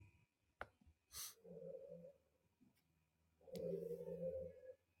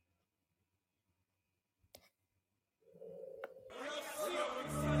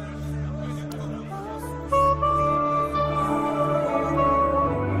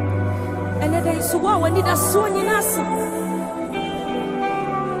So what when did I soon in us?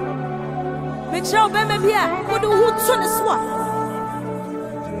 Mceagle baby here. What do who turn this one?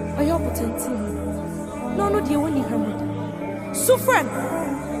 I hope it's no dear when you heard. So friend,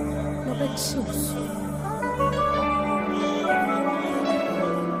 no bad shoes.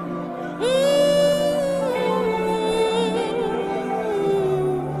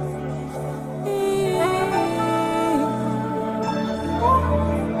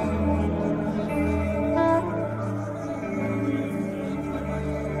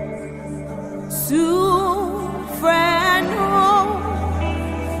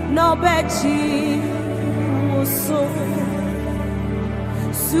 No betty so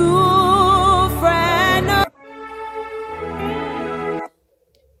friend.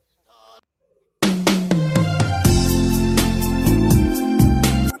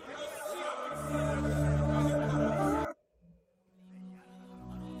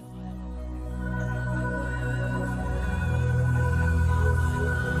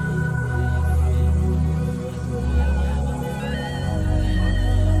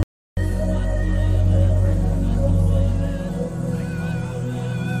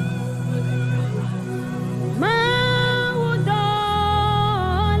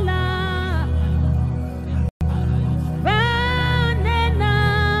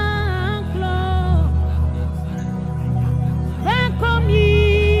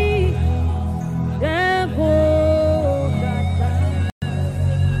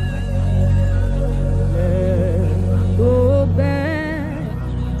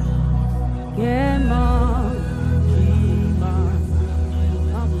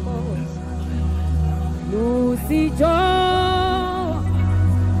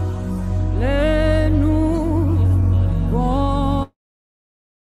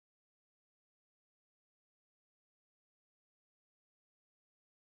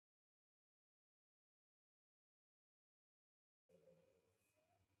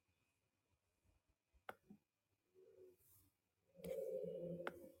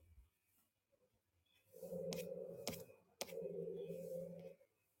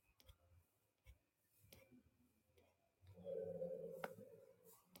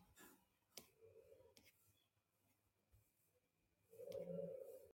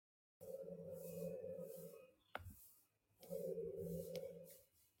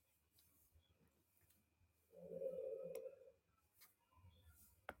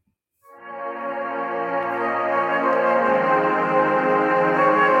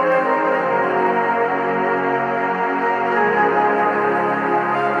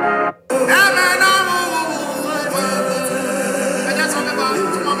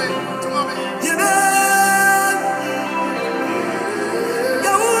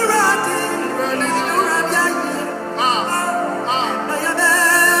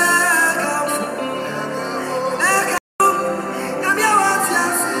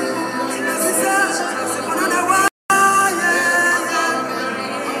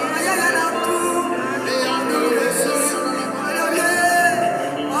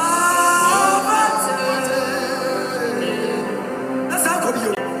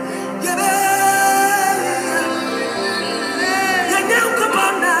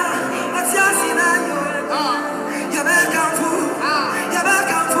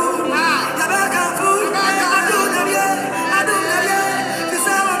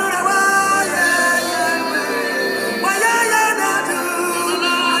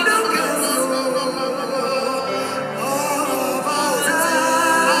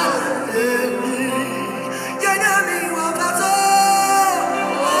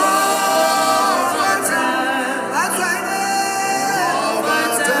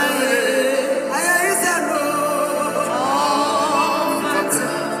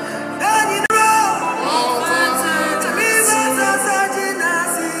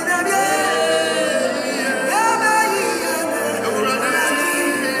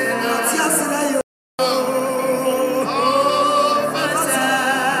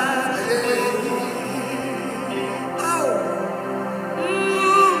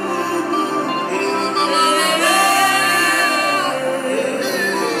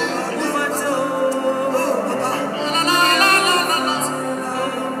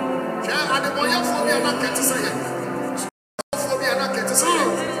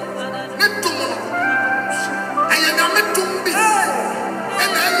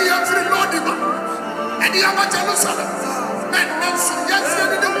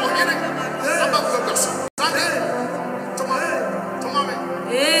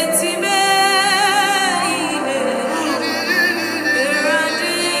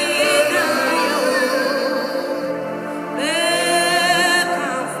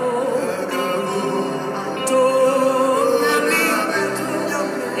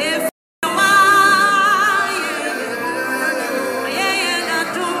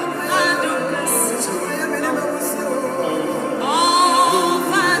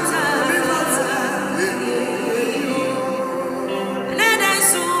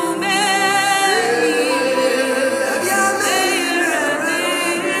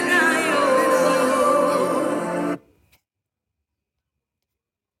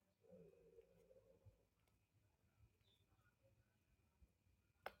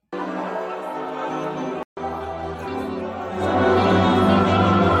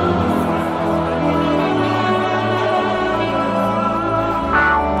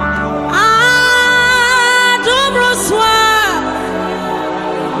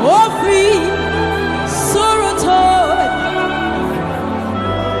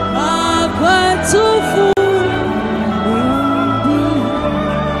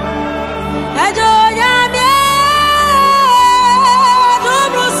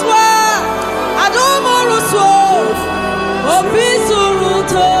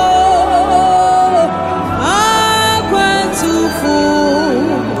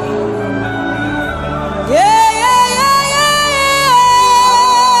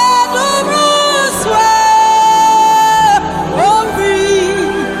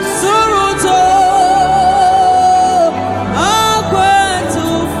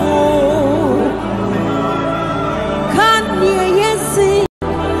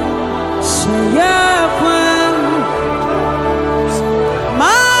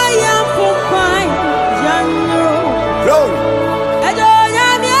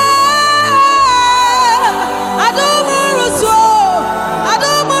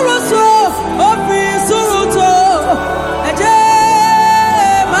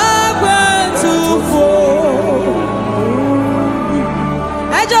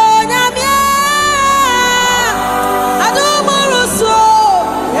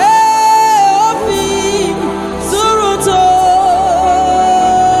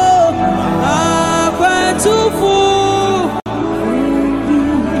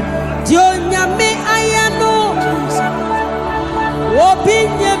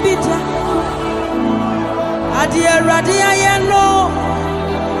 Adia radia yeno.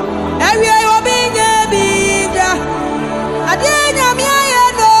 Ewie obinye bida. Adia nyamia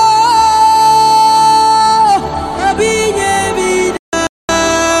yeno. Obinye bida.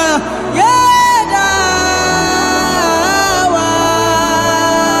 Yeda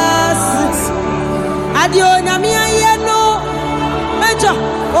was. Adia nyamia yeno. Mejo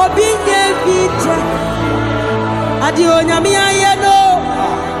obinye bida. Adia nyamia yeno.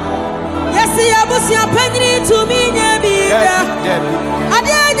 Yesi abusi apendri to me nyebida.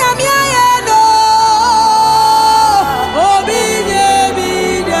 Ade nyamia yeno. Obi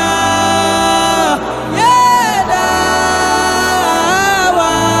nyebida. Yeda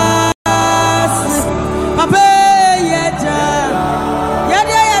was. Papa yeda.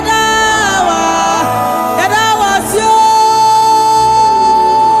 Yeda wa. Yeda was yo.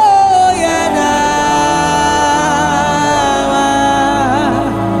 Yeda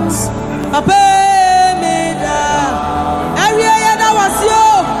was. Papa meda. Area yeda was yo.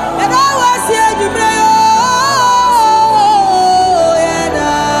 Yeda was yo jumreyo.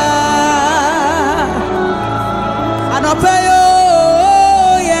 Yeda. Anopeyo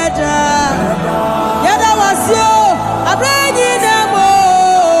yeda. Yeda was yo. Abreji nemo.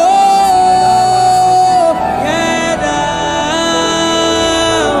 Yeda.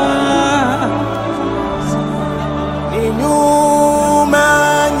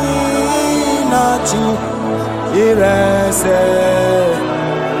 Inyumani natu irese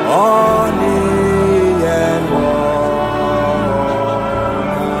oni yenwo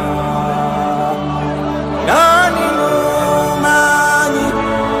nani numani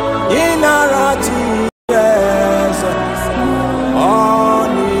inarati irese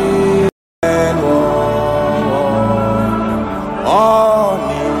oni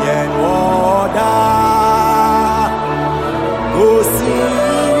yenwo da go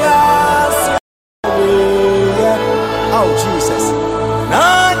serious. Oh Jesus,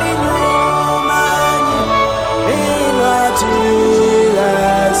 nani nyumani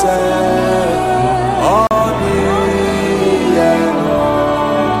inatiyese oni yenwo.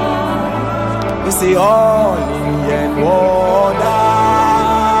 You see oni yenwo da.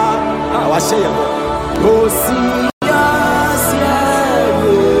 Washe yenwo go serious.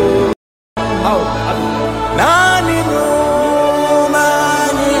 Oh, nani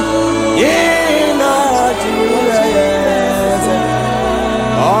nyumani inatiyese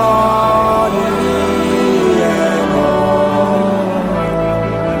oni yenwo.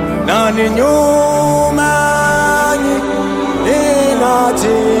 Nani nyumani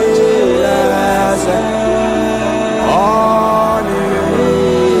inatiyese oni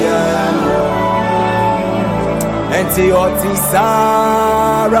yenwo. Enti oti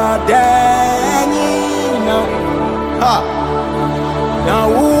sara denyina ha na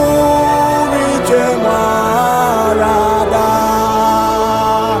uri jemarada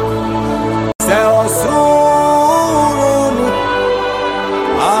se osuruni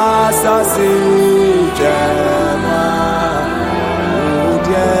asasi jema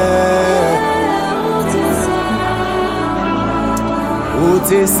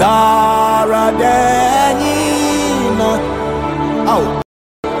uti sara denyina au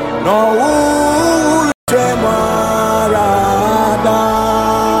no uri jemarada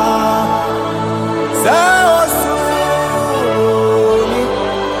se osuruni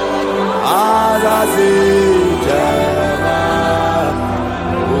asasi jema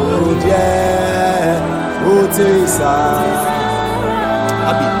uti sara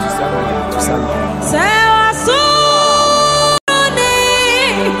abi tu sara Sewa suni.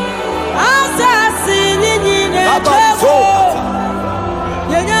 Asasi nyine chemo.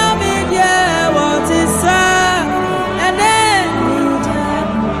 Yenyami die wotisa. Ene nija.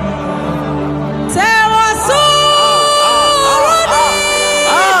 Sewa suni.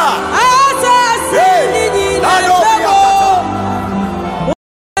 Asasi nyine chemo.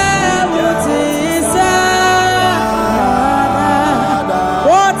 Wotisa.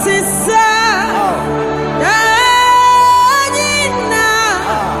 Wotisa. Danyina.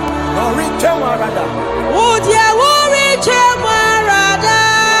 Udia wuri chemarada.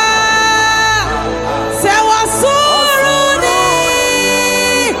 Sewa suruni.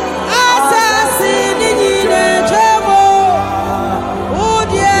 Asasi nyine chemo.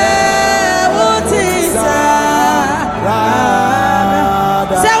 Udia wotisa.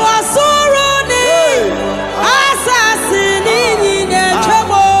 Sewa suruni. Asasi nyine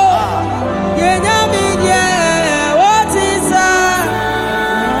chemo. Yenyami die wotisa.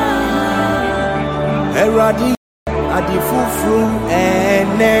 Eradi adifufru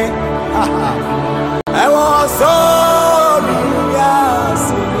ene I was sorry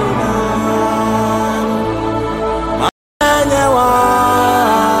yasimina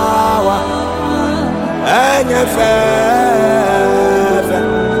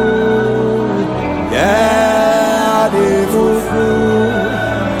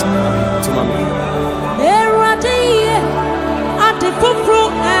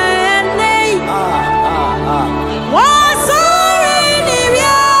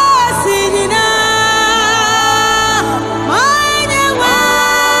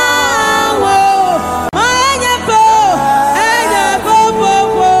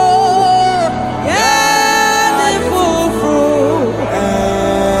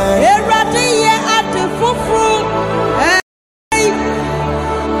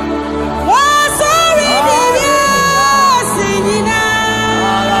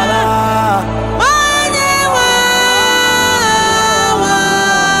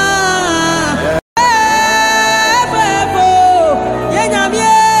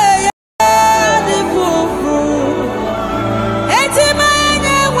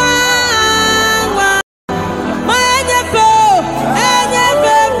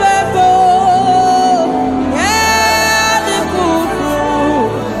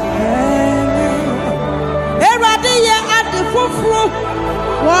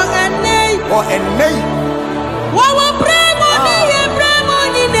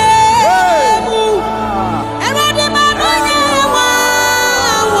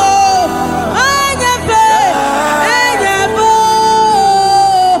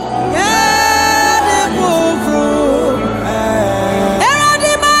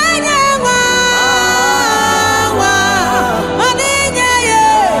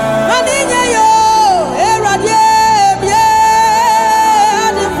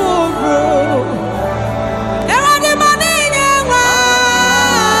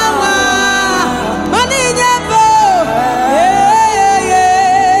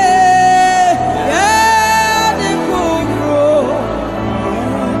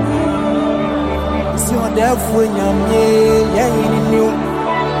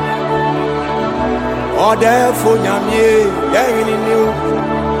Order for Yamie, new.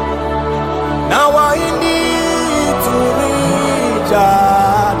 Now I need to reach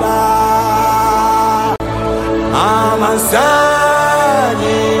I'm a signing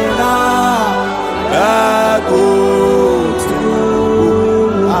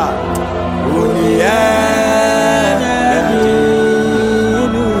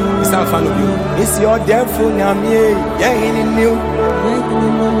it's not fun of you. It's your death for Yamie, new.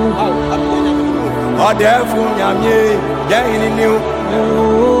 Order for Yamie, new.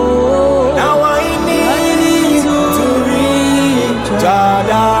 Now I need to reach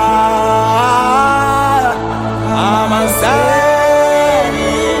Jada. I'm a signing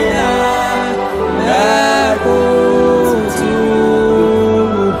that goes to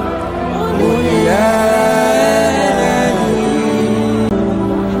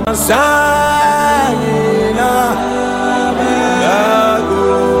I'm signing that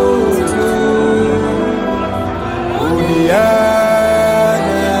goes to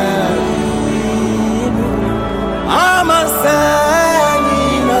I'm a signing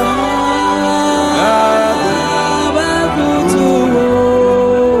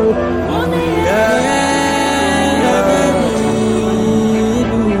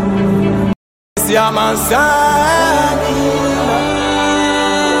I'm a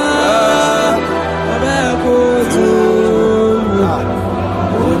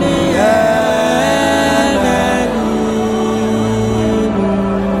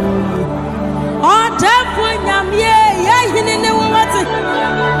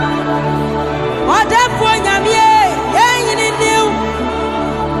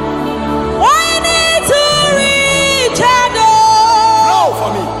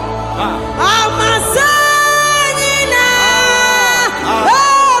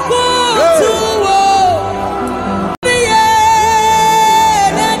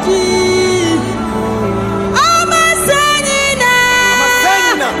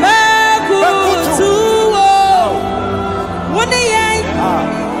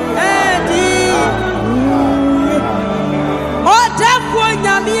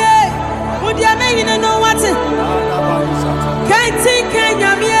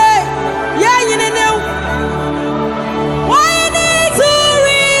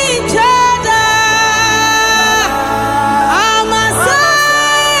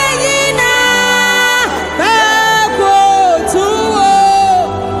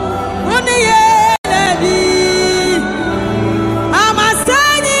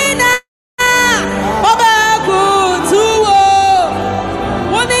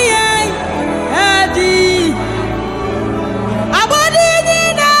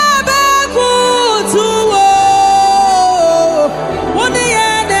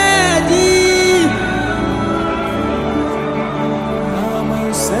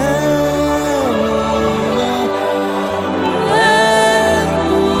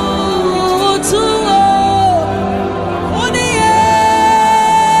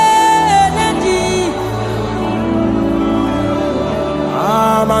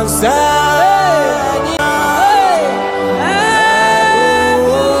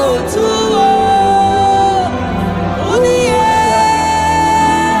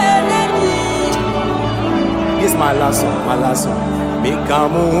my last one.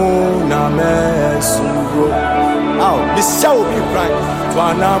 Mekamu na mesuro. Oh, this shall be right.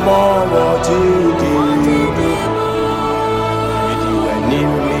 Twana more Judy.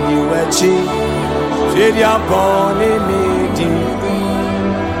 Midi wechi. Fedi upon midi.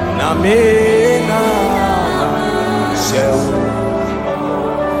 Na me na shall.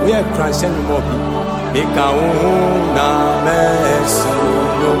 We are Christ and Mobi. Mekamu na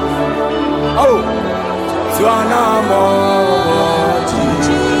mesuro. Oh. Twana more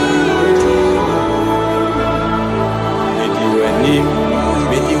Judy.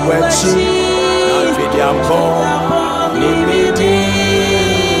 Midi wechi. Na fedi upon midi.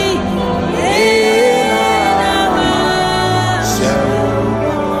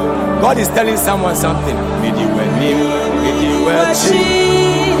 God is telling someone something.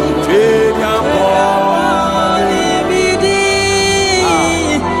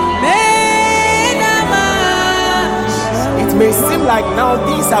 It may seem like now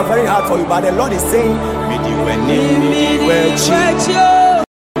things are very hard for you, but the Lord is saying,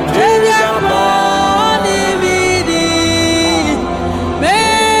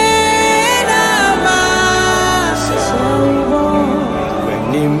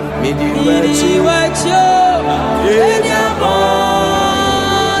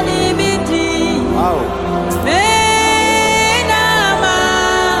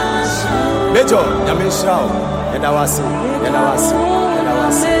 Major, Yamishao, Yadawasi.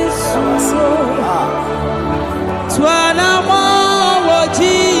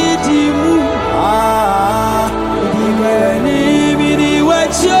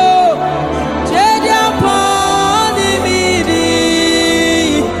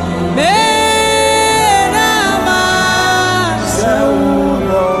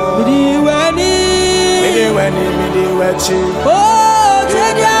 Oh,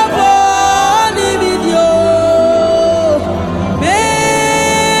 Jediabo, ni video.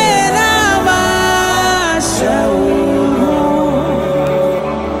 Menama shawo.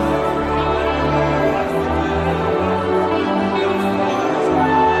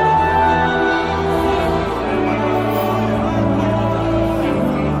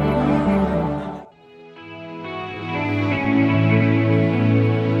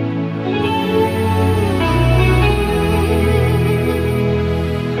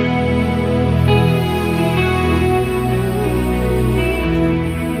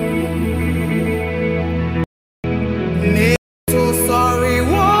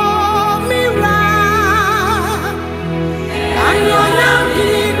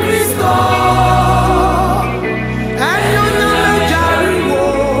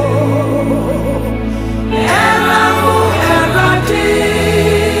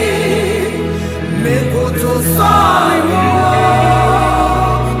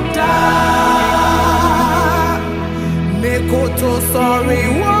 Sorry,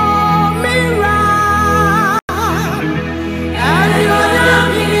 war mira. And you're not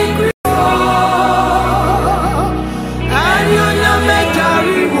being and you're not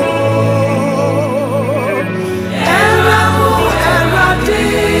making war. And Ramu and Rati.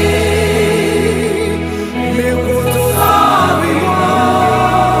 Make us sorry,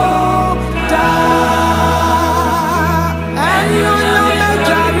 war. And you're not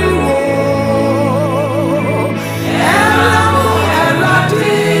making war. And Ramu and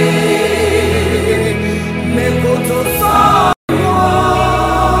Rati.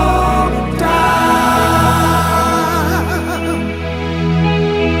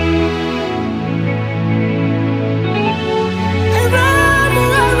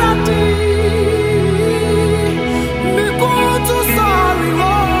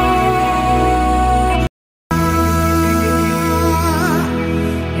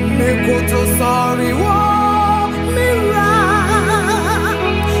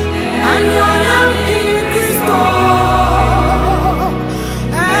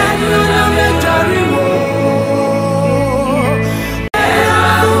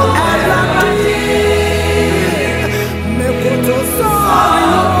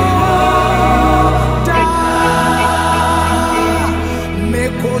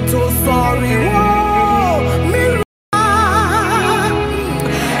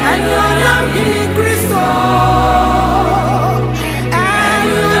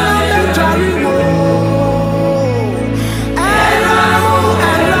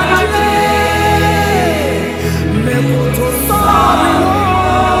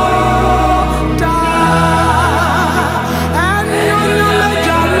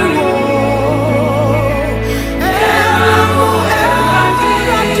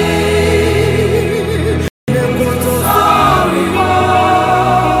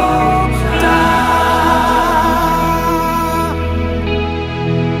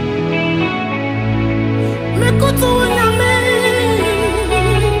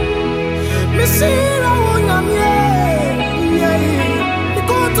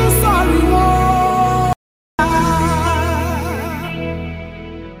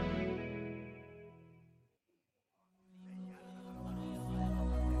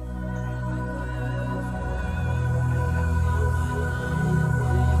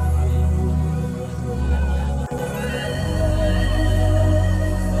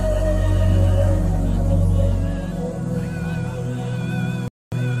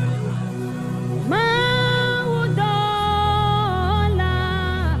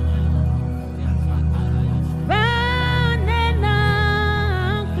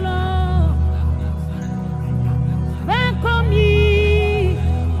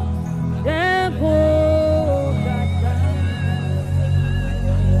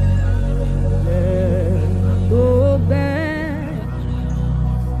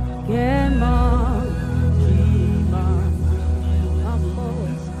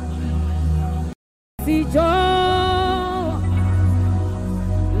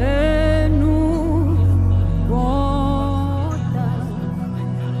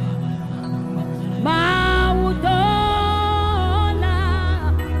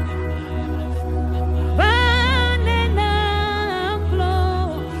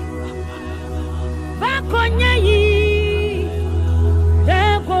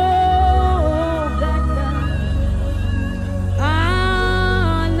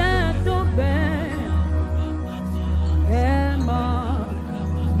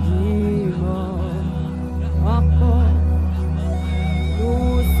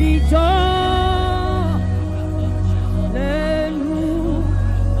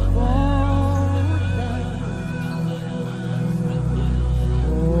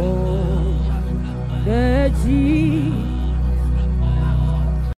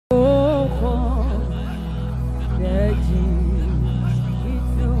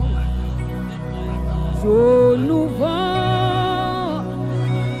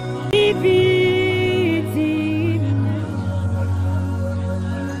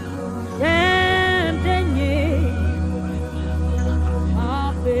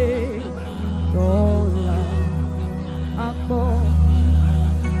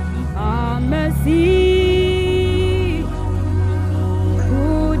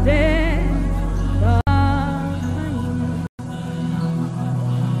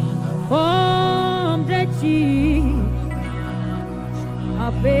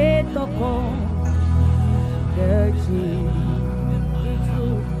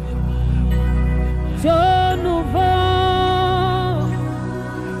 jour nouveau,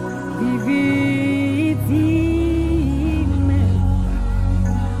 vivitime,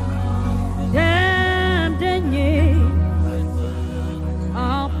 dem dernier,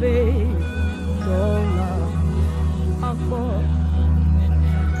 en paix, encore,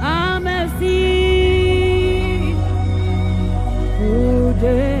 ah merci, pour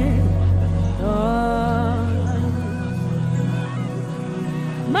des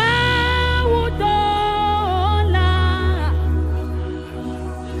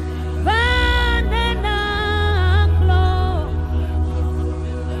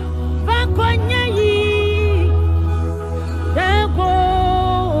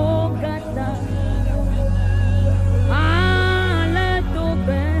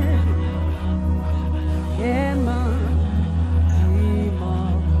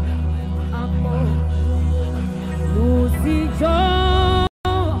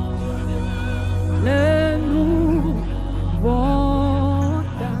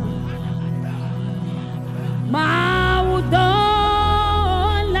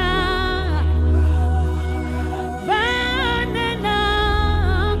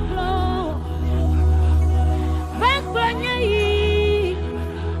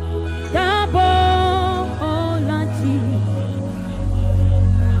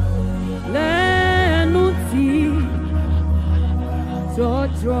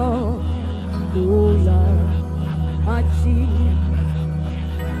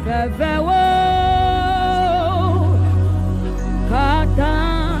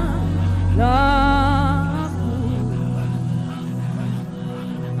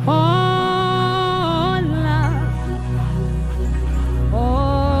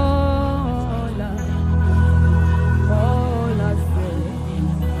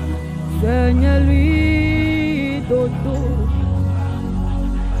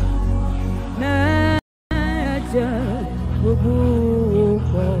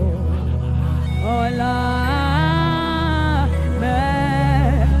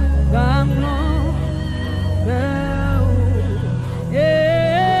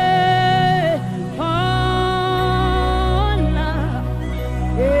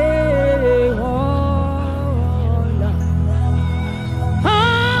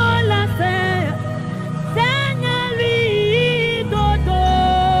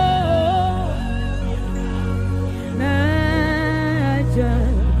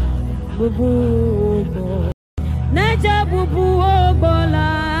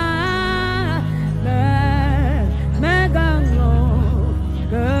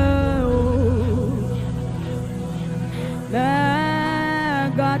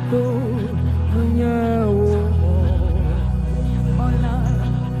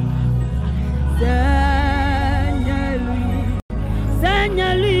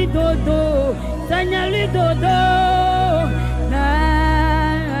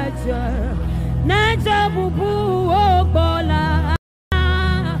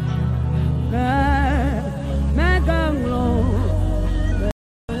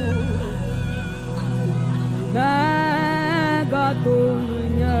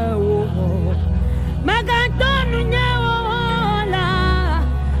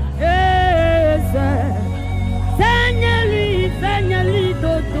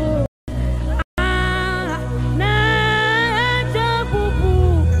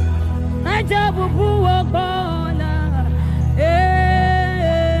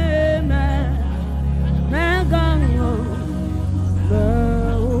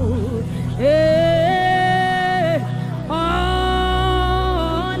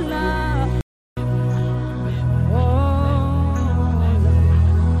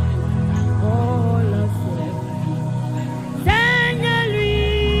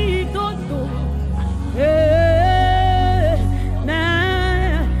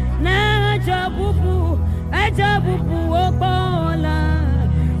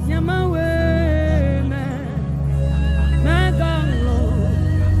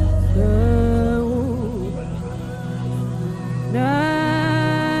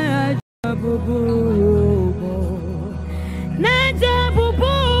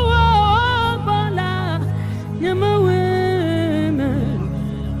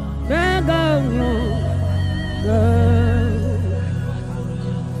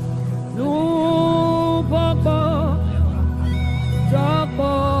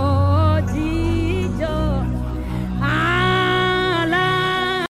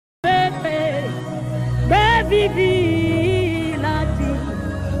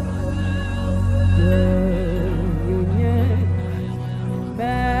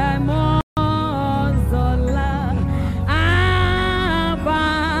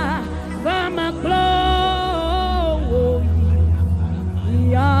Flow.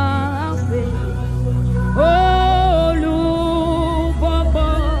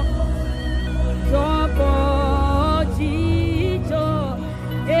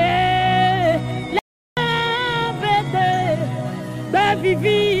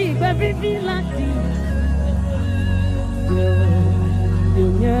 Baby, lati.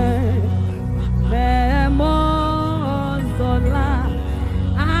 Dunia, memozola.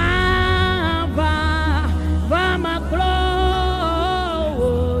 Ava, vama glory.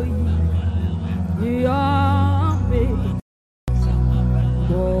 Yahweh,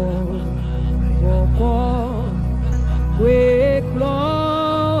 we glory.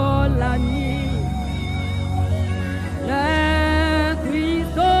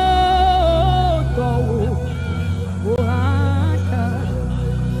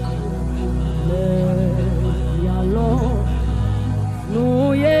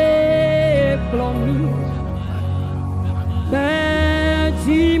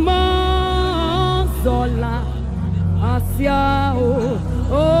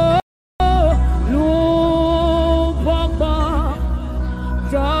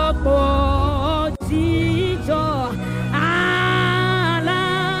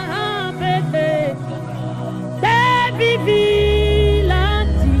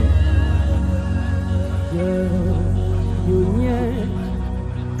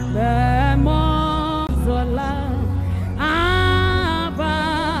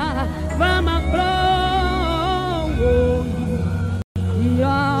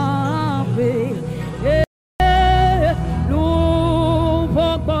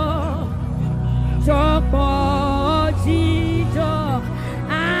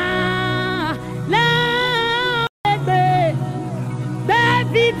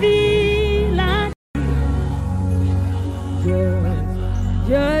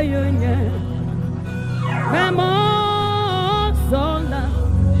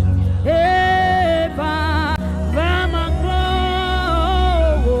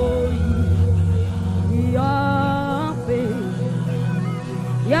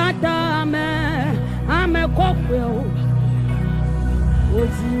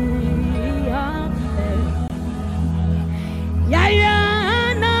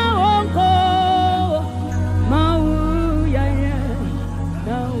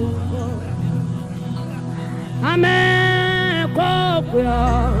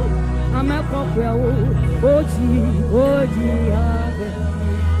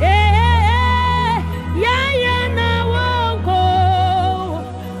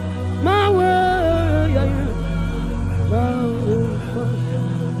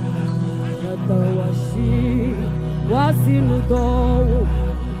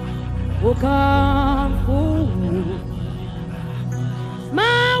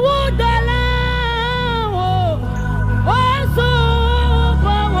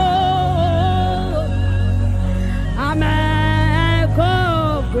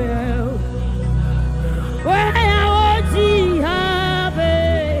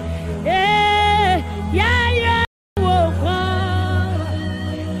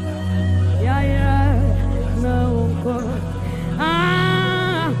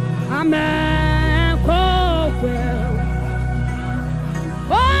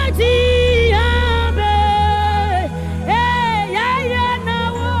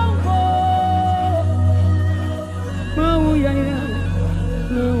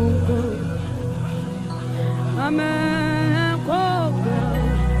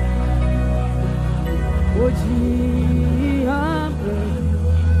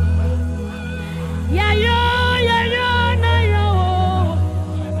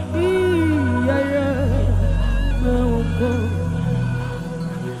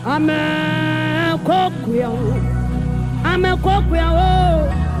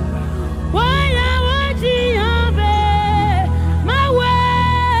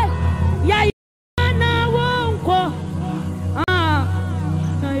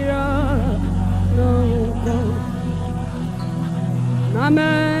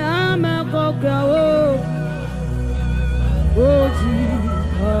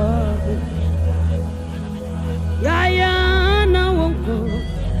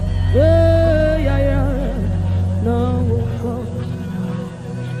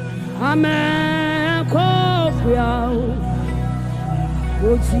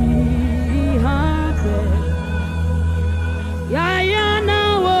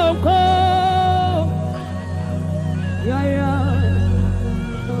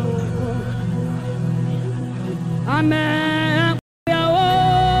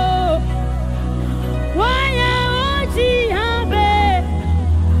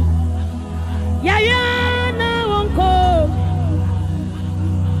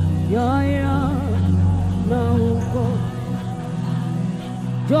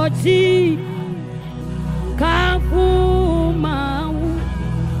 Georgie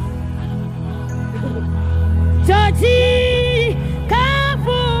Georgie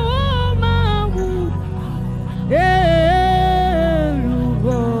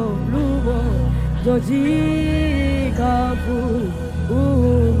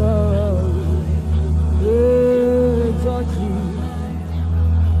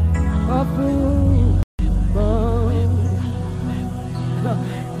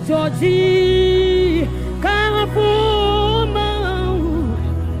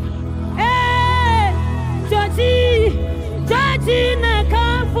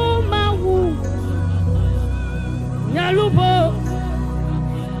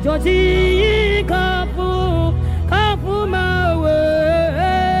Georgie kafu kafu mawe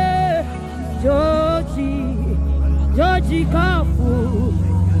Georgie kafu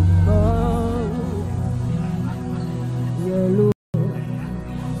yellow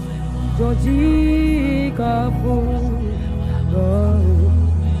Georgie kafu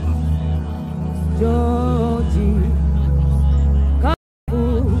Georgie kafu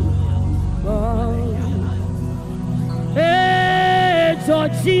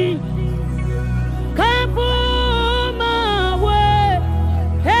Georgie kafu mawe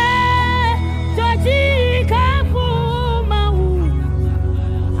Georgie kafu mawe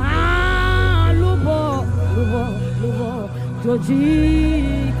lubo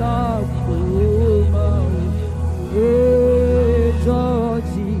Georgie kafu mawe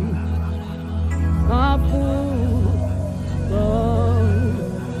Georgie kafu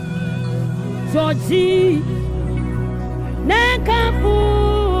Georgie nekafu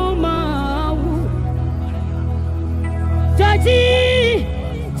mawe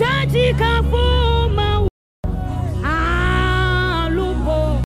Georgie kafu mawe lubo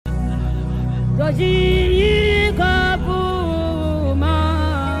Georgie kafu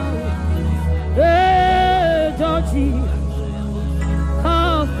mawe Georgie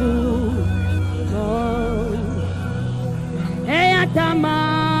kafu mawe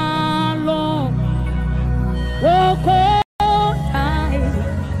tamalo oko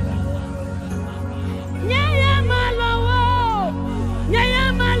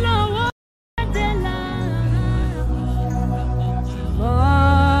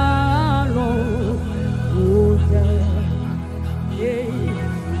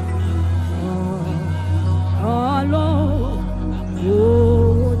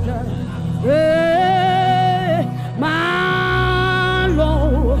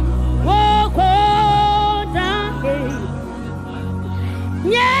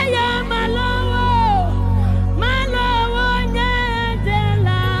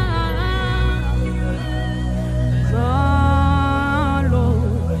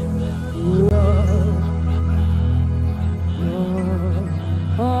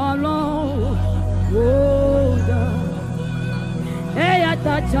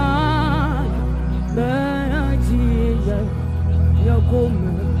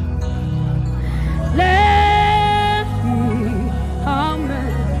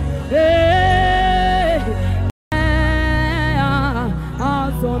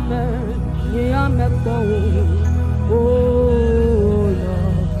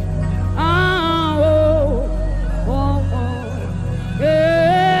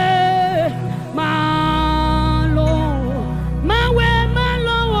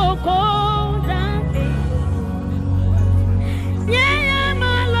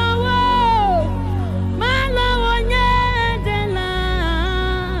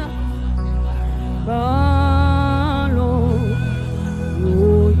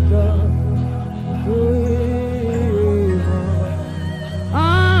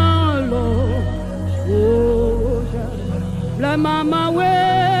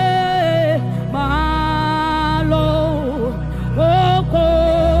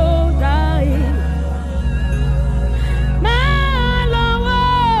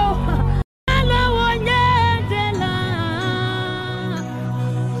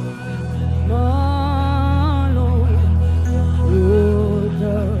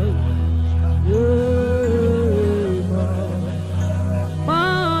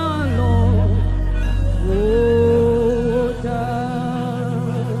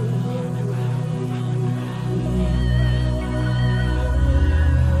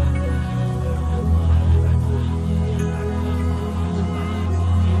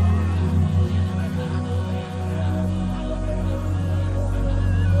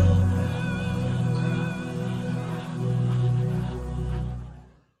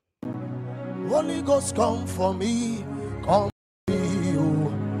Holy Ghost, come for me, come for me,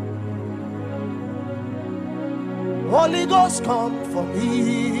 oh. Holy Ghost, come for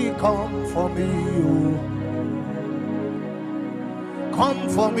me, come for me, oh. Come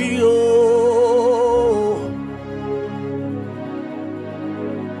for me, oh.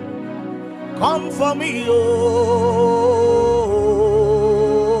 Come for me, oh.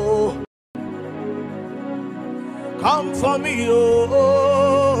 Come for me, oh.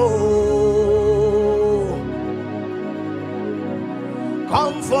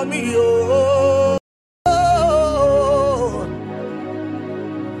 Come for me, oh.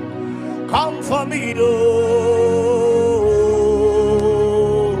 Come for me, oh.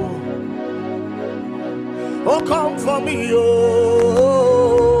 Oh, come for me, oh.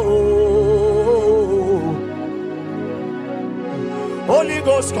 Holy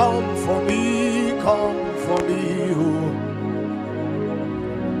Holy Ghost, come for me, oh.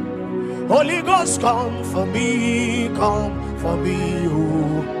 Holy Ghost, come for me,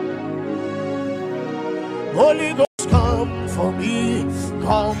 oh. Holy Ghost, come for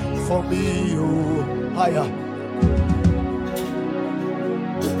me, oh. Higher.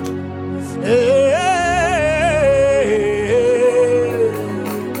 Hey,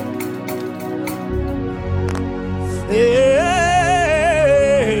 hey,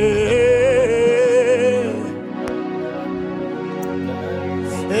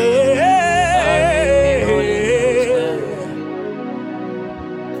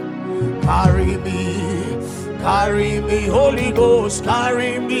 carry me, Holy Ghost,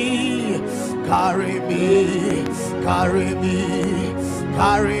 carry me,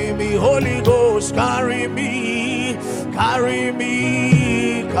 Holy Ghost, carry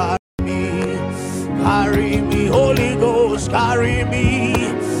me, Holy Ghost,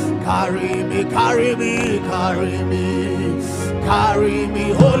 carry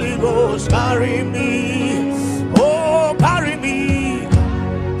me, Holy Ghost, carry me, oh, carry me.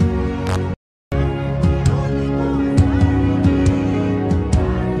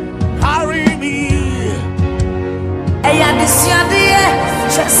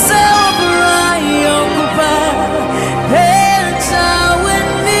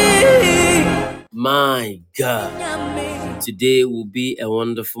 My God, today will be a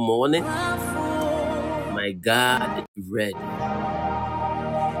wonderful morning. My God is ready.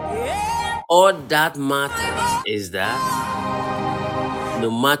 All that matters is that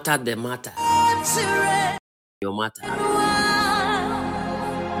no matter the matter, your matter.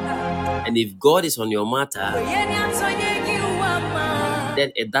 And if God is on your matter,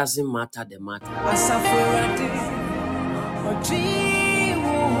 then it doesn't matter the matter.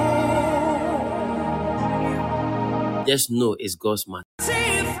 Just know it's God's matter.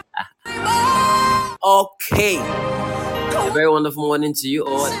 Okay. A very wonderful morning to you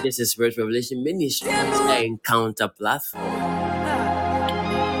all. This is Spirit Revelation Ministries Encounter Platform.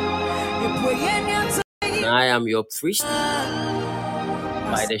 I am your priest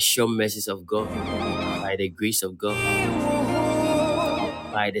by the sure mercies of God, by the grace of God,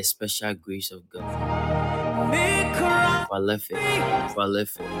 by the special grace of God. For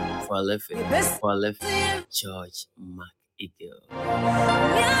George Mceagle.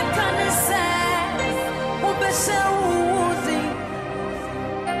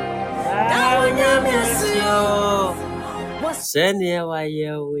 Senia wa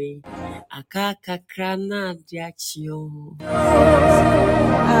yewe akaka krana diachio.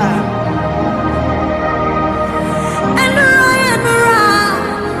 And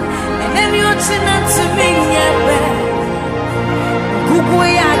around, and then you're to me,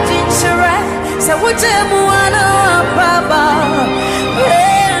 Kukuya Jinchera, so what am Baba?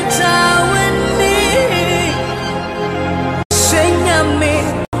 Enter with me, sing me,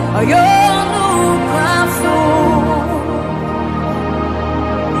 or you're no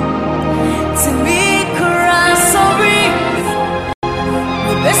to me, sorry,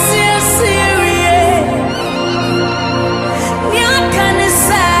 this is serious. Yakana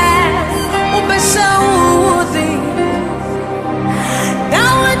sad, Ubashaudi.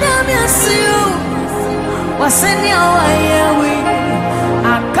 Waseni awayewi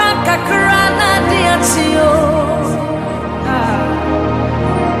akaka krana diachio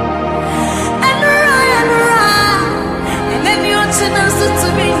and then you're to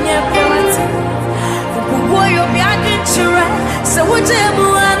be near party who you be agin chira so what you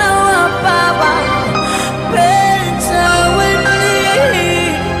wanna baba better with me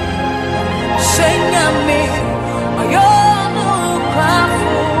shenya me ayo no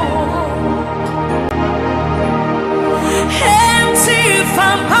kwafo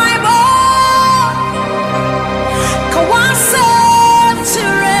from Bible, Kawasa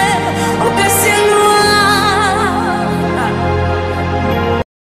Ture, Obesilua,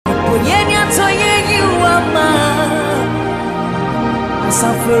 Oyenya Toye, you are mine.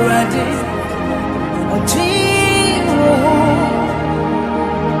 Safaradi, Ojiwo,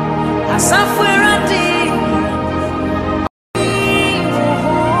 Asafaradi,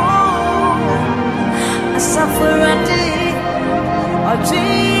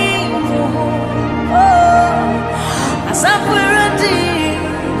 Asafaradi.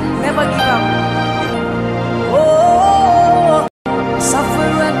 Never give up. Oh,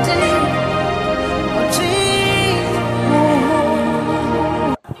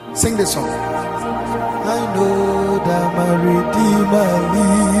 Sing this song. I know that my Redeemer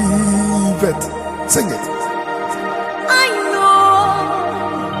liveth. Sing it. I know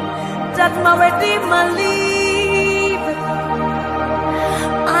that my Redeemer liveth.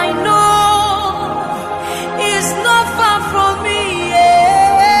 know it's not far from me. Yeah.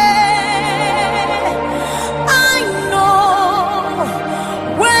 I know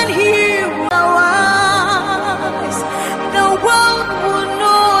when He will arise, the world will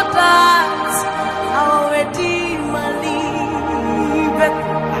know that our Redeemer liveth.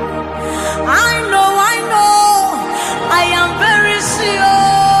 I know, I am very sure.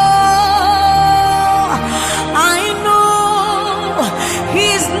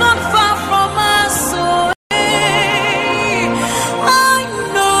 He's not far from us, so I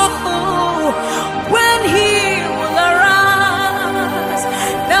know when He will arise,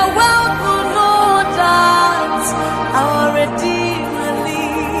 the world will know that our Redeemer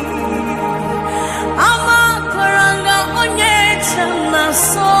lives. Ama karanga onyecha na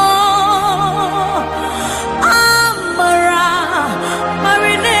so amara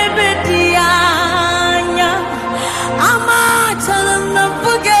marine bedianya ama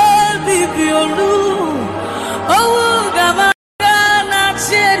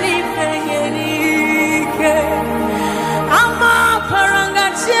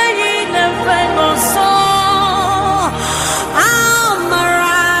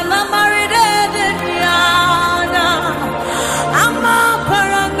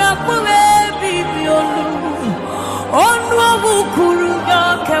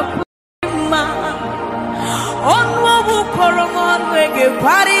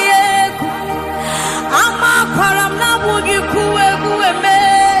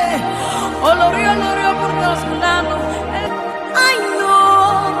I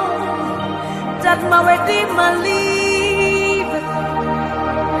know that my Redeemer liveth.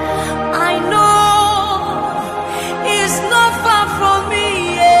 I know it's not far from me.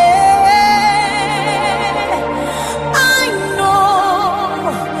 Yeah. I know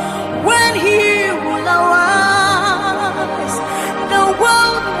when He will arise, the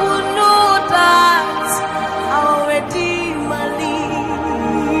world will know that our Redeemer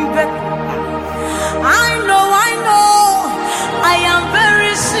liveth. I know, I am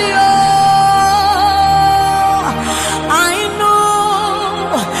very sure. I know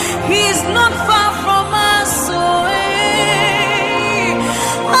He's not far from us, so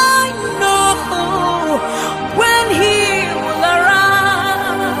I know when He will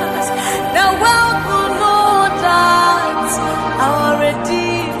arise, the world will know that our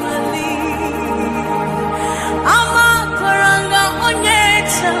Redeemer lives. Ama karanga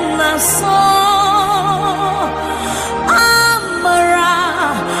onyecha na so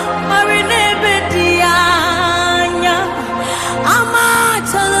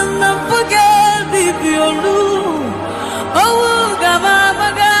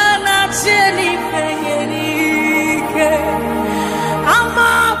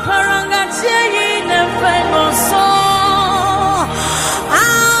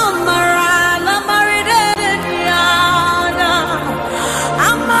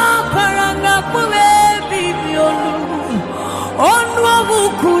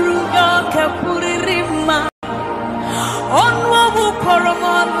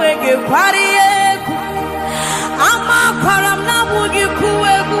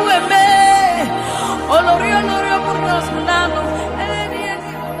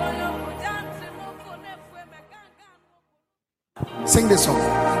Sing this song.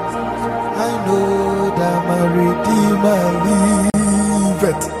 I know that my Redeemer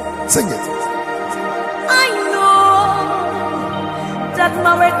liveth. Sing it. I know that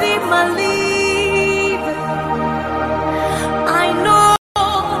my Redeemer liveth. I know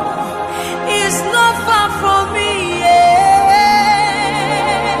it's not far from me. Yeah.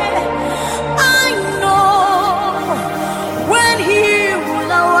 I know when He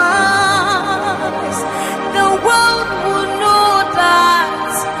will arise, the world will know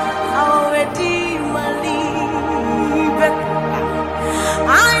that our Redeemer liveth.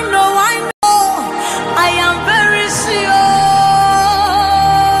 I know, I am very sure.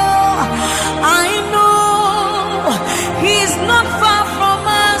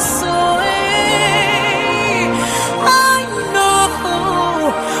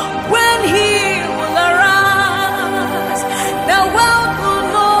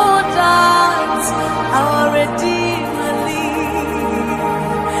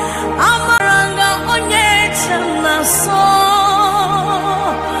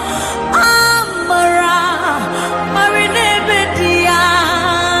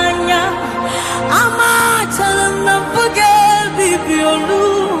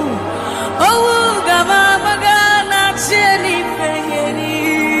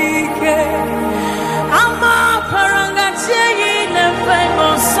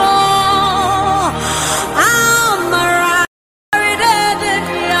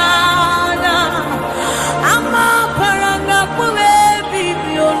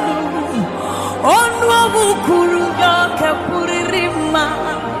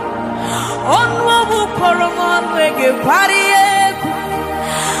 mwege parieku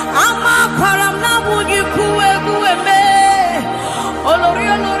ama param na bugi kuwe me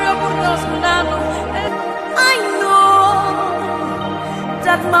olorio burnos nano. I know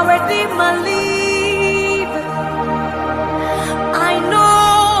that my Redeemer lives. I know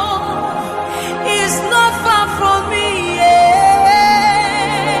he's not far from me.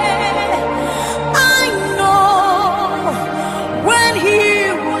 I know when he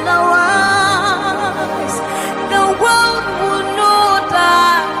will arise, the world will know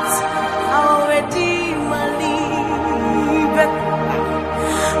that our Redeemer lives.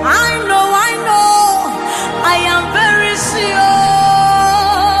 I know, I am very sure.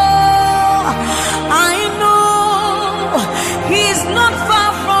 I know he's not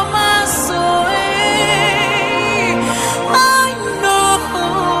far from us. So I know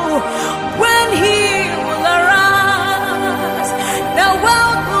when he will arise, the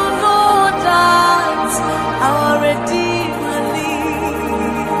world will know that our Redeemer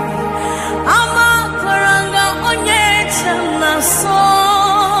lives. Amakaranga onyechana so.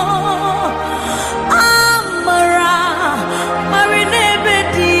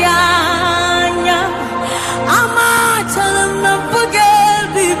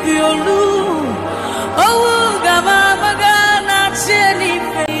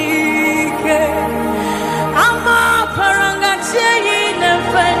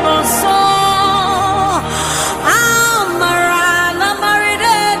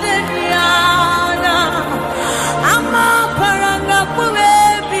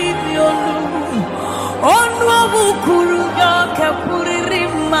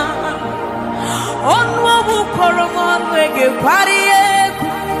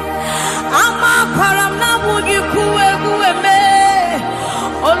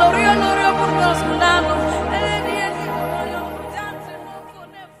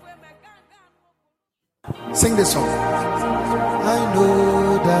 Sing this song. I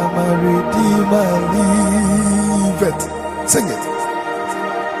know that my Redeemer liveth. Sing it.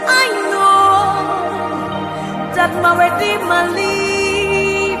 I know that my Redeemer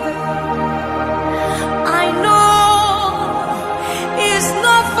liveth. I know he's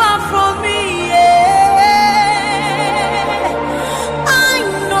not far from me. I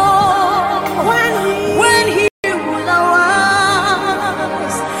know when he will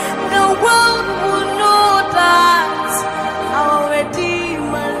arise, the world will know that our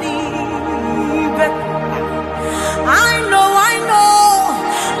Redeemer liveth. I know,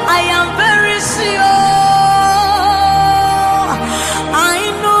 I am very sure. I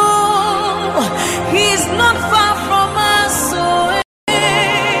know he's not far from us. So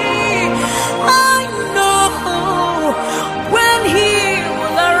I know when he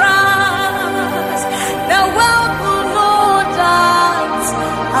will arise, the world will know that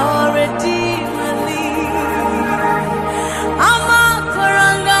our Redeemer lives.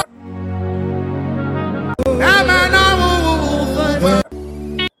 Amakaranga.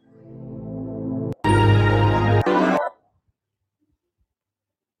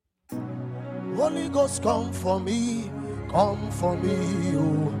 Holy Ghost, come for me, oh.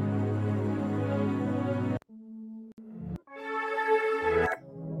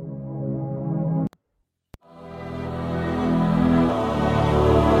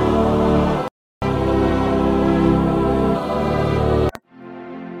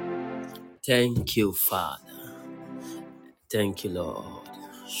 Thank you, Father. Thank you, Lord.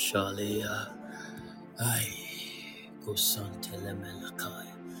 Surely,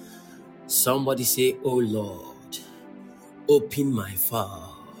 somebody say, oh Lord, open my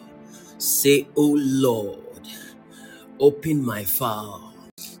file. Say, oh Lord, open my file.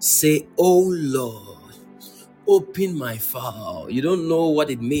 Say, oh Lord, open my file. You don't know what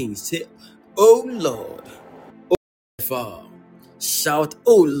it means. Say, oh Lord, open my file. Shout,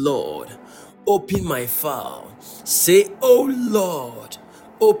 oh Lord, open my file. Say, oh Lord,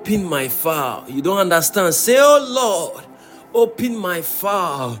 open my file. You don't understand. Say, oh Lord, open my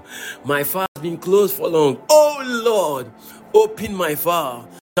file. My file has been closed for long. Oh Lord, open my file.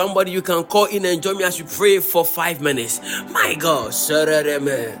 Somebody you can call in and join me as we pray for 5 minutes. My God,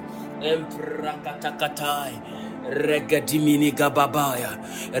 Sarareme, Emprakatakatai, Regadimini Gababaya,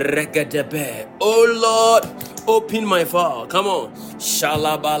 Regadebe. Oh Lord, open my file. Come on.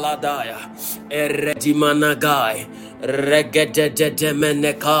 Shalabaladaya, Eredimanagai,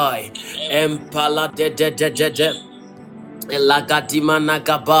 Regadedemenekai, Empaladededede.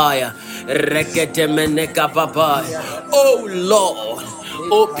 Elagadimanagabaya, Regademenegababaya. Oh Lord,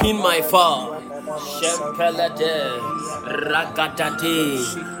 open my file. Shempelade, Rakatati,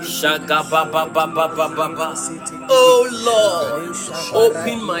 Shagababababababa. Oh Lord,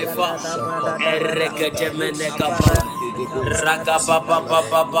 open my fire. Ereketemenekapa.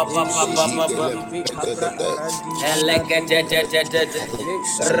 Ragababababababababa. Eleketetetetete.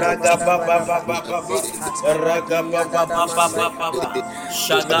 Ragababababababa. Ragababababababa.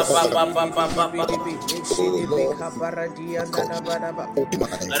 Shagabababababa. Oh Lord, God, open my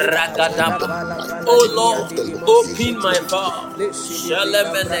Ragadaba. mind Oh of Lord, the Lord. open my fire.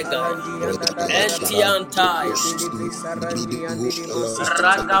 Shalemenega. Entiantaya.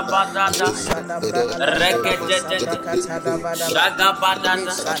 Ragabadada. Regedede.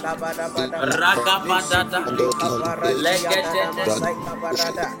 Shagabadada. Ragabadada. Legedede.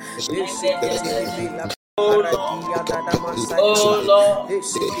 Legedede. Oh Lord. Oh Lord.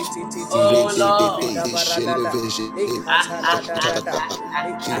 Oh Lord.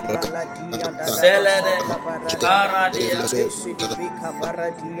 Selede. Paradia.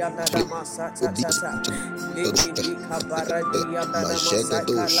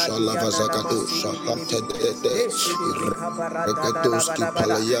 Majegado shalavazagado shahatedede regadoski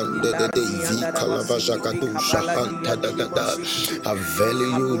palayande de vi kalavazagado shahanta da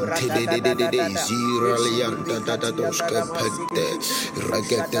aveliu tedede ziralianda da doska pente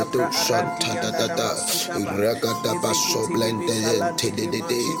regadedo shanta da regada baso blende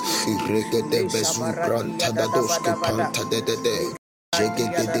tedede regade bezu branta da doska panta de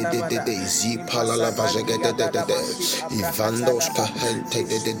Zipala la vajegede Ivandos kahente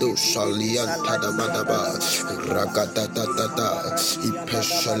de Shalianta da badaba Ragada da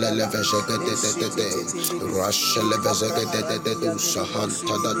Ipeshalele vajegede Rashele vajegede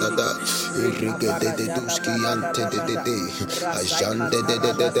Sahanta da Irrigede de Duski ante de Ajande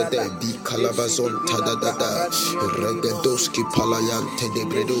de Bicalavazon da Regedoski palayante de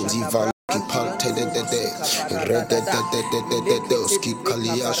Bredo Zival Pante de Rededededededoski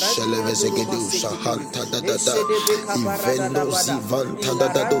Kalia Shelevezegedu Shahanta da Ivendo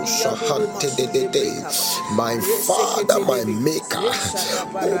Zivanta da Shahante de my Father, my Maker,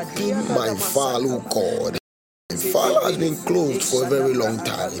 open my Father, God. File has been closed for a very long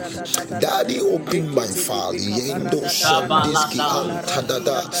time. Daddy, open my file. Yendo shandiski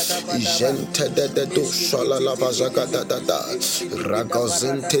antadada. Gente de do shalala vazagada da.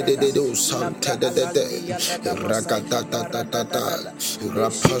 Ragazente de do sante de. Ragada da.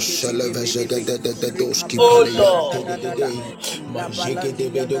 Rapashele vazagada de doski Oh paliante Lord. de. Majeke de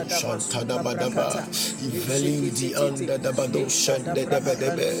bedo shantada badaba. Iveli di anda da bado shende de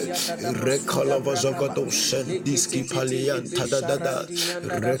bedebe. Recola vazagado shende. Diski palian tadadada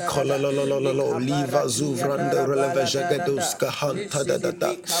recola lo liva zuvranda releva jagados kahan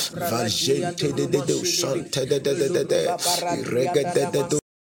tadadada vajente de shante de regede de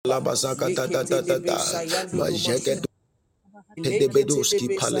la bazaka tadadada majeke Tedebedoski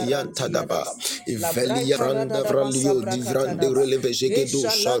palian tadaba Ivelia randa vralio divrande releve jegedo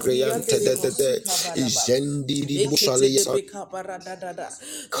shagrian tedede Izendi di bushalia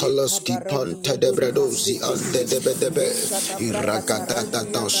Koloski pante de bredosi ande de bedebe iragata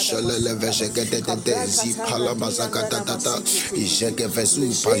tata shalele vejegede de zi palabazaka tata ijege vesu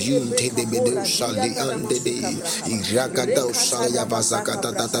payunte de bedo shali ande de iragata shalaya vazaka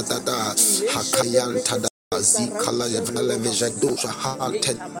tata hakayan tada zi kala vele vejedo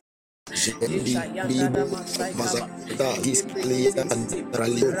shahate Jendi bibo vazaka diskli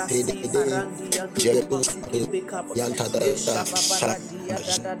ralio tede jedo yanta da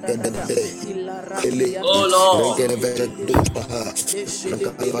ele Oh Lord. regere vejedo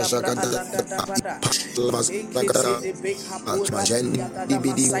regale vazaka da vazaka Jendi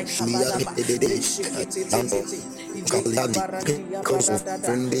bibo shlia tede yanto kaladi koso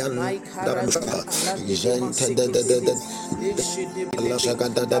frendian darabusha gente de la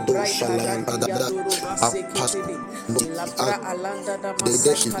jagada da do shalan da apas de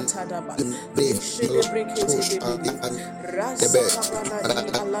brave tebe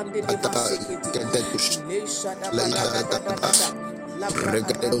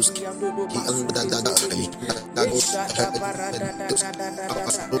regados ki anda da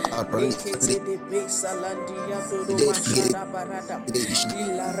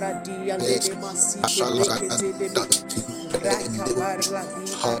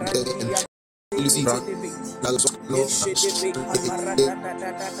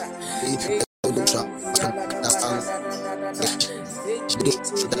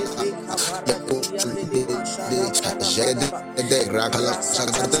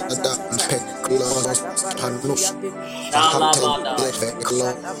Shalabada.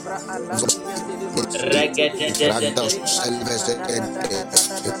 Rados Elvezegede,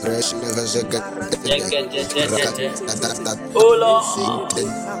 Oh Lord,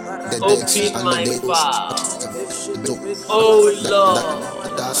 open my file. Oh Lord,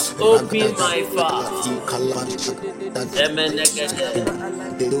 open my file.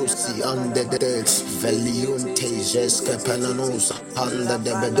 Dedusi ande de veliunte jeske penanosa anda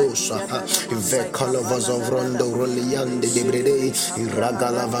de bedosa ve kalavas of rondo roliande de brede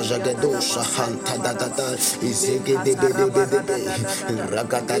ragala vajagedosa hanta da da da izege de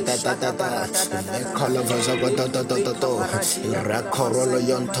ragata da da da da ve kalavas of da da da da da rakorolo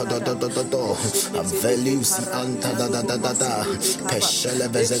yanta da da da da da velusi anta da da da da da peshele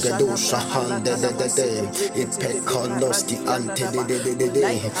vezegedosa hande de ipekonoski ante de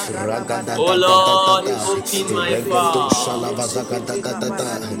ragada Oh da da da da Lord, da open my regedo file. shalavazaga da da da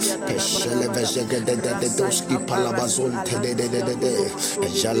da peshele vejegede de doski palabazonte de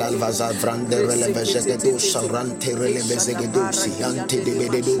jalal vaza vrande rele vejegedo sarante rele vezegedo si ante de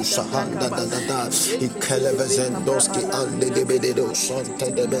bededo shahanda da da da ikele vezendoski ande de bededo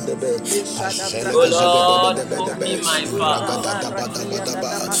sante de peshele Oh vejegede Lord, de open my ragada da file. ba da ba da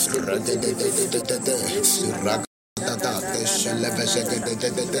ba regede de ragada da de shele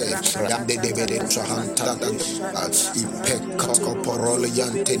vejegede de rande de bededo shahanta da ipekasko porolo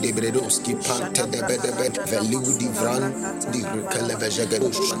yante de bredoski pante de bede velu di vran di rekele vejegedo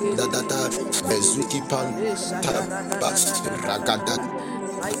da da da bezuki panta bas ragada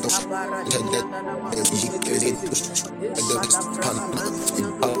dos tende ikere dos pan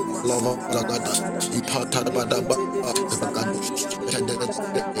lava ragada ipata bada ba ragado tende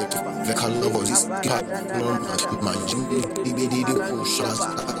ve kalovo dis pan manjini bibidi ushas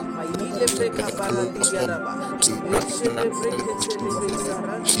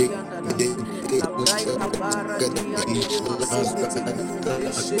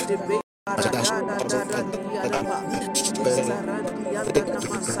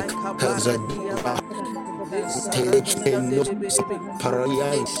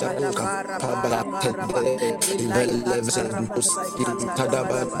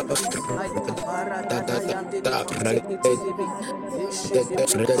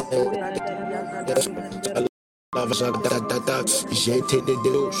Jete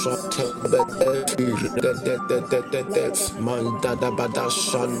de shante manda da bada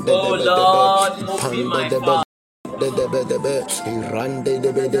shande Oh Lord, open pande my de file. irande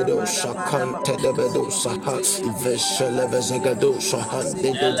de bedo shakante de bedo saha veshele vezegado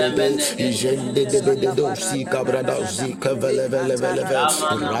shahande de jende de bedo si cabrada zi kavele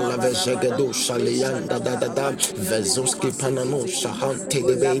rala vezegado shalianda da vezoski panano shahante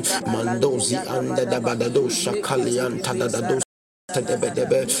de be mandozi anda da badado shakalianta da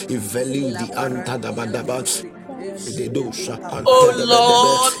iveli di anta da badaba de dosha ante Oh de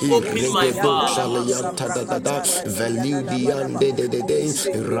bedebe Lord, open my irregedosha file. lianta da value di ande de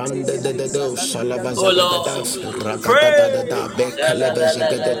rande de dosha Oh lavazaga da Lord, ragada da pray. bekelebe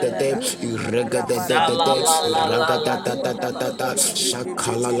jegede de irregede de ragada da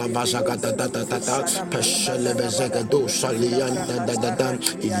shakala lavazaga da peshelebe zegedosha lianta da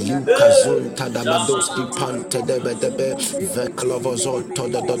iluka zonta da badoski pante de bedebe veklovozon to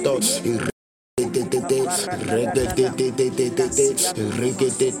da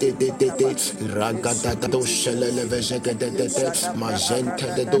magenta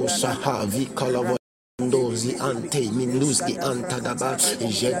de dosa havi color Dozi ante minuski anta daba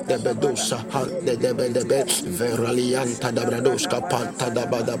jete bedosa hante de bedebe verali anta da bradoska panta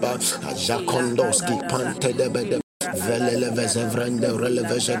daba jakondoski pante de bedebe velele vezevrende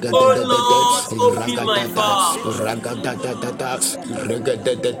releve Oh jegede Lord, open my ragadada file. ragadada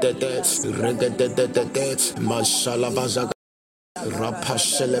regedede mashala vazaga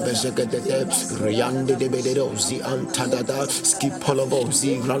Rapashelebezegede, Riande de Bededo, Zi Antadada, Skipolovo,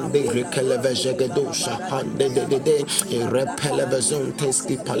 Zi Rande, Rekelevezegedo, Shahande de Repelevezon,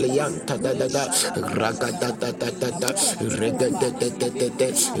 Teski Palianta da Ragadada,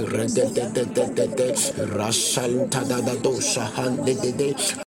 Regedede, Rashanta da Shahande de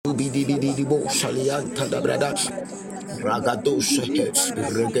Ubidibo, Shalianta da Brada. Ragadosha,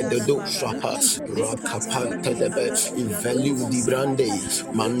 Regadosha, Rakapante debe, Ivelu di Brande,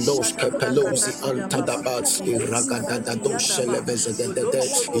 Mandos Capelosi Antadaba, Ragadadosha Levezegede,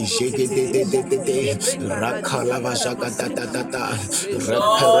 Jegede, Rakalava Jagadada,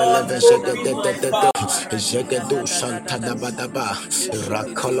 Lord, open my Reperelevegede, file. Jegedo Shantadabadaba,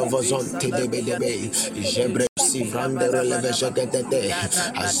 Rakalovazonte debe, Jebre sivrande releve jegedede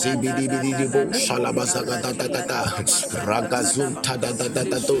azibidibidibou shalabazagada ragazunta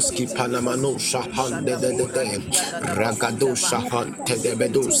da doski panamano shahande de ragado shahante de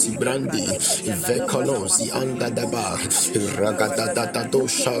bedosi brandi vekonosi anda daba ragada do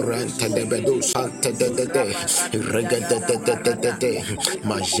sharante de bedosante de regedede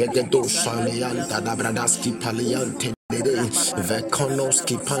majegedo shalianta da bradaski paliante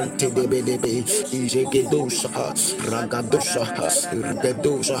Vekonoski pante de bedebe Ijegedosha Ragadosha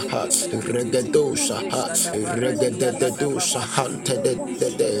Regedosha Regedosha Regededosha Hante de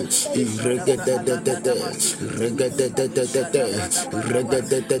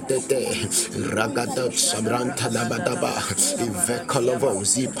Regedede Ragadat Sabranta Dabadaba Vekolovo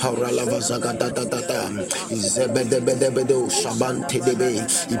Ziparalava Zagadadada Zebedebedebedo Shabante debe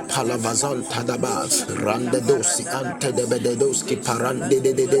Ipalavazanta Daba Randa dosi ante de bededoski parande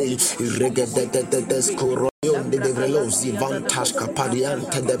de regedede skoroyon de velosi vantash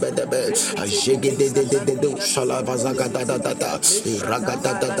kapariante de bedebe ajege de do shalavazagada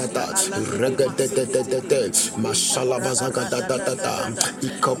ragadada regedede mashalavazagada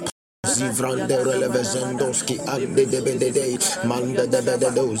ikop Zivrande relevezendoski ande de bedede manda de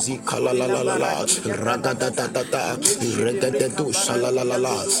bededozi kalalalala ragadadada regededu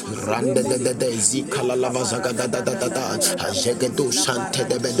shalalalala rande de zi kalalavazagada ajegedu shante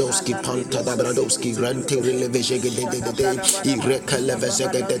de bedoski panta da bradoski rente relevejegede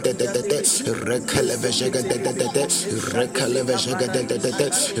irekelevejegede rekelevejegede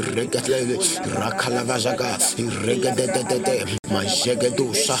rekelevejegede rakalavajaga regedede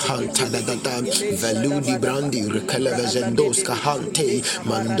majegedu shahanta da veludi brandi rekelevezendos kahante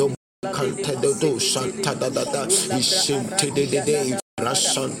mando kante do shanta da ishinte de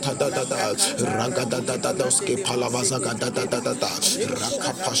Rashanta da ragada da doske palavazaga da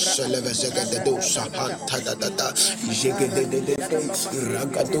rakapashele vezega de do shahanta da jege de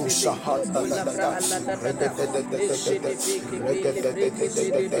ragado shahanta da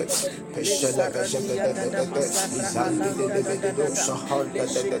regede peshele vezega de zandi de do shahanta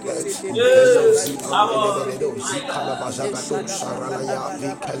da velozi ande de do zikala vazaga do sharalaya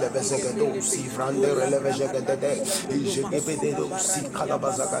vikele vezega do sivrande relevega de jege de do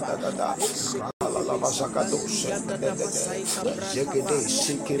Kalabazagada, Rakalabazagado, Jegede,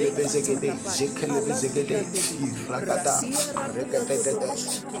 Shikilebezegede, Jekelebezegede, Ragada, Regadede,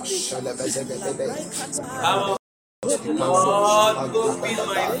 Shalabezegede. Lord, open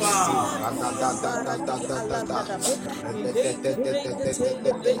my fire.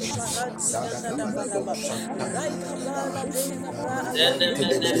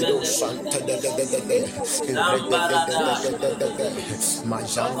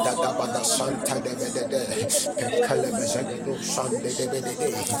 Majanda Dabada Santa de Bede, Calabazagado Sande de Bede,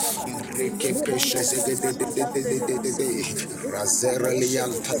 Reke Precious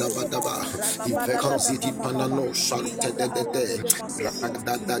Razerelian Tadabadaba, Ivekaziti Panano Santa de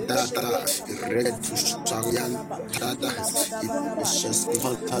Radadada, Red to Shalian Tada, Precious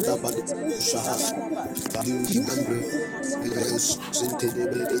Tadabadu Shaha, Sinte de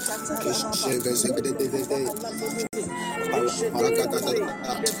Bede, Kesheves de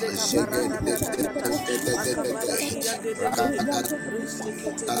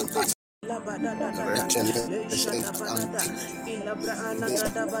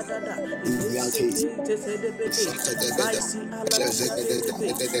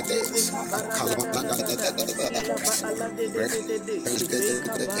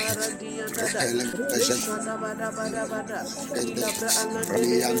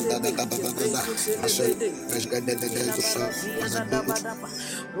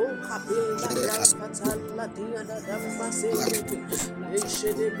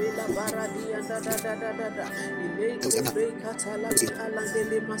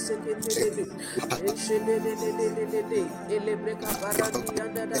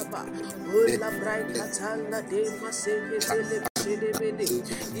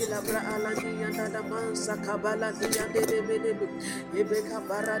Ilabra alani anda da mansa kabala di ande de bede ebeka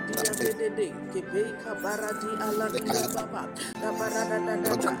baradi ande de kebeka baradi alani baba da barada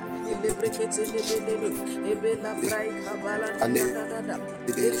da ilebrekete de bede ebela brai kabala di anda da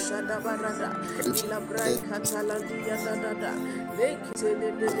eshada barada ilabrai katala di anda da lekete de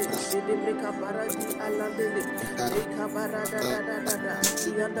bede shedebreka baradi alande de beka barada da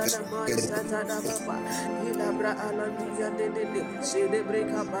yanda na masata da baba. Ilabra alandi yande de. Celebre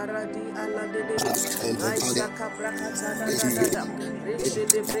kabaradi alande de. Aisaka brakata da.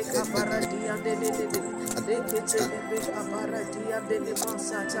 Celebre kabaradi yande de. Lekete lebe kabaradi yande de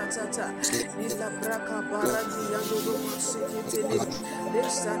masata tata. Ilabra kabaradi yando do masikete lebe.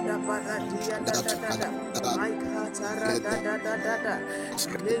 Lesada baradi yanda da. Maikatara da.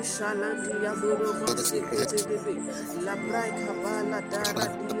 Le shalandi yando masikete lebe. La braika bala dara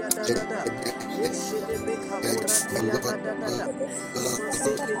dia da. Le shedebe kabura dia da.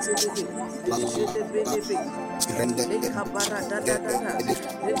 Masikete lebe. Le shedebe lebe. Le kabara da.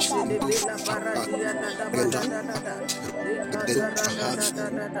 Le shedebe la bara dia da. Le katara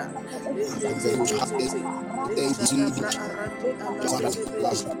da. Le tete. Le shadabra arandi alande lebe.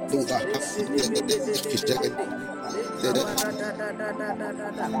 Le shedebe de. Le kabara da.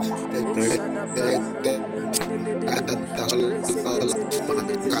 Le shadabra arandi de. Resekete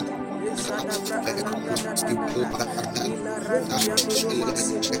lebe. Le shadabra alanda da. Ila randia no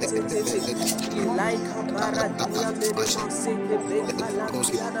masekete. Ilaika baradia mene maseke beka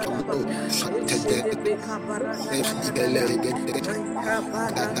landia da. Eshede beka barada da. Maika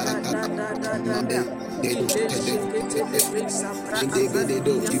barada da. Ile shekete lebe sabra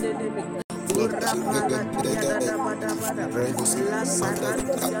azadia lebe. Ura baladia da. La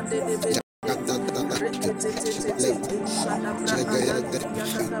sarandia lebe. Rekete shadabra alandia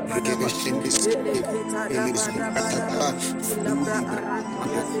da. Ele keta da. Ilabra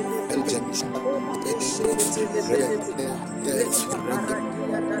arandia lebe. Eshekete lebe. Reka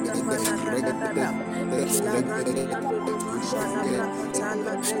baradia da. Ila randia no mashadabra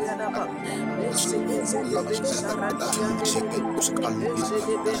katala da. Eshekete lebe sharadia lebe.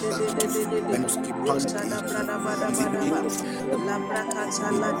 Eshede lebe. Shadabra da. Labra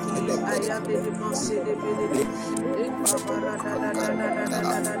katala di ayande de masede belebe. Eka barada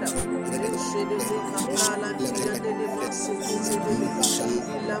da. Eshede be kapala di ande de masekete lebe.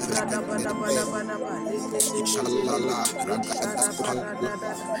 Ilabra da. Lekete lebe. Shadabra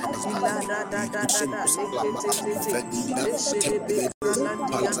da. Ila da. Lekete. Eshede be kapala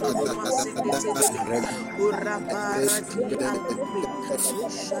di ande de masekete lebe. Ura baradi alube.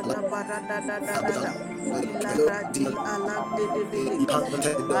 Shadabra da. Ila radi alande de.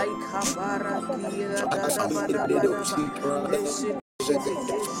 Maika baradia da ba.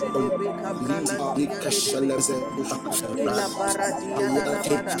 Eshede be kabralandia de. Ila baradia da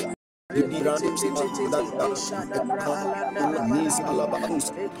ba. Rekete shadabra alanda da ba.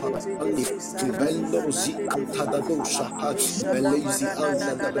 Ekete saradi alande de. Shadabra da.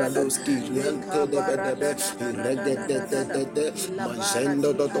 Leka barada da. Ila baradi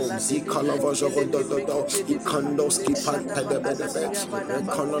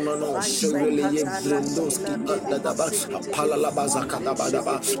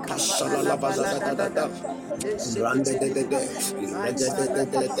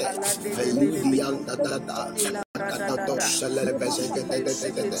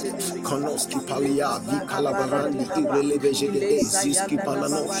Konoski palia vikala barandi irelevejegede ziski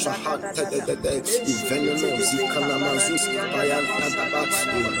panano shahante de veneno zikana mazuski payanta daba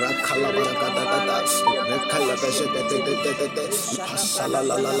irakala baragada rekala vejegede pasala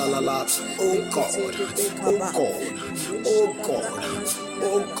la. Oh God, oh God, oh God,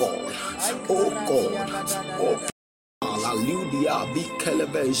 oh God, oh God, oh Hallelujah, be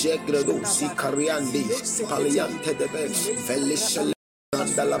kelevege gredo zikariandi paliante de velisha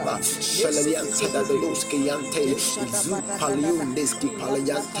Andalaba, Shalaliante da Doski Yante, Zu Paliundeski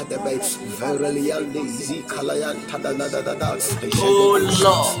Paliante de Bay, Veriliande, Zikalayanta da. Oh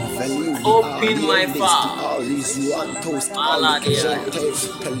Lord, open my fire. Alizuantos Alikajente,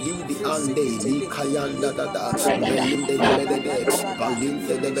 Peludi Ande, Likayanda da, Melinde de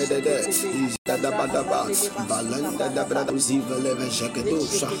Balinde de Bedede, Badaba, Balanda da Brado Ziveleve Jagedo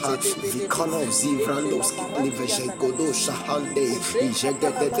Shaha, Vikanov Zivrandoski Livejegodo Shahande,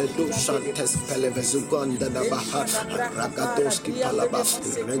 Jegede Shantes Pelevezuganda da Baha, Ragadoski Palaba,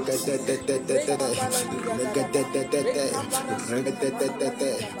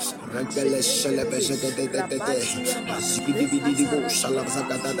 Regale Shelebejegede, Zibidibidibo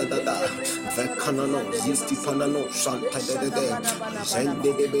Shalazagada, Vekanano, Zisti Panano, Shanta de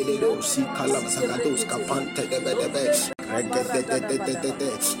Zende de Bededo, Sikalazagados, Capante de Bedebe.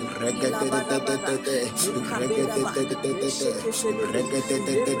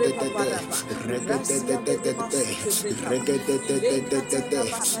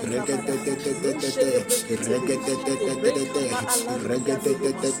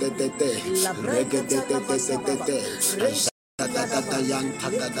 yanta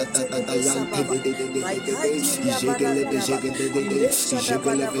da da da da da Lekete yante sababa. de de de de My de de kantiria jegele be baradadaba. jege de de de Ilesha da jegele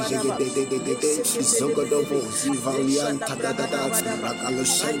bada be jege badaba. de de de de de Lesekete de zogodovo bedebe. Lesha da zivalianta da da da bragadabadaba. ragalo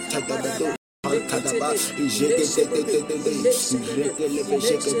My shente de bedo kaparada. Antadaba, Leketebe, jegedededede, ileshedebe, regelebe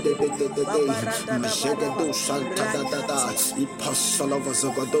ileshedebe, jegedededede, babaradadabadaba, jegedo shantadadada, rakantia, ipasolova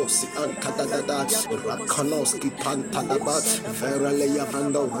zogodosi antadadada, kayandi yando masikete, rakanoski pantadaba, ileshada verele brakatara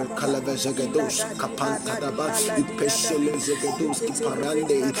yavando bababa, rekaleve jegedos iladadi aradi kapantadaba, aladi ipeshele adabi, jegedoski leketedebe,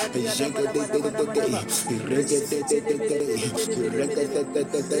 parande, kadadi jegedededede, adabadabadabadabadaba, regedededede, reseketedebedebedebedebedebe,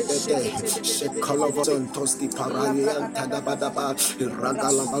 regedededede, shekolova lesheketedebedebedebedebe, zontoski parani ilabra antadabadaba, adadabadaba,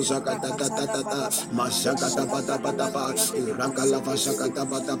 ragalava rasuda jagadadadada, brakatadabadaba, leshada majagadabadabadaba, brakalandi de ragalava maseketebe,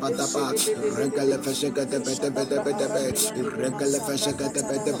 jagadabadabadaba, leshedebedebedebe, regaleva leshada jagadabedebedebedebe, braharandi de regaleva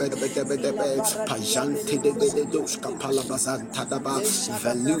masabrakatadaba, jagadabedebedebedebe, ilabaradi ande pajante de de bededoshka maseketebe, palabazantadaba, leshada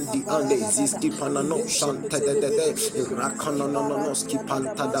veludi ande brakaparadadada, ziski panano shantedede, ilesheketedebedebedebe, rakanonononoski aradia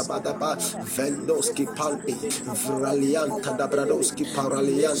pantadabadaba, dadabasababadaba, vendoski panti, leketedebe kabaradi alande vraliantadabradoski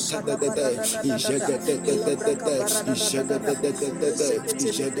ileshada paraliantedede, baradadadada, ilabraka ijegedededede, baradadadada, ijegedededede,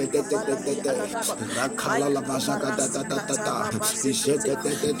 leseketedebe kabaradi ijegedededede, aladaba, rakala maika lavajagada parasi da da da, kataraba sekete,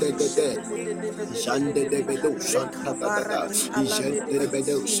 ijegedededede, jande de ileshededededededebe, bedo reka shanta da da da, baradi ijende de alandedebe,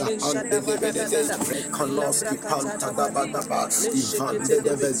 bedo shahande ileshada de bedede, badadadada, rekonoski ilabraka panta da ba da tadabadaba, ba, ivande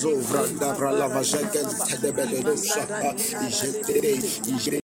de lesheketedebe, vezo vranda reka vrala baradi vajegen ababa, te de bededo imasada shaha, di ijende aradedede,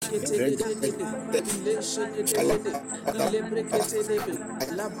 ijende ketedededede, ileshedededede, ilebreketedebe,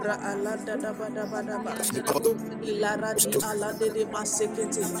 labra alanda dabadabadaba, ilara di alande de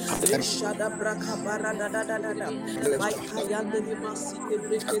masekete le shada braka bara da da da da da mai kayande de masike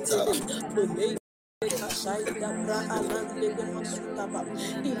brekete de ole kashaida bra alande de masutaba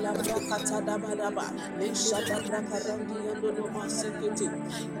ila brakata da ba da ba le shada braka randi yando no masekete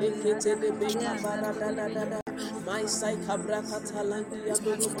le kete de be kabara da da da da my sai kabraka talandi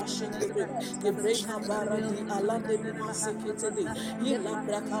yando no mashende bre ke breka bara di alande di masekete de ila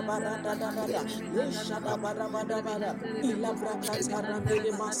braka bara da da da da le shada bara bara bara ila braka tarande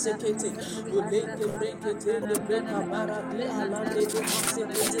de masekete ole ke brekete le breka bara di alande de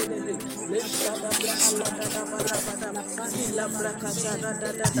masekete de be le shada bra alada da bara bara ila braka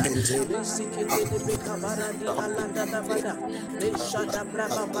tarada da da le sekete de be kabara di alanda da bada le shada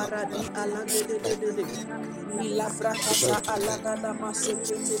braka bara di alande de Ilabrakata aladada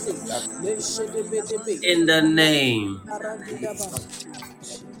masekete leshedebedebe In the name. arandidaba.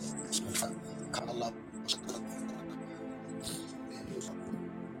 Jesus.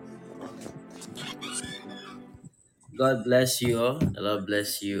 God bless you all. The Lord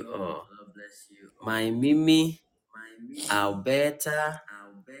bless you all. My Mimi, Alberta,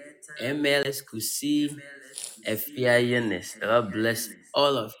 MLS Kusi, Efia Yenis. The Lord bless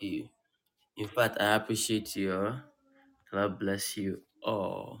all of you. In fact, I appreciate you all. The Lord bless you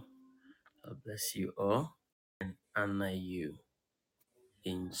all. God bless you all. Honor you.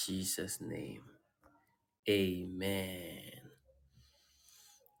 In Jesus' name. Amen.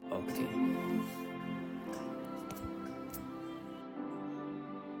 Okay.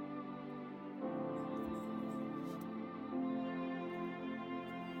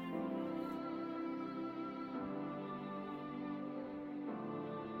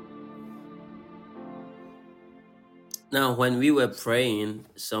 Now, when we were praying,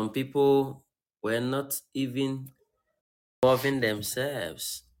 some people were not even involving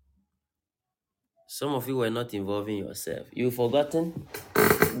themselves. Some of you were not involving yourself. You've forgotten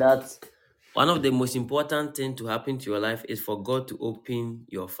that one of the most important things to happen to your life is for God to open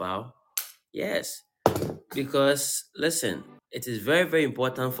your file. Yes, because listen, it is very, very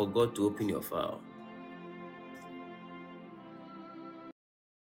important for God to open your file.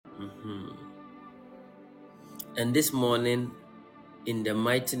 Mhm. And this morning, in the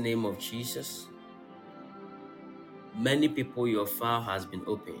mighty name of Jesus, many people, your file has been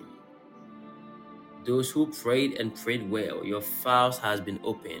opened. Those who prayed and prayed well, your files has been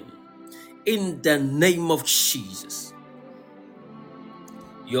opened. In the name of Jesus,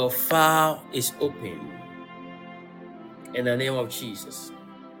 your file is open. In the name of Jesus,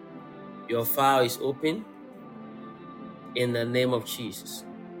 your file is open. In the name of Jesus.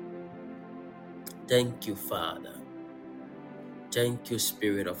 Thank you, Father. Thank you,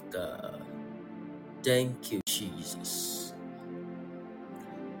 Spirit of God. Thank you, Jesus.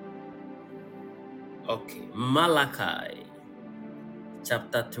 Okay, Malachi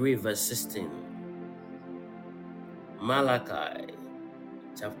chapter 3, verse 16. Malachi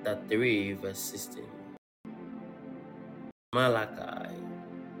chapter 3, verse 16. Malachi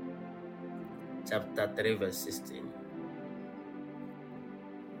chapter 3, verse 16.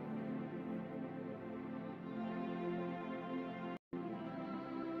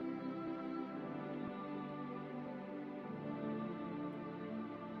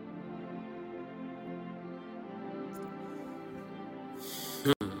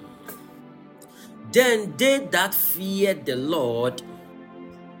 Then they that feared the Lord,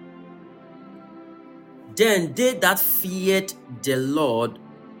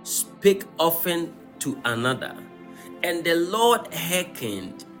 spake often to another, and the Lord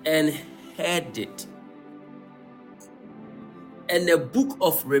hearkened and heard it. And a book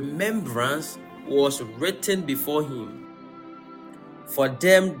of remembrance was written before him for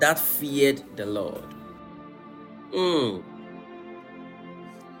them that feared the Lord.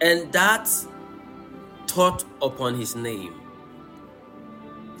 And that thought upon his name.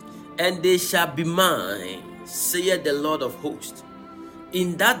 And they shall be mine, saith the Lord of hosts,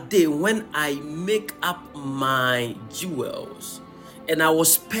 in that day when I make up my jewels, and I will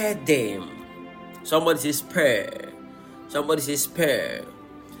spare them. Somebody say spare. Somebody say spare.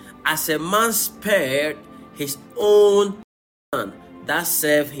 As a man spared his own son that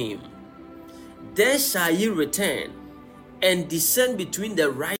served him, then shall ye return and descend between the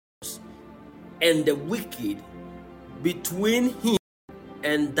righteous and the wicked, between him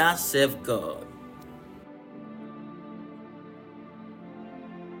and that serve God.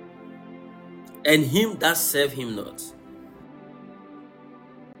 And him that serve him not.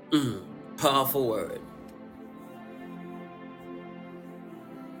 Powerful word.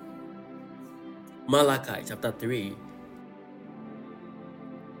 Malachi chapter 3.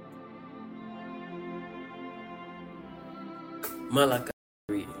 Malachi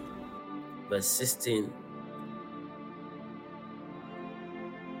 3, verse 16.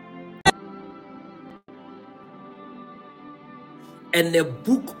 And a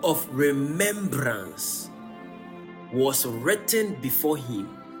book of remembrance was written before him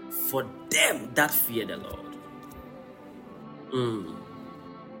for them that fear the Lord.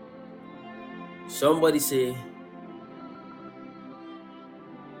 Somebody say,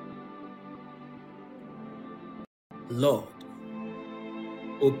 Lord,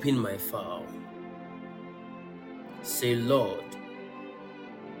 open my file. Say, Lord,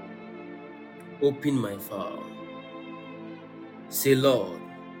 open my file. Say, Lord,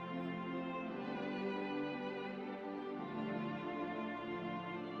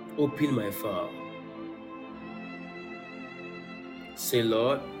 open my file. Say,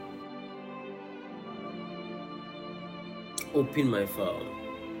 Lord, open my file.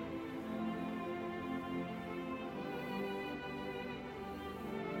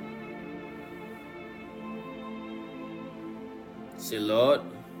 Say, Lord,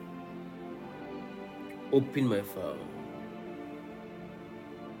 open my file.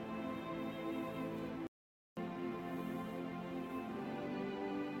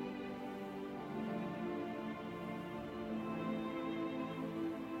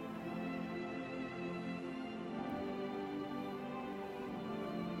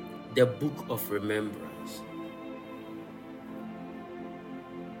 The book of remembrance.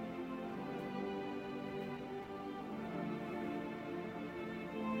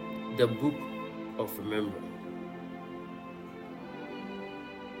 The book of remembrance.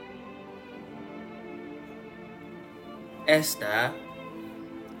 Esther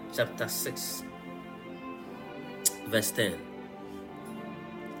chapter 6 verse 10.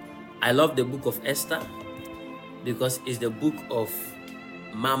 I love the book of Esther because it's the book of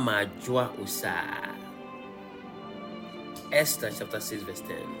Mama Joa Usa. Esther chapter 6 verse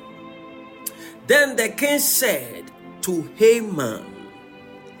 10. Then the king said to Haman,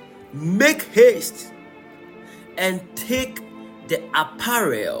 make haste and take the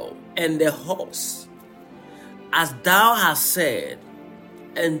apparel and the horse, as thou hast said,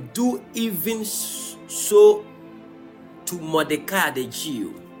 and do even so to Mordecai the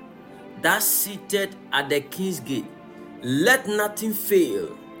Jew, that seated at the king's gate. Let nothing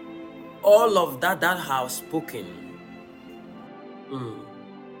fail. All of that thou hast spoken.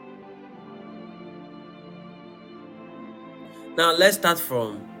 Now let's start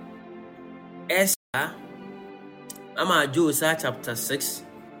from Esther, Mama Josa chapter 6,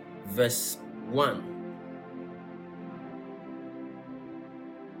 verse 1.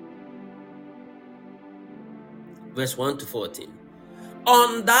 Verse 1 to 14.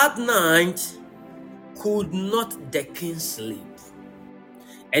 On that night could not the king sleep,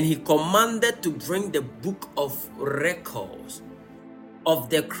 and he commanded to bring the book of records of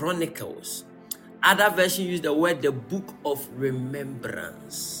the chronicles. Other versions use the word the book of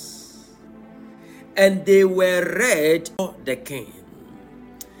remembrance. And they were read to the king.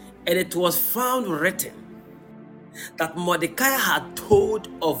 And it was found written that Mordecai had told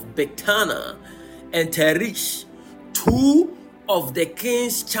of Bigthana and Teresh, two of the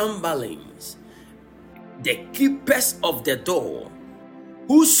king's chamberlains, the keepers of the door,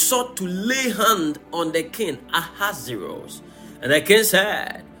 who sought to lay hand on the king Ahasuerus. And the king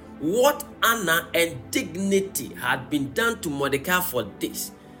said, what honor and dignity had been done to Mordecai for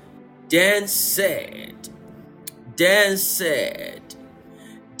this. Then said the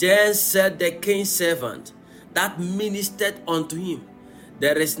king's servant that ministered unto him,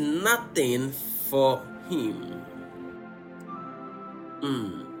 there is nothing for him.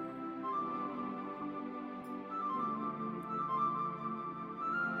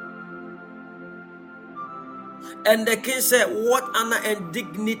 And the king said, what honor and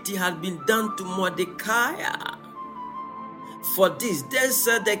dignity had been done to Mordecai for this? Then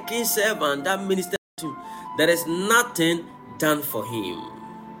said the king's servant that ministered to him, there is nothing done for him.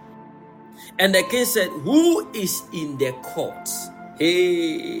 And the king said, who is in the court?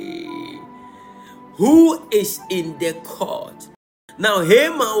 Hey, who is in the court? Now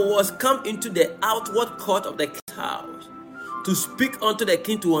Haman was come into the outward court of the king's house to speak unto the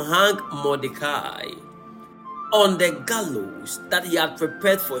king to hang Mordecai on the gallows that he had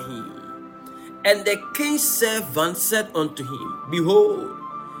prepared for him. And the king's servant said unto him, behold,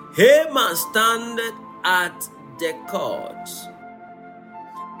 Haman standeth at the court.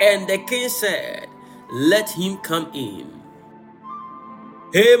 And the king said, let him come in.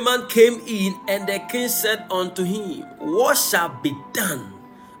 Haman came in, and the king said unto him, what shall be done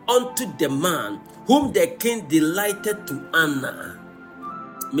unto the man whom the king delighted to honor?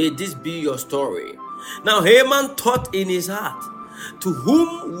 May this be your story. Now Haman thought in his heart, to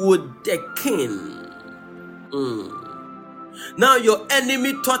whom would the king? Now your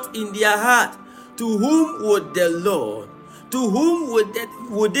enemy thought in their heart, to whom would the Lord? To whom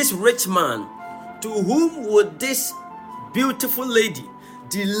would this rich man? To whom would this beautiful lady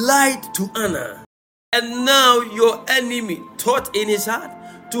delight to honor? And now your enemy thought in his heart,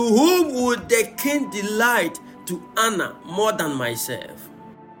 to whom would the king delight to honor more than myself?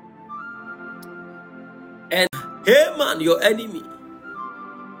 And Haman, your enemy,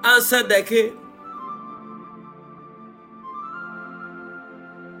 answered the king,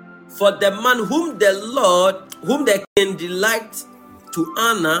 for the man whom the king delights to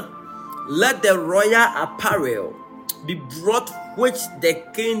honor, let the royal apparel be brought which the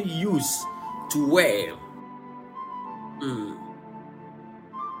king used to wear,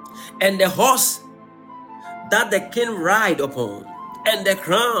 and the horse that the king ride upon, and the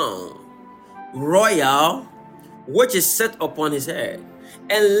crown royal which is set upon his head,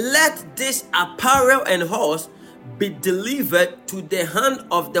 and let this apparel and horse be delivered to the hand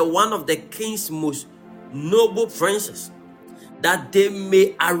of the one of the king's most noble princes, that they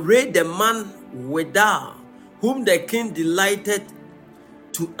may array the man withal whom the king delighted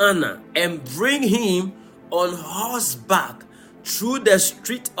to honor, and bring him on horseback through the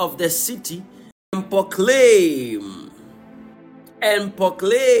street of the city, and proclaim.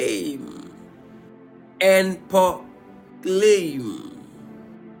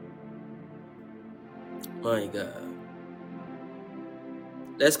 My God.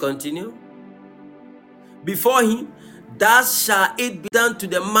 Let's continue. Before him, thus shall it be done to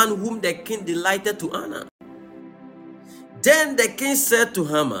the man whom the king delighted to honor. Then the king said to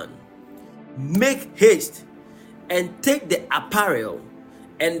Haman, make haste and take the apparel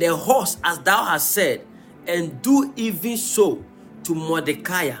and the horse as thou hast said, and do even so to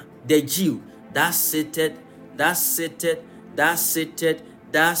Mordecai the Jew that sitteth.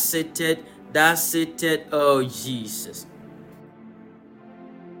 Oh Jesus.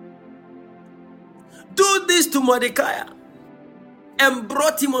 Do this to Mordecai, and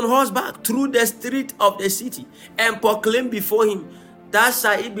brought him on horseback through the street of the city, and proclaimed before him, thus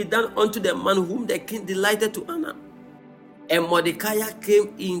shall it be done unto the man whom the king delighted to honor. And Mordecai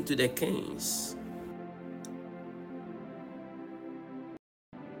came into the king's.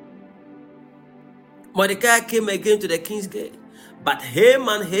 Mordecai came again to the king's gate, but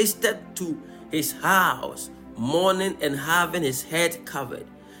Haman hasted to his house, mourning and having his head covered.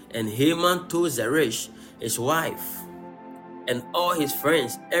 And Haman told Zeresh, his wife, and all his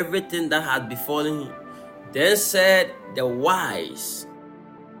friends, everything that had befallen him. Then said his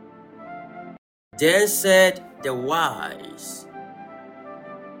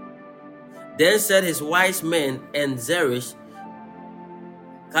wise men and Zeresh,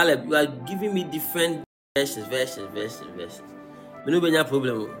 Caleb, you are giving me different verses. We don't have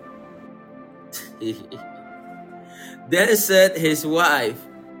problem. Then said his wife,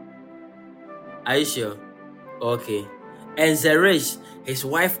 are you sure? Okay. And Zeresh, his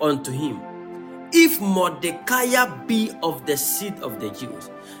wife, unto him, if Mordecai be of the seed of the Jews,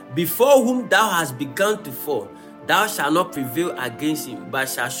 before whom thou hast begun to fall, thou shalt not prevail against him, but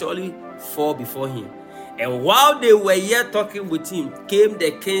shalt surely fall before him. And while they were yet talking with him, came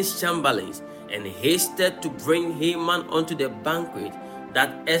the king's chamberlains, and hasted to bring Haman unto the banquet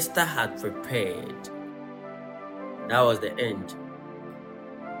that Esther had prepared. That was the end.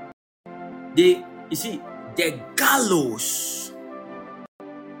 You see, the gallows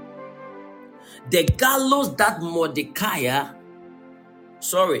that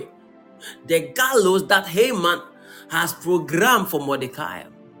Haman has programmed for Mordecai.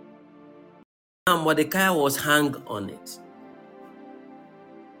 And Mordecai was hung on it.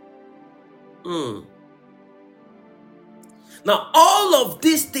 Now, all of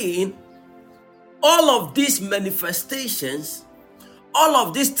these things, all of these manifestations, all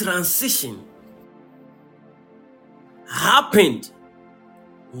of this transition happened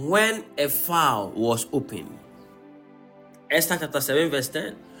when a file was opened. Esther chapter 7 verse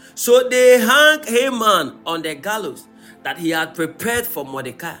 10. So they hung Haman on the gallows that he had prepared for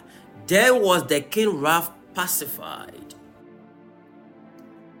Mordecai. Then was the king wrath pacified.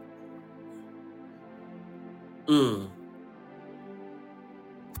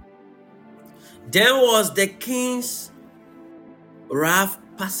 Then was the king's wrath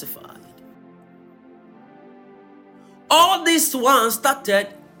pacified. All this one started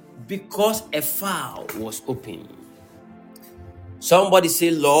because a file was opened. Somebody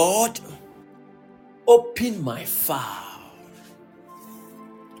say, Lord, open my file.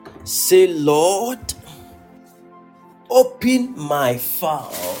 Say, Lord, open my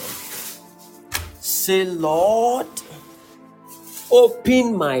file. Say, Lord,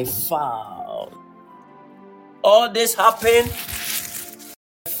 open my file. All this happened,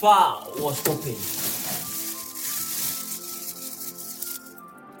 the file was opened.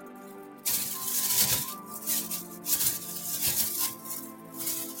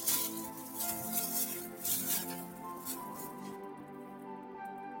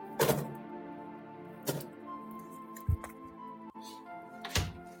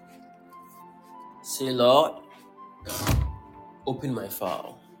 Say, Lord, open my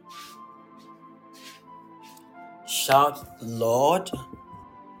file. Shout, Lord,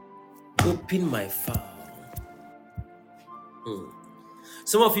 open my file.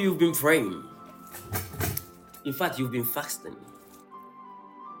 Some of you have been praying. In fact, you've been fasting.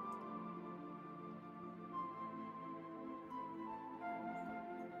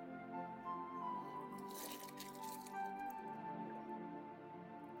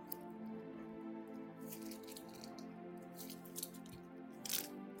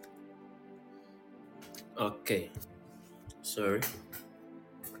 Okay. Sorry.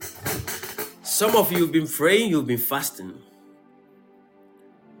 Some of you have been praying, you've been fasting.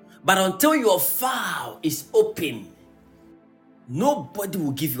 But until your file is open, nobody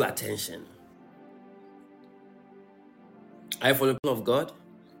will give you attention. Are you following the plan of God?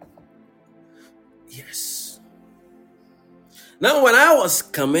 Yes. Now, when I was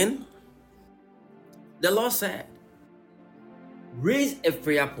coming, the Lord said, raise a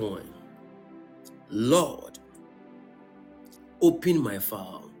prayer point. Lord, open my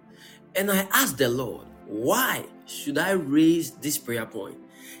file. And I asked the Lord, why should I raise this prayer point?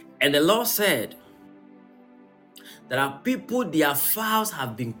 And the Lord said, there are people, their files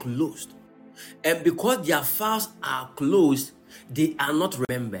have been closed. And because their files are closed, they are not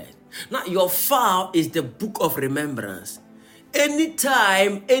remembered. Now, your file is the book of remembrance.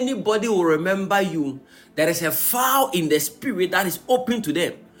 Anytime anybody will remember you, there is a file in the spirit that is open to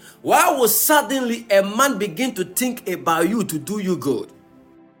them. Why will suddenly a man begin to think about you to do you good?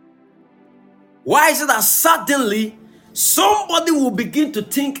 Why is it that suddenly somebody will begin to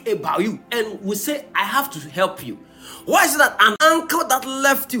think about you and will say, I have to help you? Why is it that an uncle that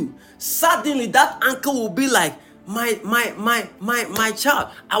left you, suddenly that uncle will be like, my child,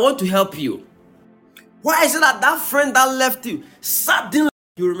 I want to help you? Why is it that that friend that left you, suddenly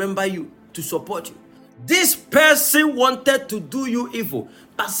you remember you to support you? This person wanted to do you evil,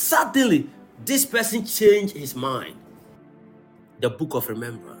 but suddenly this person changed his mind. The book of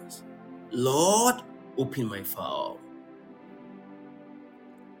remembrance. Lord, open my file.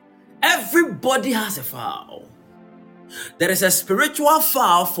 Everybody has a file. There is a spiritual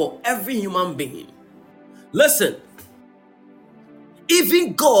file for every human being. Listen,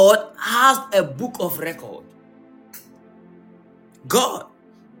 even God has a book of record. God.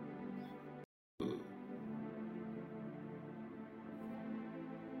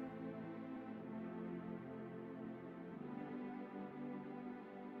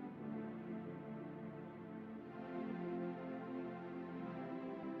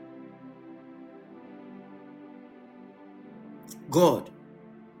 God.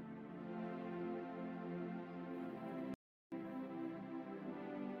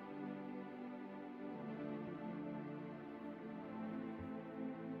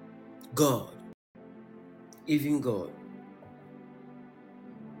 God. Even God.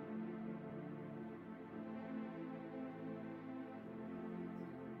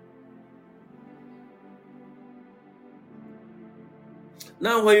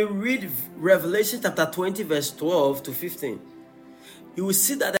 Now, when you read Revelation chapter 20, verse 12 to 15, you will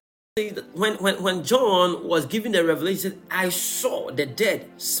see that when John was given the revelation, I saw the dead,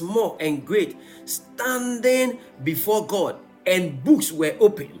 small and great, standing before God, and books were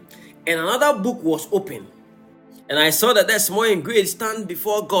open, and another book was open. And I saw that the small and great stand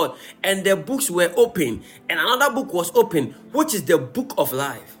before God, and the books were open, and another book was open, which is the book of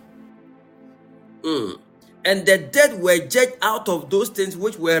life. And the dead were judged out of those things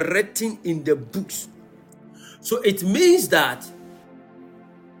which were written in the books. So it means that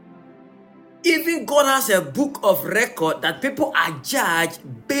even God has a book of record that people are judged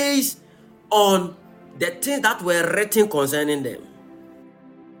based on the things that were written concerning them.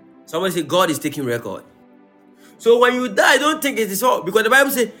 Somebody say God is taking record. So when you die, don't think it is all, because the Bible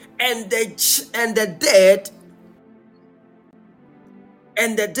says, and the dead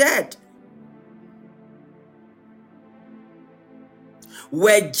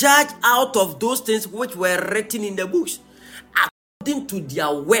were judged out of those things which were written in the books according to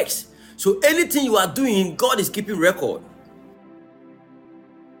their works. So anything you are doing, God is keeping record.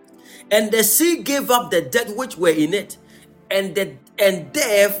 And the sea gave up the dead which were in it, and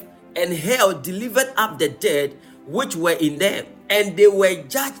death and hell delivered up the dead which were in them, and they were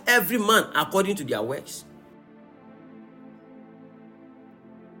judged every man according to their works.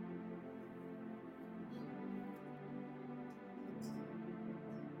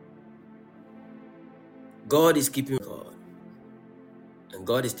 God is keeping record, and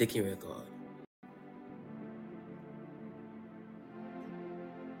God is taking record.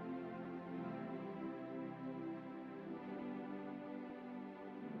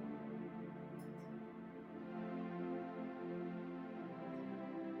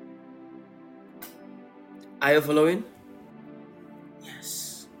 Are you following?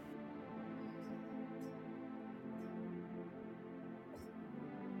 Yes.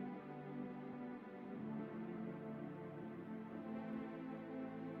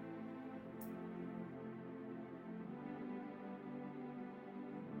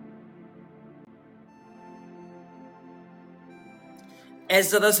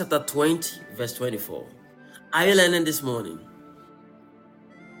 Exodus chapter 20, verse 24. Are you learning this morning?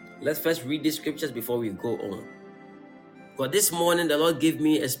 Let's first read the scriptures before we go on. Because this morning the Lord gave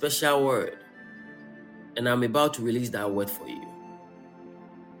me a special word, and I'm about to release that word for you.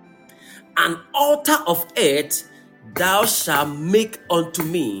 An altar of earth thou shalt make unto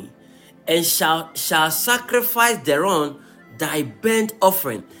me, and shall sacrifice thereon thy burnt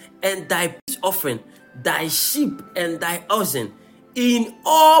offering, and thy peace offering, thy sheep and thy oxen, in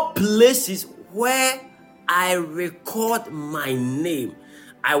all places where I record my name.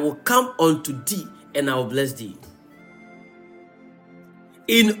 I will come unto thee, and I will bless thee.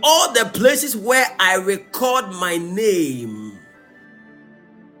 In all the places where I record my name.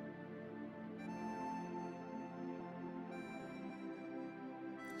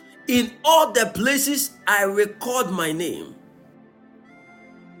 In all the places I record my name,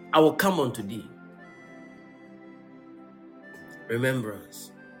 I will come unto thee. Remembrance.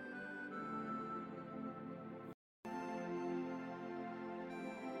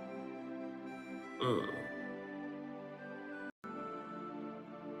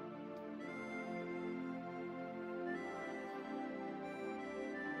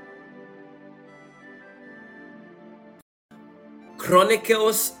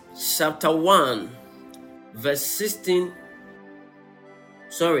 Chronicles chapter 1 verse 16.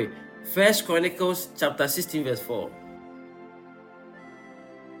 First Chronicles chapter 16 verse 4.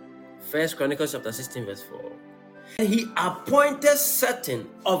 First Chronicles chapter 16 verse 4. And he appointed certain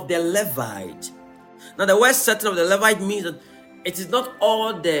of the Levites. Now the word certain of the Levite means that it is not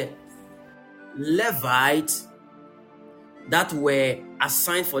all the Levites that were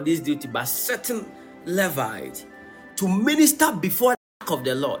assigned for this duty, but certain Levites to minister before the ark of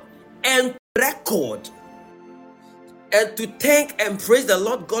the Lord, and record, and to thank and praise the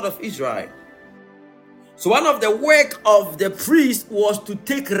Lord God of Israel. So one of the work of the priest was to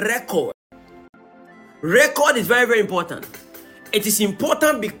take record. Record is very, very important. It is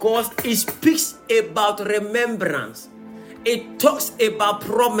important because it speaks about remembrance. It talks about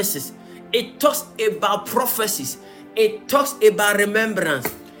promises. It talks about prophecies. It talks about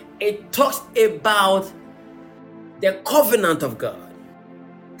remembrance. It talks about the covenant of God.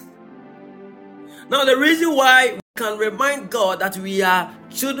 Now, the reason why we can remind God that we are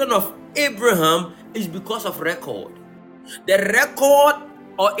children of Abraham is because of record. The record,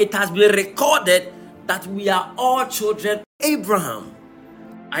 or it has been recorded that we are all children of Abraham.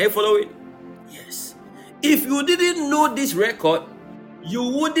 Are you following? Yes. If you didn't know this record, you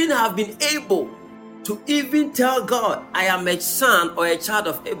wouldn't have been able to even tell God, I am a son or a child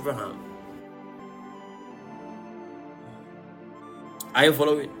of Abraham. Are you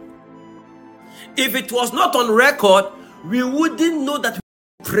following? If it was not on record, we wouldn't know that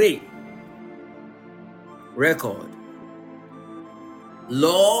we pray. Record.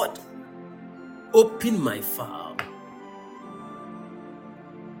 Lord, open my file.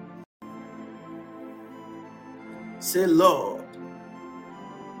 Say, Lord,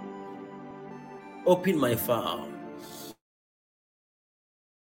 open my file.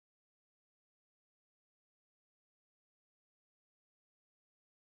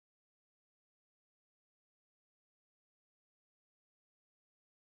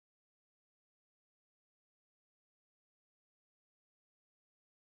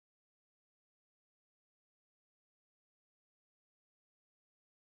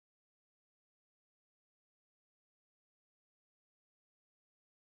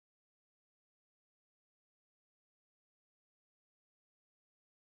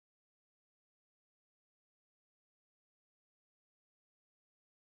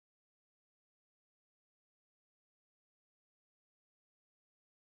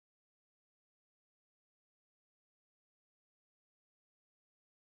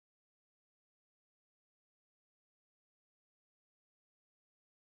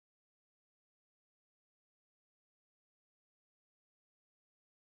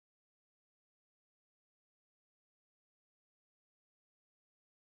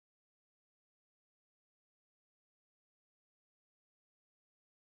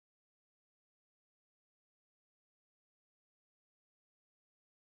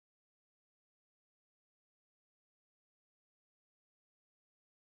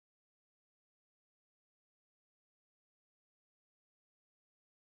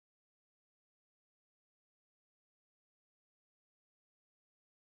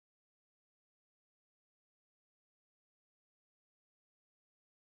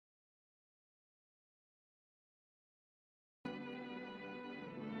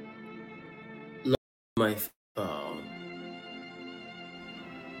 Lord, my file.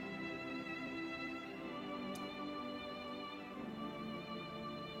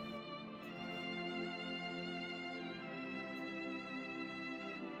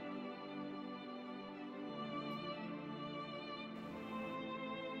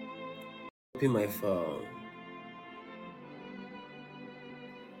 Open my file.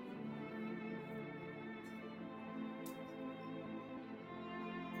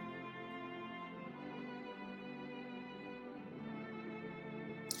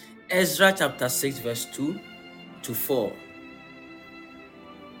 Ezra chapter 6 verse 2 to 4.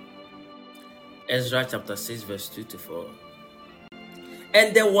 Ezra chapter 6 verse 2 to 4.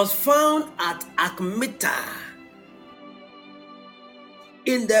 And there was found at Akmita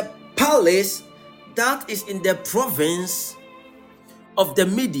in the palace that is in the province of the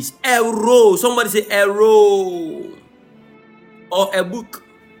Medes a roll. Somebody say a roll or a book.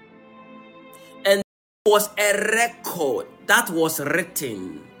 And there was a record that was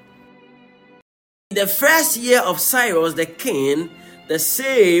written. In the first year of Cyrus the king, the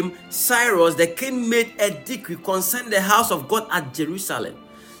same Cyrus the king made a decree concerning the house of God at Jerusalem.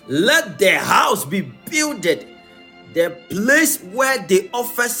 Let the house be builded, the place where they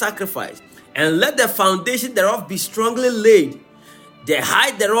offer sacrifice, and let the foundation thereof be strongly laid. The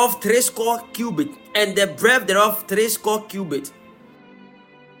height thereof 80 cubits, and the breadth thereof 80 cubits.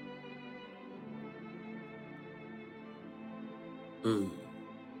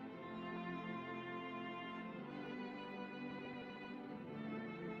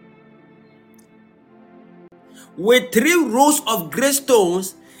 With 3 rows of great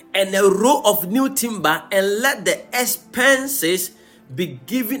stones and a row of new timber, and let the expenses be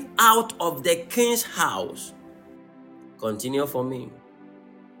given out of the king's house. Continue for me.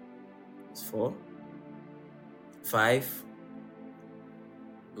 4, 5,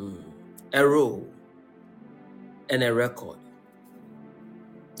 a row and a record.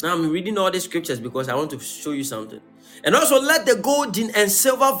 Now I'm reading all the scriptures because I want to show you something. And also let the golden and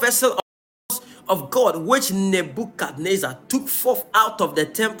silver vessel of God, which Nebuchadnezzar took forth out of the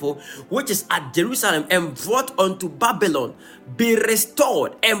temple, which is at Jerusalem, and brought unto Babylon, be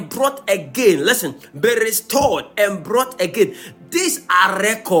restored and brought again. Listen, be restored and brought again. These are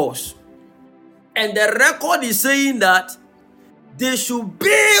records. And the record is saying that they should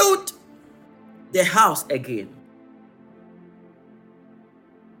build the house again.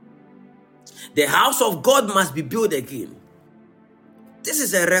 The house of God must be built again. This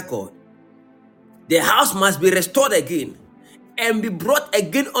is a record. The house must be restored again. and be brought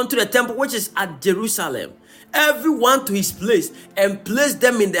again unto the temple which is at Jerusalem, everyone to his place, and place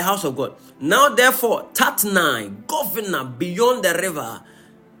them in the house of God. Now therefore, Tatnai, governor beyond the river,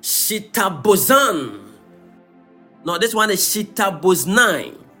 Shitabozan. Now this one is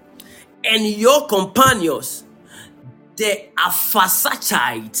Shitaboznai, and your companions, the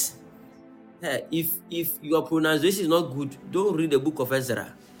Aphasachites. If your pronunciation is not good, don't read the book of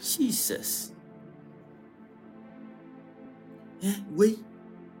Ezra. Jesus. Wait.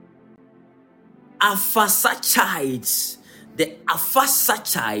 Aphasachites. The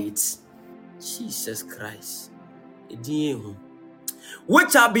Aphasachites. Jesus Christ.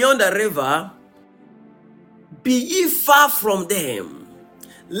 Which are beyond the river, be ye far from them.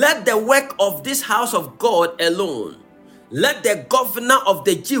 Let the work of this house of God alone. Let the governor of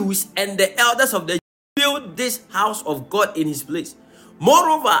the Jews and the elders of the Jews build this house of God in his place.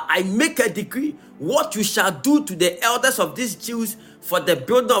 Moreover, I make a decree what you shall do to the elders of these Jews for the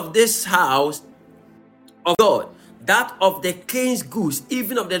building of this house of God, that of the king's goods,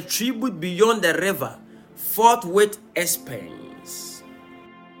 even of the tribute beyond the river, forthwith expense.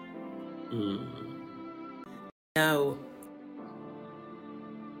 Now,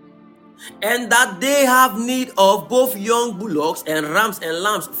 and that they have need of both young bullocks and rams and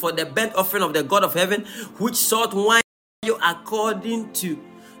lambs for the burnt offering of the God of heaven, which salt wine according to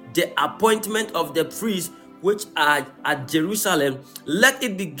the appointment of the priests which are at Jerusalem. Let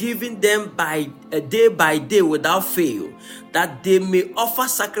it be given them by day without fail, that they may offer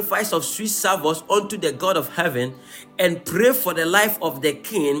sacrifice of sweet savours unto the God of heaven, and pray for the life of the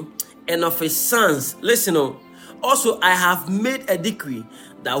king and of his sons. Listen, also I have made a decree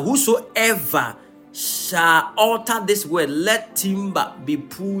that whosoever shall alter this word, let timber be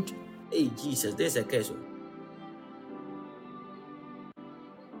put. Hey, Jesus, there's a case.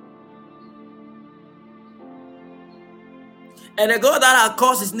 And the God that hath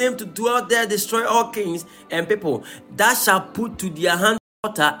caused his name to dwell there, destroy all kings and people that shall put to their hand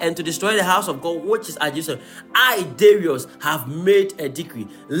water and to destroy the house of God which is at Jerusalem. I, Darius, have made a decree.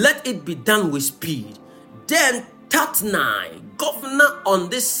 Let it be done with speed. Then Tatnai, governor on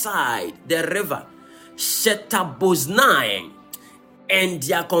this side, the river, Shetaboznai, and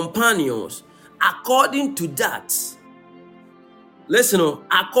their companions, according to that,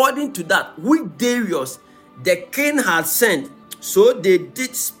 according to that, which Darius the king had sent, so they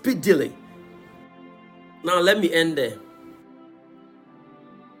did speedily. Now let me end there.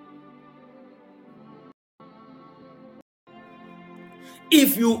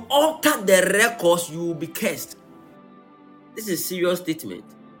 If you alter the records, you will be cursed. This is a serious statement.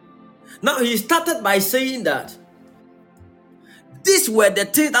 Now he started by saying that these were the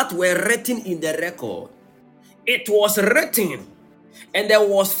things that were written in the record. It was written, and there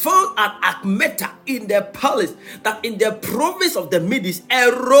was found at Achmeta in the palace, that in the province of the Medes, a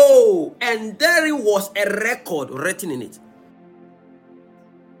roll, and there was a record written in it.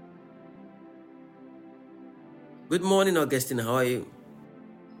 Good morning, Augustine. How are you?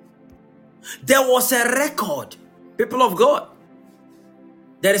 There was a record, people of God.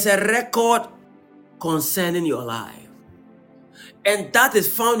 There is a record concerning your life, and that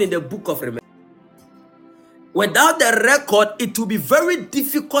is found in the book of Remembrance. Without the record, it will be very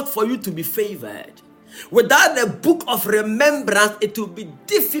difficult for you to be favored. Without the book of remembrance, it will be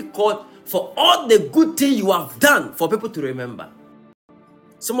difficult for all the good things you have done for people to remember.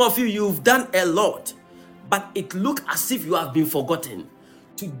 Some of you, you've done a lot, but it looks as if you have been forgotten.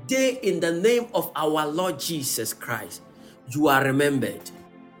 Today, in the name of our Lord Jesus Christ, you are remembered.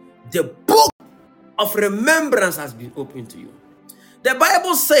 The book of remembrance has been opened to you. The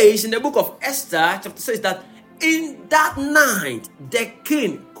Bible says in the book of Esther, chapter 6, that in that night, the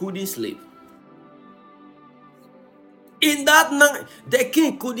king couldn't sleep. In that night, the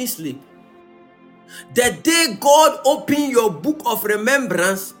king couldn't sleep. The day God opened your book of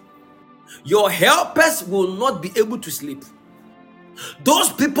remembrance, your helpers will not be able to sleep.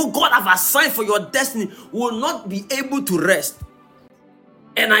 Those people God have assigned for your destiny will not be able to rest.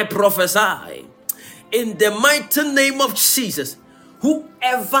 And I prophesy, in the mighty name of Jesus,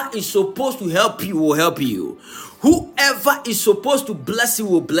 whoever is supposed to help you will help you. Whoever is supposed to bless you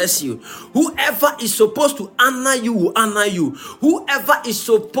will bless you. Whoever is supposed to honor you will honor you. Whoever is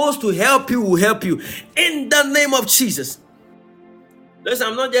supposed to help you will help you. In the name of Jesus. Listen,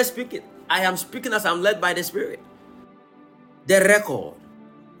 I'm not just speaking. I am speaking as I'm led by the Spirit. The record.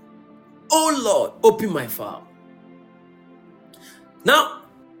 Oh Lord, open my file. Now,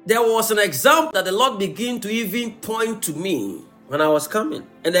 there was an example that the Lord began to even point to me when I was coming.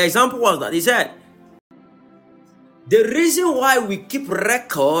 And the example was that he said, the reason why we keep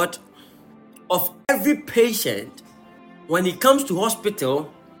record of every patient when he comes to hospital,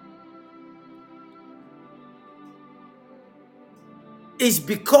 is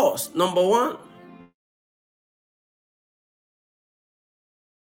because, number one,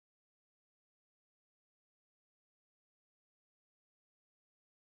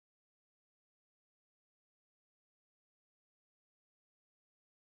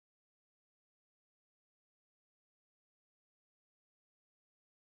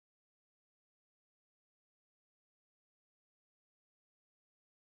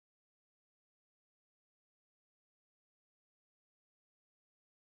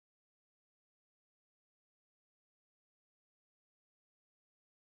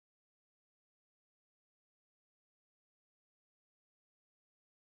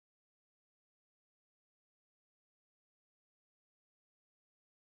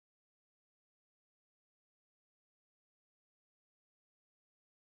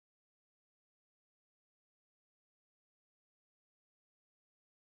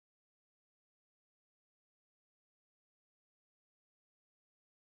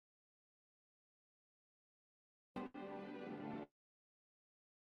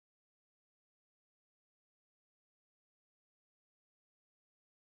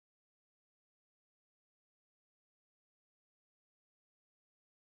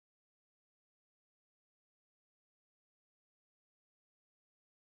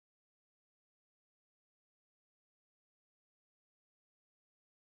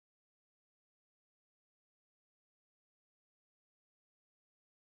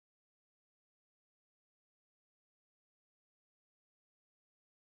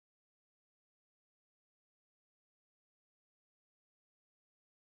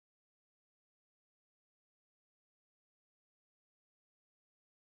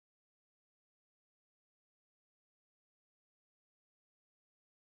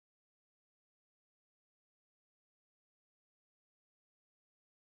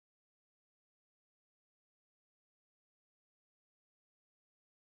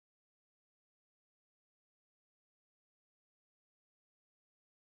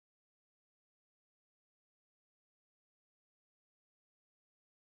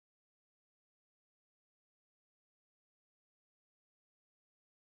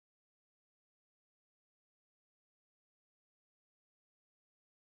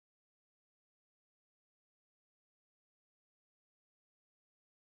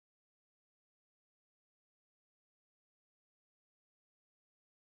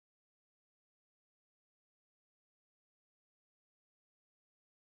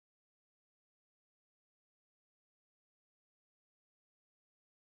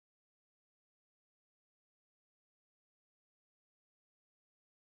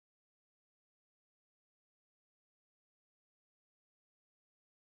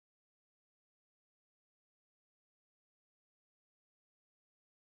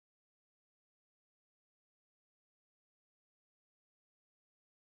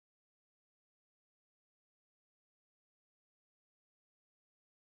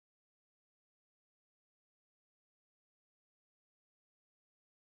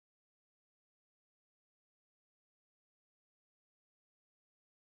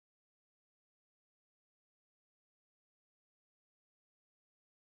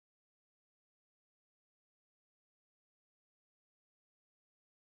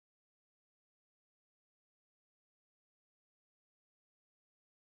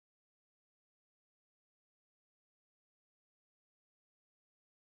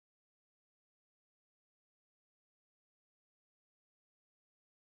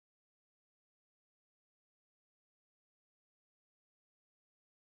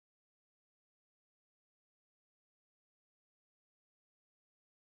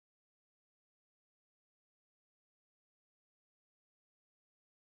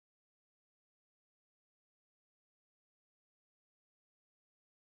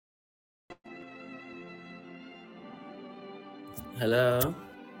 hello.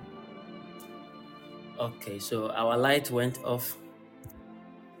 Okay, so our light went off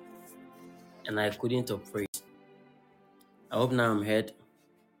and I couldn't operate. I hope now I'm heard.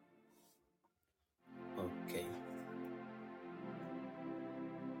 Okay.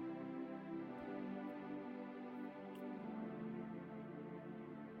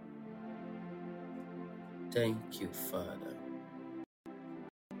 Thank you, Father.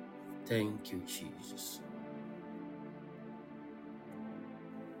 Thank you, Jesus.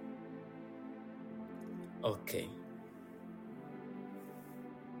 Okay.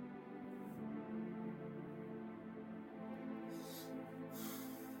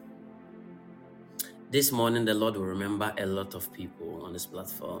 This morning, the Lord will remember a lot of people on this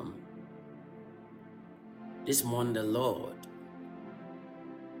platform. This morning, the Lord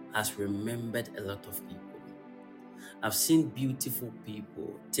has remembered a lot of people. I've seen beautiful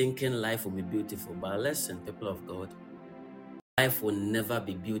people thinking life will be beautiful, but listen, people of God, life will never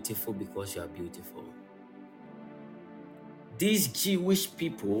be beautiful because you are beautiful. These Jewish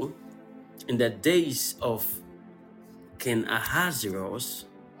people, in the days of King Ahasuerus,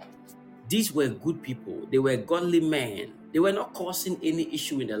 these were good people. They were godly men. They were not causing any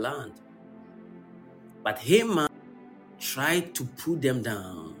issue in the land. But Haman tried to put them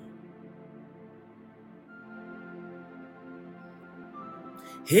down.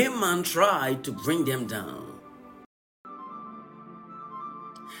 Haman tried to bring them down.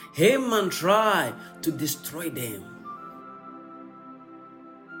 Haman tried to destroy them.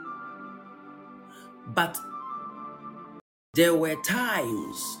 But there were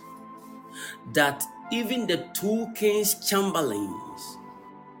times that even the two king's chamberlains,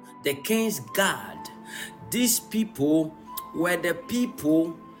 the king's guard, these people were the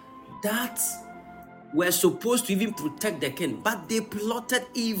people that were supposed to even protect the king, but they plotted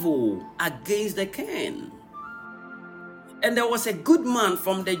evil against the king. And there was a good man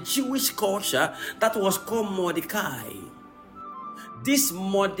from the Jewish culture that was called Mordecai. This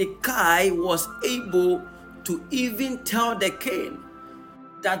Mordecai was able to even tell the king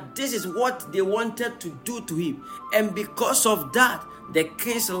that this is what they wanted to do to him. And because of that, the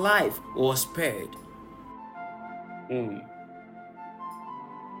king's life was spared.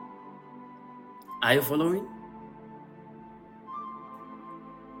 Are you following?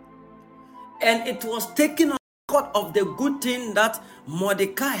 And it was taken on record of the good thing that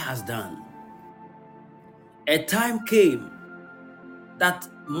Mordecai has done. A time came that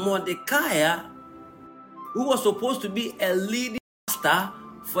Mordecai, who was supposed to be a leading pastor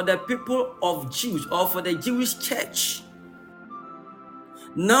for the people of Jews or for the Jewish church,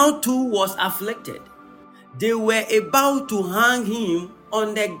 now too was afflicted. They were about to hang him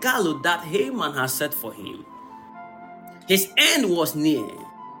on the gallows that Haman had set for him. His end was near.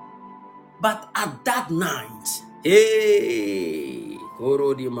 But at that night,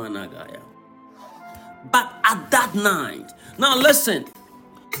 now listen,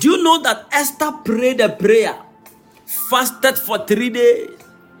 do you know that Esther prayed a prayer, fasted for 3 days,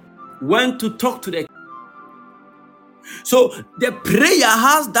 went to talk to the king? So the prayer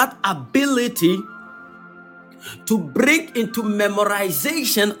has that ability to bring into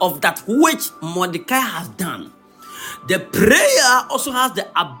memorization of that which Mordecai has done. The prayer also has the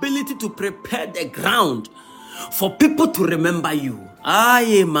ability to prepare the ground for people to remember you.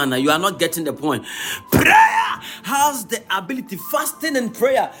 Man, you are not getting the point. Prayer has the ability, fasting and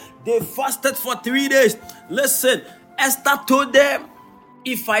prayer. They fasted for 3 days. Listen, Esther told them,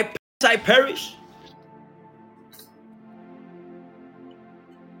 if I perish, I perish.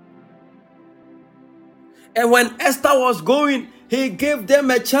 And when Esther was going, he gave them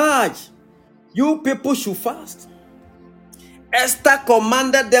a charge. You people should fast. Esther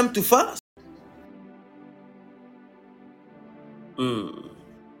commanded them to fast.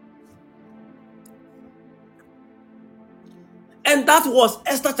 And that was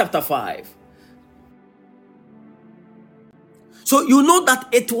Esther chapter 5. So you know that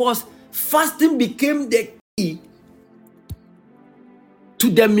it was fasting became the key to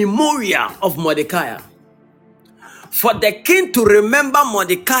the memorial of Mordecai. For the king to remember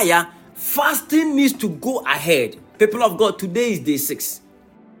Mordecai, fasting needs to go ahead. People of God, today is day 6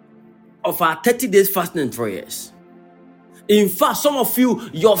 of our 30 days fasting and prayers. In fact, some of you,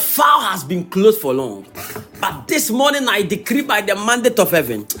 your file has been closed for long. But this morning, I decree by the mandate of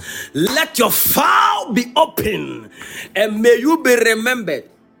heaven, let your file be open and may you be remembered.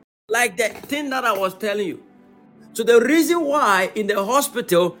 Like the thing that I was telling you. So the reason why in the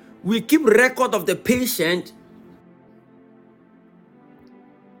hospital, we keep record of the patient,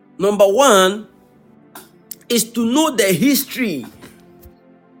 number one, is to know the history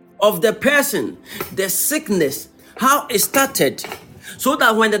of the person, the sickness, how it started, so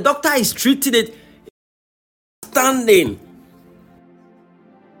that when the doctor is treating it, understanding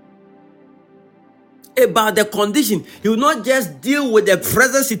about the condition, he will not just deal with the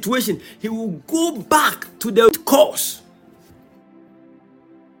present situation, he will go back to the cause.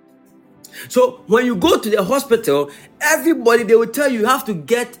 So when you go to the hospital, everybody, they will tell you have to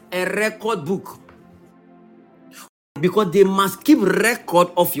get a record book, because they must keep record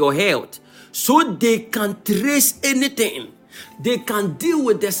of your health so they can trace anything. They can deal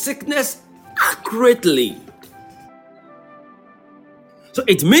with the sickness accurately. So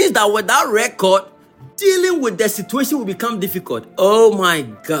it means that without record, dealing with the situation will become difficult. Oh my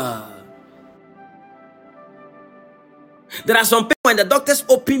God. There are some people, when the doctors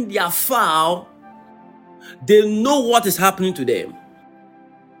open their file, They know what is happening to them.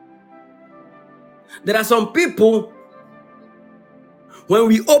 There are some people, when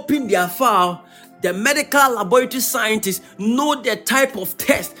we open their file, the medical laboratory scientists know the type of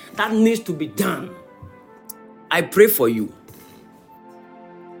test that needs to be done. I pray for you.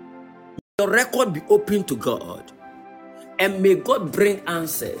 Your record be open to God, and may God bring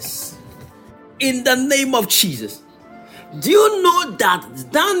answers in the name of Jesus. Do you know that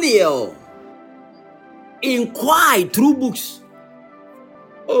Daniel inquired through books?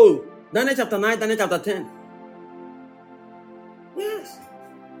 Oh, Daniel chapter 9, Daniel chapter 10. Yes.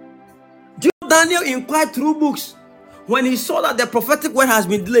 Do you know Daniel inquired through books? When he saw that the prophetic word has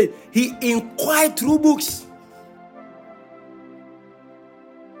been delayed, he inquired through books.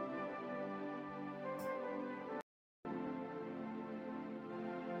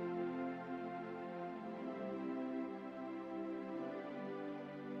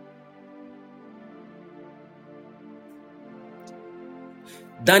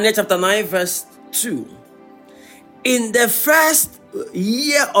 Daniel chapter 9 verse 2. In the first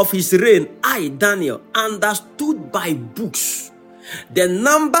year of his reign, I, Daniel, understood by books the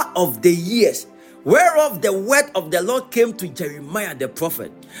number of the years whereof the word of the Lord came to Jeremiah the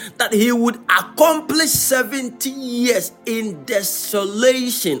prophet, that he would accomplish 70 years in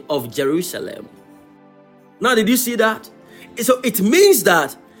desolation of Jerusalem. Now, did you see that? So it means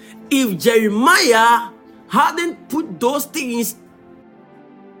that if Jeremiah hadn't put those things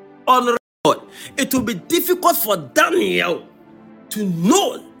on record, it will be difficult for Daniel to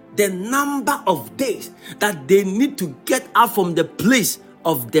know the number of days that they need to get out from the place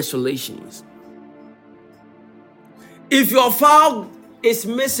of desolations. If your file is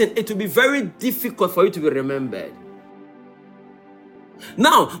missing, it will be very difficult for you to be remembered.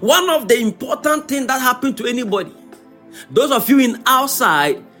 Now, one of the important things that happened to anybody, those of you in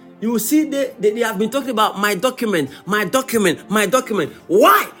outside, you will see they have been talking about my document.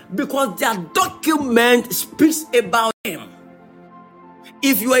 Why? Because their document speaks about them.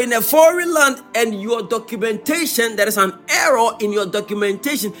 If you are in a foreign land and your documentation, there is an error in your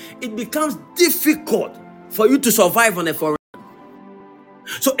documentation, it becomes difficult for you to survive on a foreign land.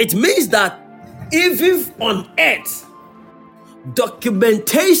 So it means that even on earth,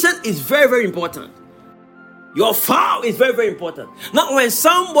 documentation is very, very important. Your file is very, very important. Now, when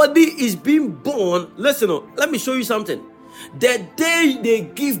somebody is being born, listen, let me show you something. The day they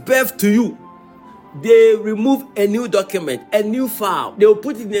give birth to you, they remove a new document, a new file. They will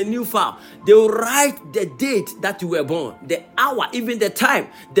put it in a new file. They will write the date that you were born, the hour, even the time,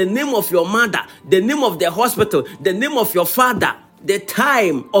 the name of your mother, the name of the hospital, the name of your father, the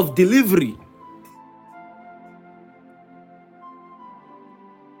time of delivery.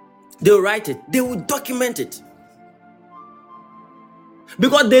 They will write it. They will document it.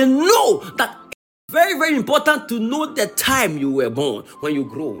 Because they know that it's very, very important to know the time you were born when you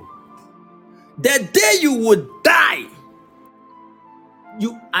grow. The day you would die.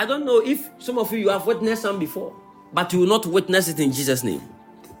 I don't know if some of you have witnessed some before, but you will not witness it in Jesus' name.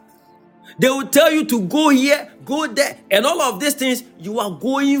 They will tell you to go here, go there, and all of these things you are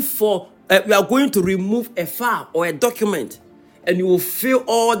going for. You are going to remove a file or a document, and you will fill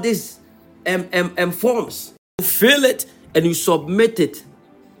all these forms. You fill it and you submit it.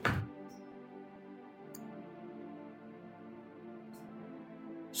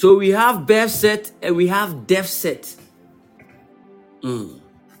 So we have birth set and we have death set.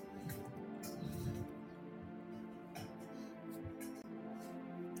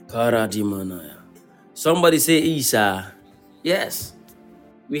 Somebody say Isa. Yes.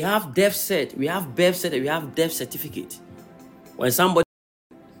 We have death set, we have birth set, and we have death certificate. When somebody,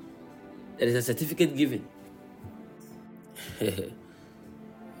 there is a certificate given.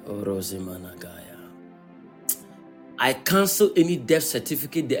 I cancel any death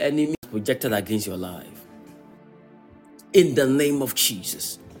certificate the enemy has projected against your life. In the name of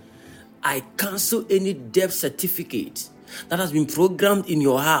Jesus. I cancel any death certificate that has been programmed in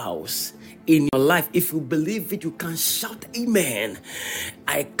your house, in your life. If you believe it, you can shout amen.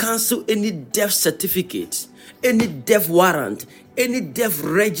 I cancel any death certificate, any death warrant, any death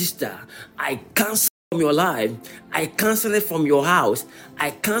register. I cancel from your life. I cancel it from your house.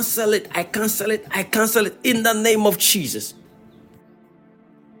 I cancel it. I cancel it. I cancel it in the name of Jesus.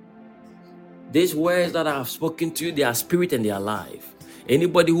 These words that I have spoken to you, they are spirit and they are life.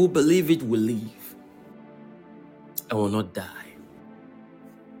 Anybody who believes it will live and will not die.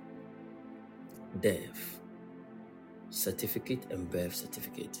 Death certificate and birth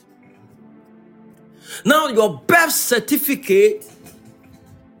certificate. Now, your birth certificate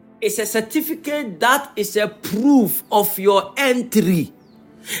is a certificate that is a proof of your entry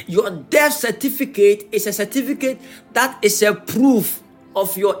Your death certificate is a certificate that is a proof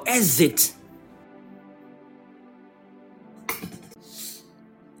of your exit.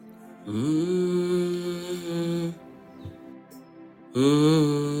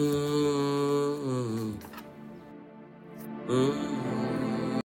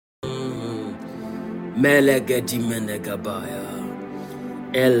 Melegedi menegabaya.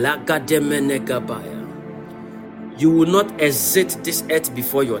 Elagade menegabaya. You will not exit this earth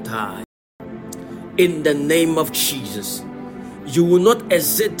before your time. In the name of Jesus. You will not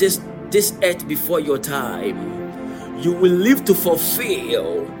exit this earth before your time. You will live to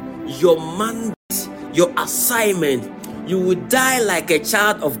fulfill your mandate, your assignment. You will die like a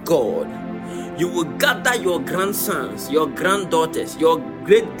child of God. You will gather your grandsons, your granddaughters, your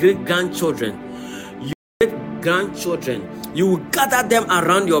great-great-grandchildren, your great-grandchildren. You will gather them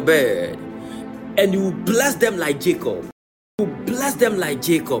around your bed, and you will bless them like Jacob. You will bless them like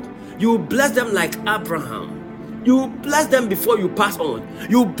Jacob. You will bless them like Abraham. You will bless them before you pass on.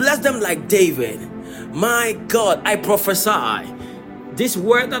 You will bless them like David. My God, I prophesy. This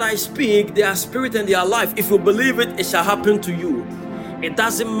word that I speak, they are spirit and they are life. If you believe it, it shall happen to you. It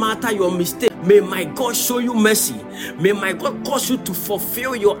doesn't matter your mistake. May my God show you mercy. May my God cause you to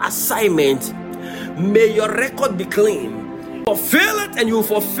fulfill your assignment. May your record be clean. Fulfill it and you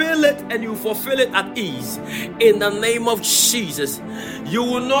fulfill it and you fulfill it at ease. In the name of Jesus, you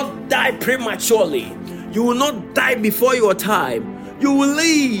will not die prematurely. You will not die before your time. You will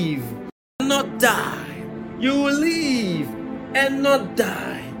live and not die. You will live and not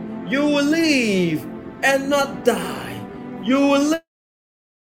die. You will live and not die. You will live.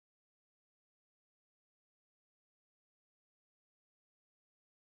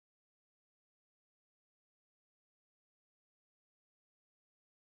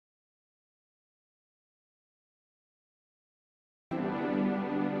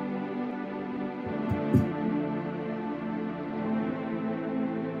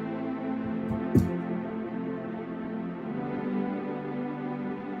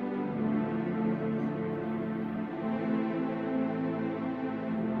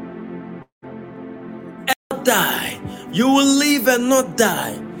 Die. You will live and not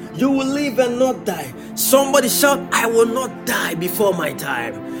die. You will live and not die. Somebody shout, I will not die before my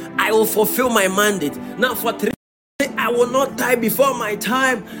time. I will fulfill my mandate. Now for 3, I will not die before my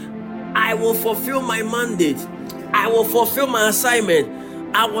time. I will fulfill my mandate. I will fulfill my assignment.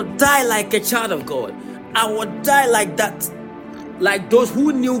 I will die like a child of God. I will die like that, like those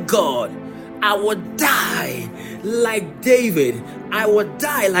who knew God. I will die like David. I will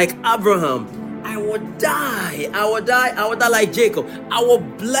die like Abraham. I will die like Jacob. I will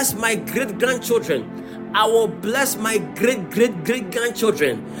bless my great-grandchildren. I will bless my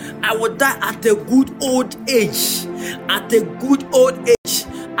great-great-great-grandchildren. I will die at a good old age. At a good old age.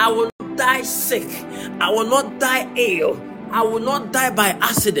 I will not die sick. I will not die ill. I will not die by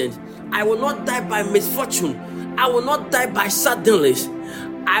accident. I will not die by misfortune. I will not die by suddenly.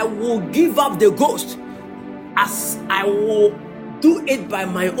 I will give up the ghost as I will do it by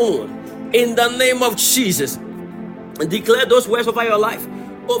my own. In the name of Jesus, declare those words over your life,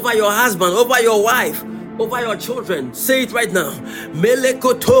 over your husband, over your wife, over your children. Say it right now.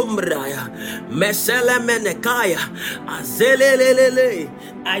 Melekotombraya, meselemenekaya, azelelelele.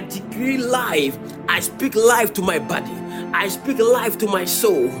 I decree life. I speak life to my body. I speak life to my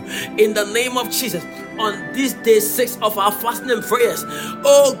soul. In the name of Jesus. On this day 6 of our fasting and prayers,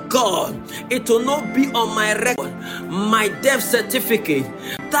 oh God, it will not be on my record, my death certificate,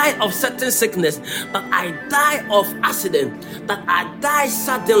 die of certain sickness, that I die of accident, that I die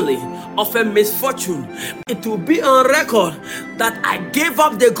suddenly of a misfortune. It will be on record that I gave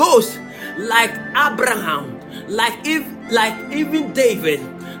up the ghost like Abraham, like even David,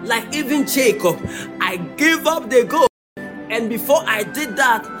 like even Jacob. I gave up the ghost, and before I did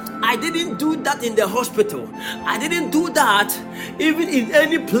that, I didn't do that in the hospital. I didn't do that even in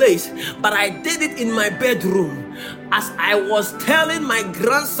any place, but I did it in my bedroom. As I was telling my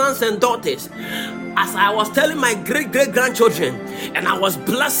grandsons and daughters, as I was telling my great-great-grandchildren, and I was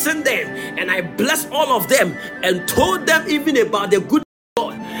blessing them, and I blessed all of them, and told them even about the good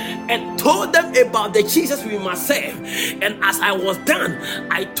God, and told them about the Jesus we must serve. And as I was done,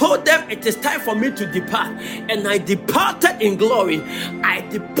 I told them it is time for me to depart. And I departed in glory. I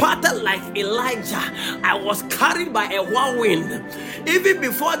departed like Elijah. I was carried by a whirlwind. Even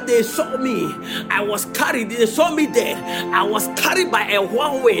before they saw me, I was carried. They saw me dead. I was carried by a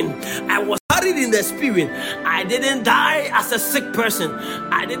whirlwind. I was carried in the spirit. I didn't die as a sick person.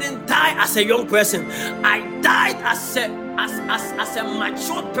 I didn't die as a young person. I died as as a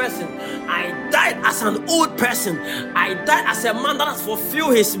matured person. I died as an old person. I died as a man that has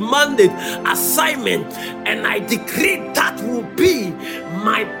fulfilled his mandate, assignment, and I decree that will be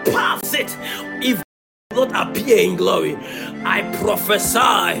my path. If not appear in glory, I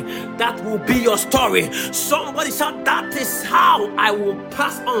prophesy that will be your story. Somebody said that is how I will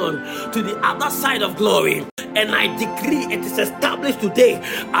pass on to the other side of glory. And I decree it is established today.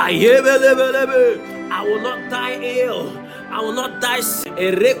 I will not die ill. I will not die sick.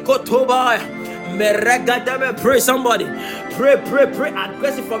 Pray somebody. Pray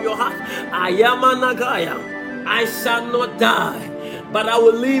aggressive from your heart. I am a Nagaya. I shall not die, but I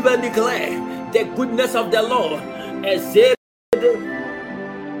will live and declare the goodness of the Lord.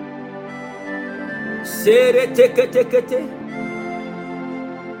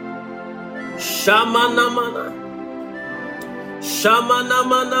 Shamanamana,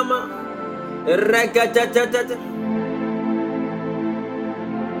 Shamanamanama, Regatatata.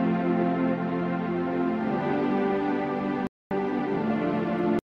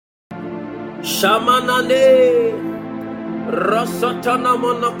 Shamanane, Rosatana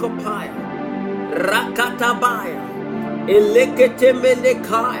Monokopaya, Rakatabaya, Elekete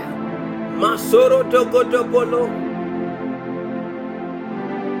Melekaya, Masoro Dogodobolo,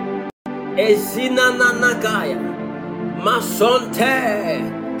 Ezina Nanagaya,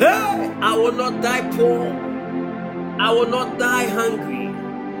 Masonte. Hey, I will not die poor. I will not die hungry.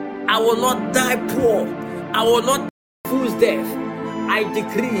 I will not die poor. I will not die fool's death. I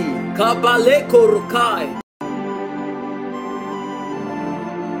decree Kabale Korukai.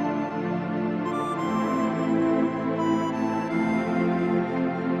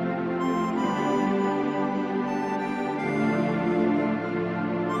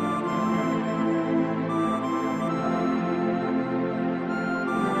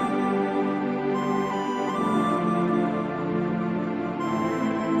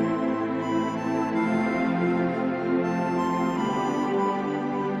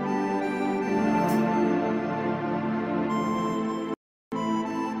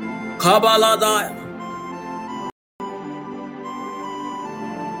 Kabaladaya.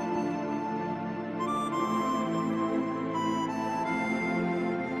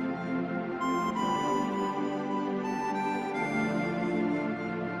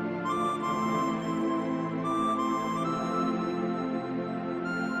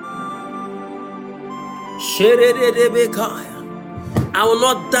 I will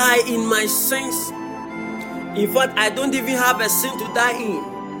not die in my sins. In fact, I don't even have a sin to die in.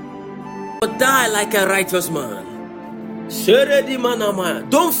 I will die like a righteous man.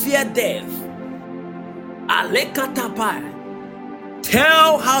 Don't fear death.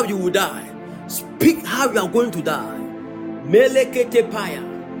 Tell how you will die. Speak how you are going to die.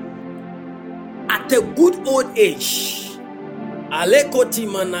 At a good old age,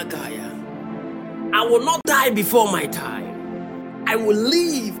 I will not die before my time. I will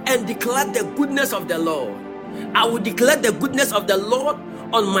live and declare the goodness of the Lord. I will declare the goodness of the Lord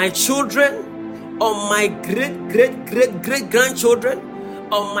on my children, on my great grandchildren,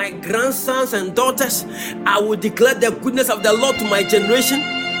 on my grandsons and daughters. I will declare the goodness of the Lord to my generation.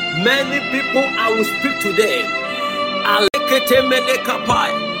 Many people I will speak to them.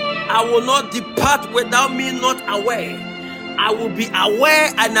 I will not depart without me not aware. I will be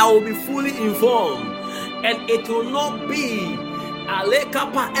aware and I will be fully informed. And it will not be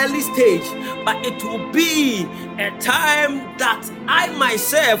early stage, but it will be a time that I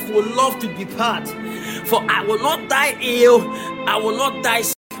myself will love to depart. For I will not die ill, I will not die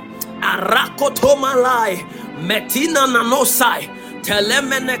sick. Arakotomalai, Metina nanosai,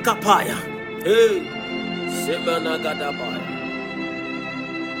 Telemene kapaya. Hey, Semanagadabaya.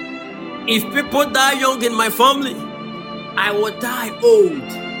 If people die young in my family, I will die old.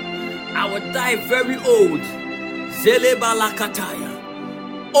 I will die very old. Zelebalakataya.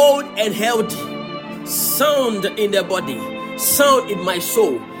 Old and healthy. Sound in the body. Sound in my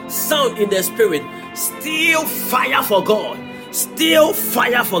soul. Sound in the spirit. Still fire for God. Still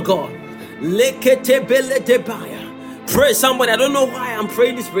fire for God. Pray somebody. I don't know why I'm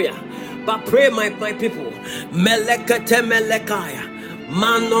praying this prayer, but pray my people. Melekete melekaya.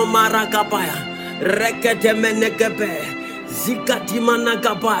 Mano marakapaya. Rekete menekabe.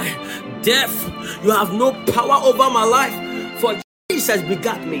 Zikatimanagabai. Death, you have no power over my life, for Jesus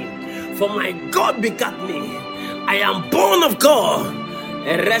begat me, for my God begat me. I am born of God.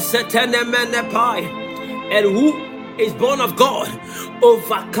 And who is born of God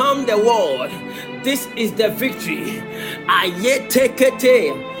overcome the world. This is the victory.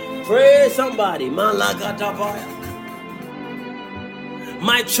 Pray somebody.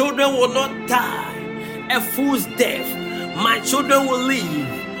 My children will not die a fool's death. My children will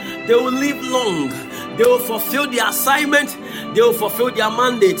live. They will live long. They will fulfill their assignment. They will fulfill their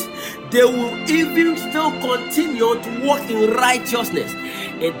mandate. They will even still continue to walk in righteousness.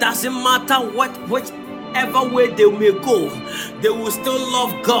 It doesn't matter whichever way they may go. They will still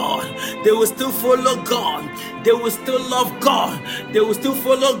love God. They will still follow God. They will still love God. They will still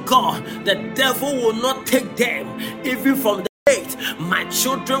follow God. The devil will not take them even from the gate. My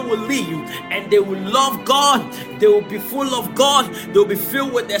children will live and they will love God. They will be full of God. They will be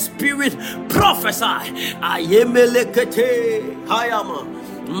filled with the Spirit. Prophesy. Ayemelekete hayama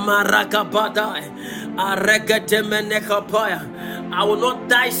marakabadai aregete menekapaya. I will not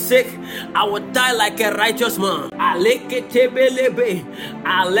die sick. I will die like a righteous man. Aleketebelebe,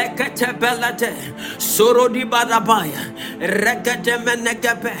 aleketebelete, sorodi badabaya,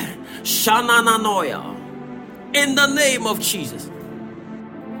 regedemenegebe, shanananoya. In the name of Jesus.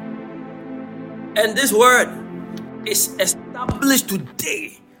 And this word is established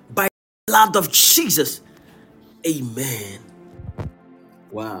today by the blood of Jesus. Amen.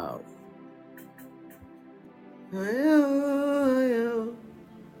 Wow.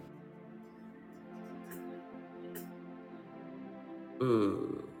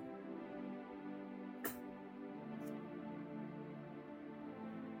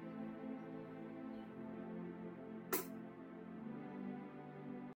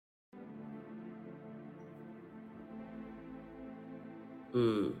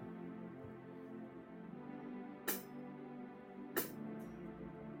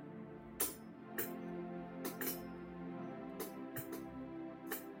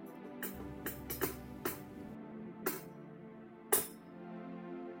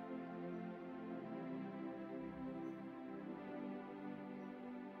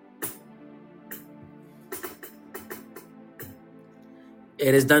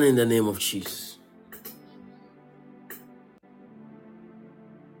 It is done in the name of Jesus.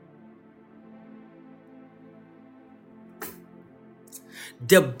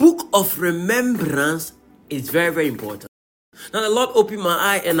 The book of remembrance is very, very important. Now the Lord opened my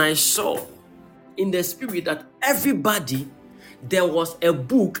eye and I saw in the spirit that everybody, there was a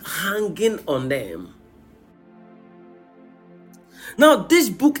book hanging on them. Now this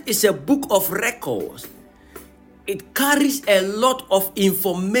book is a book of records. It carries a lot of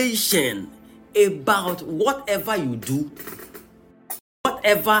information about whatever you do,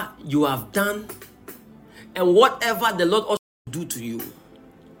 whatever you have done, and whatever the Lord also do to you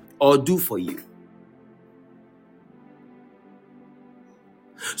or do for you.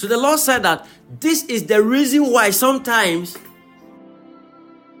 So the Lord said that this is the reason why sometimes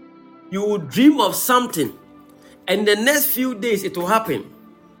you will dream of something and the next few days it will happen.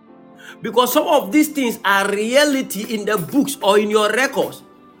 Because some of these things are reality in the books or in your records.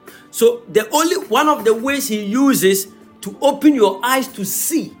 So the only one of the ways he uses to open your eyes to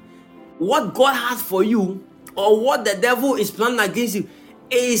see what God has for you or what the devil is planning against you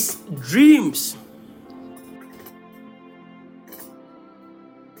is dreams.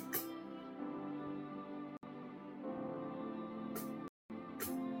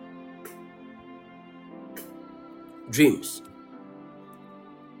 Dreams.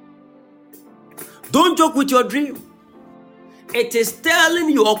 Don't joke with your dream. It is telling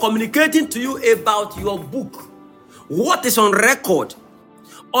you or communicating to you about your book, what is on record.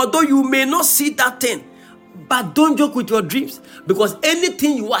 Although you may not see that thing, but don't joke with your dreams, because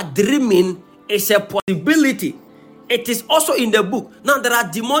anything you are dreaming is a possibility. It is also in the book. Now there are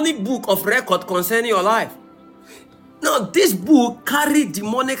demonic book of record concerning your life. Now this book carries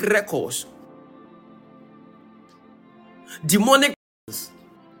demonic records, demonic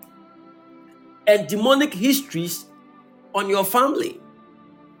and demonic histories on your family.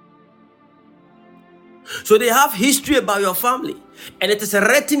 So they have history about your family, and it is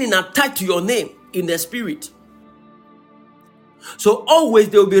written in attached to your name in the spirit. So always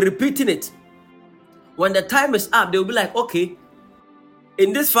they will be repeating it. When the time is up, they will be like, okay,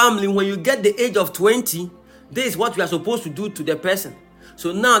 in this family, when you get the age of 20, this is what we are supposed to do to the person.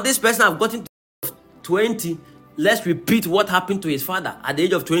 So now this person have gotten to 20. Let's repeat what happened to his father at the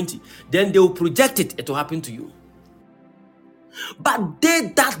age of 20. Then they will project it, it will happen to you. But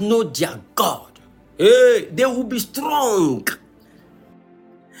they that know their God, they will be strong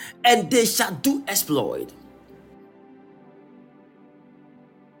and they shall do exploit.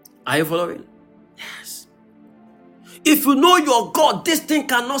 Are you following? Yes. If you know your God, this thing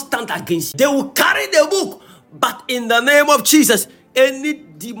cannot stand against you. They will carry the book, but in the name of Jesus, any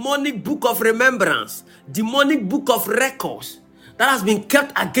demonic book of remembrance, demonic book of records that has been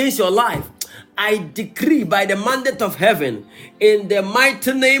kept against your life, I decree by the mandate of heaven, in the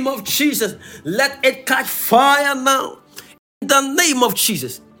mighty name of Jesus, let it catch fire now. In the name of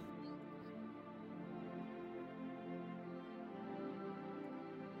Jesus.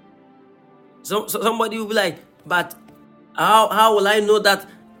 So somebody will be like, but how will I know that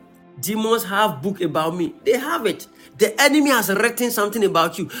demons have book about me? They have it. The enemy has written something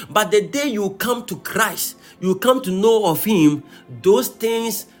about you. But the day you come to Christ, you come to know of him, those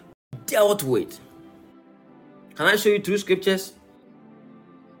things dealt with. Can I show you 2 scriptures?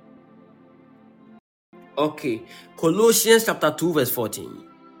 Okay. Colossians chapter 2 verse 14.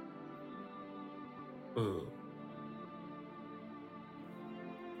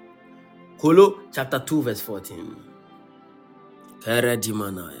 Colo chapter 2 verse 14.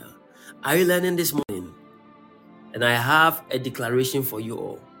 Are you learning this morning? And I have a declaration for you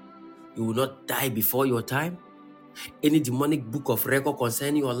all. You will not die before your time. Any demonic book of record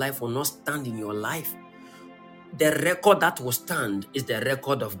concerning your life will not stand in your life. The record that will stand is the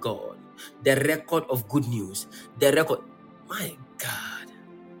record of God. The record of good news. The record. My God.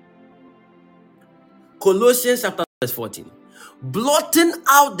 Colossians chapter 2 verse 14. Blotting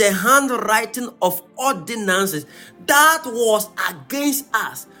out the handwriting of ordinances that was against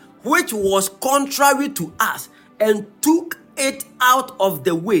us, which was contrary to us, and took it out of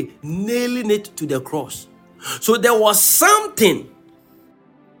the way, nailing it to the cross. So there was something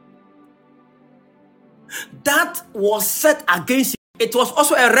that was set against you. It was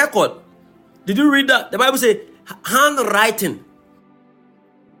also a record. Did you read that? The Bible says handwriting.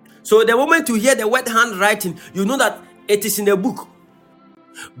 So the moment you hear the word handwriting, you know that it is in a book.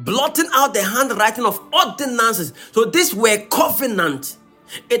 Blotting out the handwriting of ordinances. So these were covenant.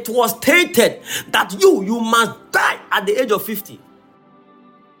 It was stated that you must die at the age of 50.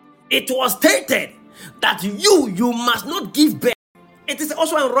 It was stated that you must not give birth. It is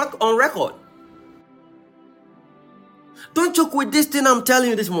also on record. Don't joke with this thing I'm telling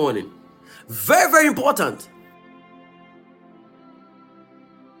you this morning. Very, very important.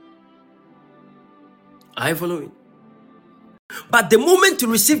 Are you following? But the moment you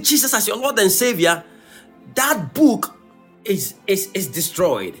receive Jesus as your Lord and Savior, that book is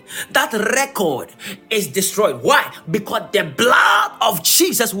destroyed. That record is destroyed. Why? Because the blood of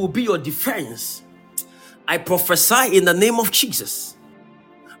Jesus will be your defense. I prophesy in the name of Jesus,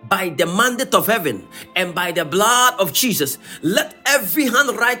 by the mandate of heaven and by the blood of Jesus, let every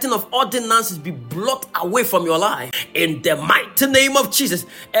handwriting of ordinances be blotted away from your life. In the mighty name of Jesus,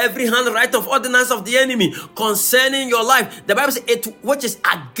 every handwriting of ordinance of the enemy concerning your life, the Bible says it which is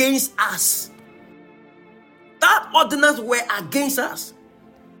against us. That ordinance were against us.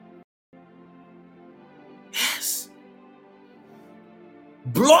 Yes.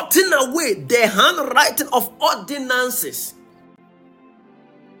 Blotting away the handwriting of ordinances.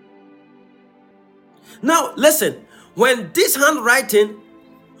 Now, listen, when this handwriting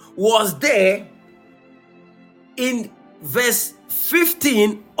was there in verse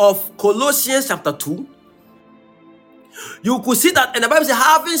 15 of Colossians chapter 2, you could see that, and the Bible says,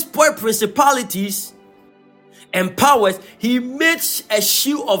 having spoiled principalities and powers, he made a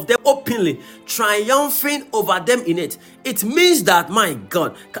show of them openly, triumphing over them in it. It means that, my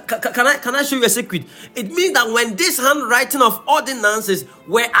God, can I show you a secret? It means that when this handwriting of ordinances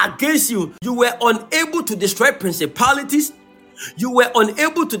were against you, you were unable to destroy principalities, you were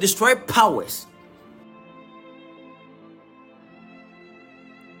unable to destroy powers.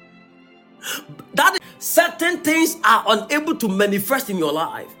 That certain things are unable to manifest in your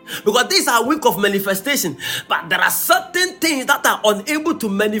life, because these are a week of manifestation. But there are certain things that are unable to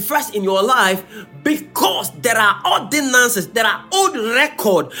manifest in your life because there are ordinances, there are old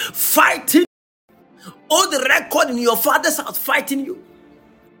record fighting, old record in your father's house fighting you.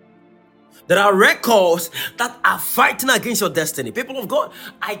 There are records that are fighting against your destiny. People of God,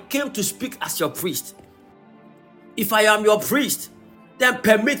 I came to speak as your priest. If I am your priest, then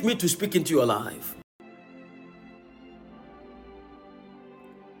permit me to speak into your life.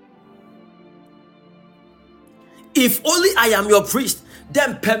 If only I am your priest,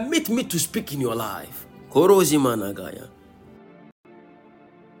 then permit me to speak in your life.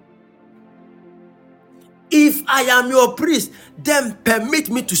 If I am your priest, then permit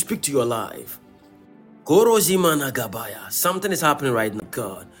me to speak to your life. Something is happening right now,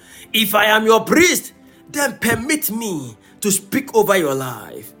 God. If I am your priest, then permit me to speak over your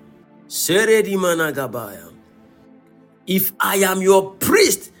life. If I am your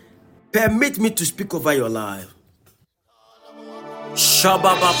priest, permit me to speak over your life.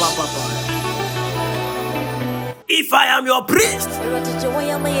 If I am your priest,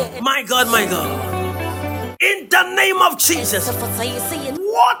 my God, in the name of Jesus,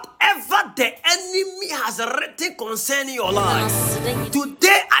 whatever the enemy has written concerning your life,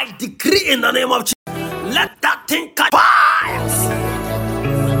 today I decree in the name of Jesus, Let that thing catch fire.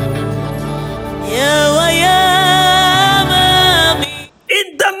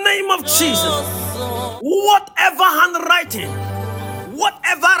 In the name of Jesus, whatever handwriting,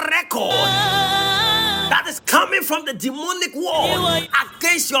 whatever record that is coming from the demonic world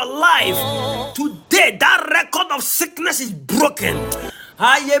against your life, today that record of sickness is broken.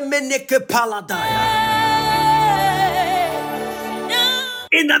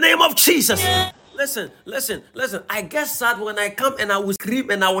 In the name of Jesus. Listen. I get sad when I come and I will scream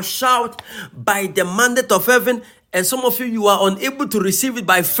and I will shout by the mandate of heaven, and some of you are unable to receive it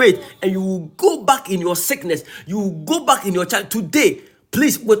by faith, and you will go back in your sickness. You will go back in your child. Today,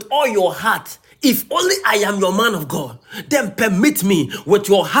 please, with all your heart, if only I am your man of God, then permit me with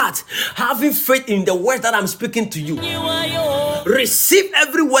your heart, having faith in the words that I'm speaking to you. Receive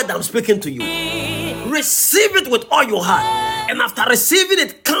every word I'm speaking to you. Receive it with all your heart. And after receiving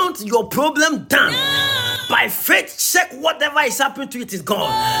it, count your problem down. By faith, check whatever is happening to it is gone.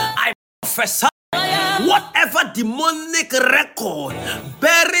 I prophesy, whatever demonic record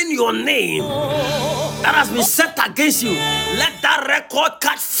bearing your name that has been set against you, let that record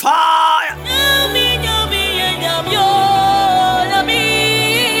catch fire.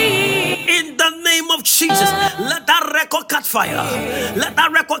 In the name of Jesus, let that record catch fire. Let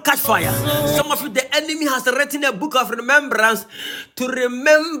that record catch fire. Some of you, the enemy has written a book of remembrance to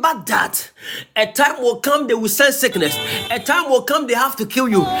remember that a time will come they will send sickness. A time will come they have to kill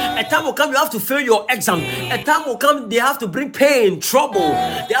you. A time will come you have to fail your exam. A time will come they have to bring pain, trouble.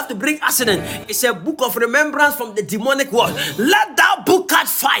 They have to bring accident. It's a book of remembrance from the demonic world. Let that book catch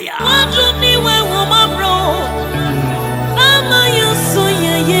fire.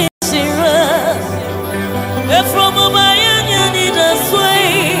 From a man, you need a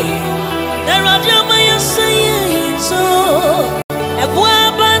sway. There are Jamaican saying so. A boy,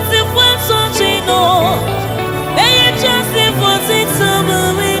 but if one's watching, no, they just if what's in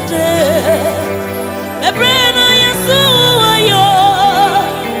summer winter. A brain, I am so are you.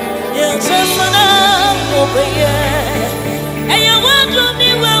 You're just an over here. And you want to be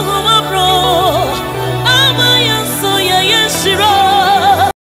well, home, bro. I'm a so, yes, she wrote.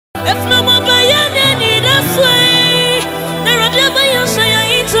 If no more by any that's way, there are never you say I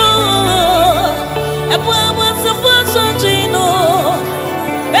eat all. A poor one's a first on Gino.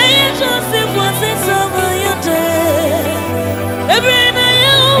 They just if what's in summer you day. Every night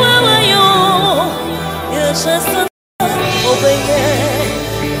you're just over here.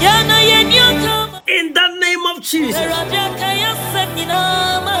 In the name of Jesus.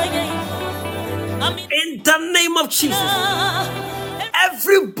 In the name of Jesus.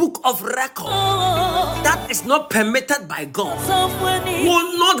 Every book of record that is not permitted by God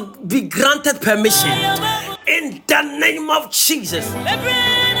will not be granted permission. In the name of Jesus.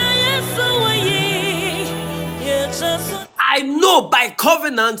 I know by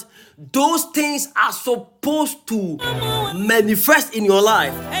covenant those things are supposed to manifest in your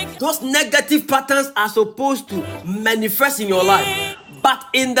life. Those negative patterns are supposed to manifest in your life. But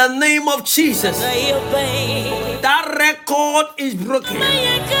in the name of Jesus, that record is broken.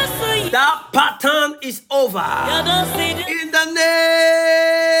 That pattern is over. In the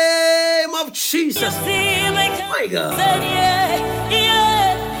name of Jesus. My God.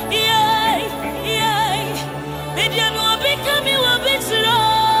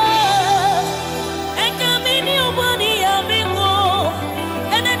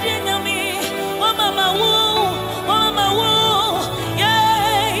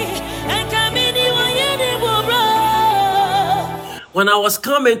 When I was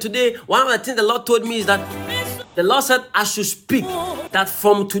coming today, one of the things the Lord told me is that the Lord said I should speak that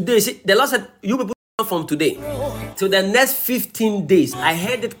from today. See, the Lord said, you people from today to the next 15 days. I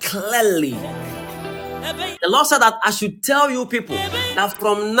heard it clearly. The Lord said that I should tell you people that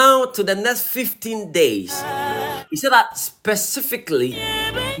from now to the next 15 days, He said that specifically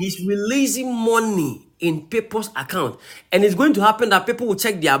He's releasing money in people's account. And it's going to happen that people will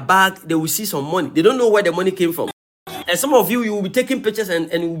check their bag, they will see some money. They don't know where the money came from. And some of you will be taking pictures and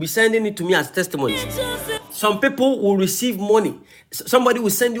will be sending it to me as testimonies. Some people will receive money. Somebody will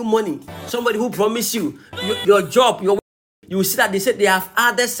send you money. Somebody who promised you your job, you will see that they said they have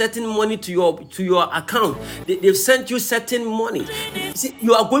added certain money to your account. They've sent you certain money. See,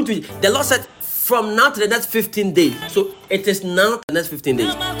 you are going to, the Lord said, from now to the next 15 days. So it is now the next 15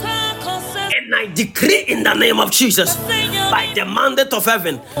 days. And I decree in the name of Jesus, by the mandate of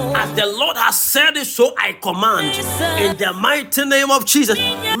heaven, as the Lord has said it, so I command, in the mighty name of Jesus,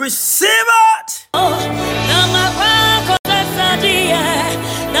 receive it.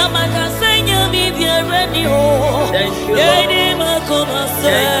 Thank you,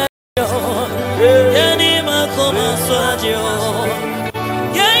 Lord.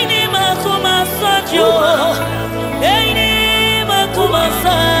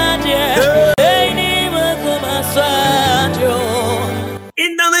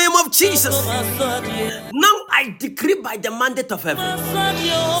 of Jesus. Now I decree by the mandate of heaven.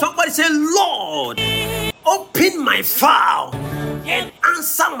 Somebody say, Lord, open my file and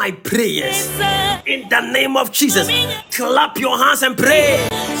answer my prayers in the name of Jesus. Clap your hands and pray.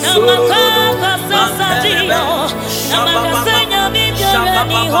 Lord,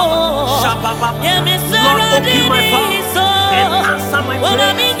 open my file and answer my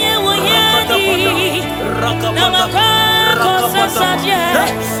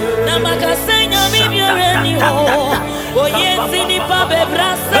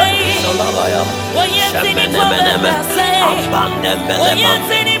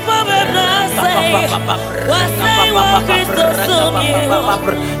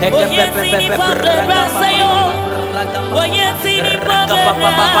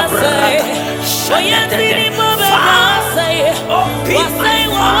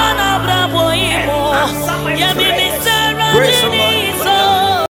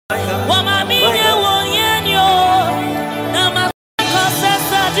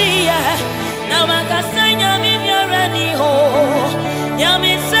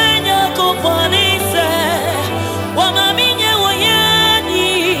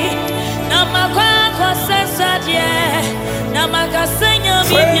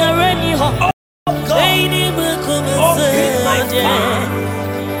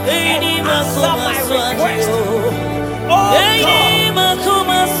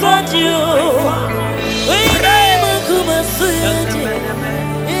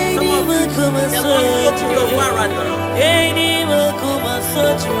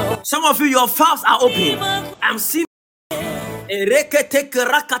Some of you, your files are open. I'm seeing Ereketek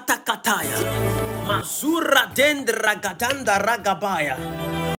Rakatakataya Mazura Dendra Gadanda Ragabaya.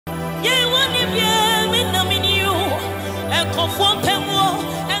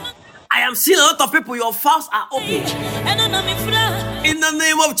 I am seeing a lot of people, your files are open. In the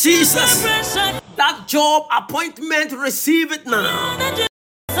name of Jesus, that job appointment, receive it now.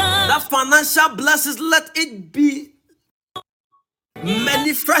 That financial blessings, let it be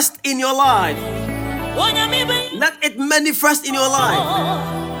manifest in your life. Let it manifest in your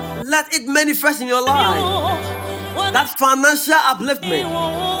life. Let it manifest in your life. That financial upliftment,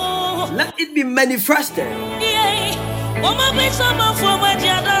 let it be manifested.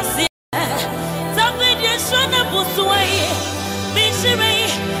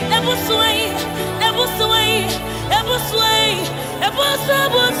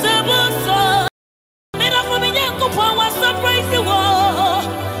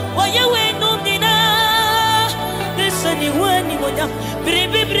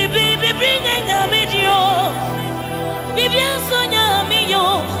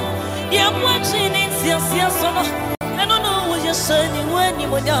 I don't know what you're saying when you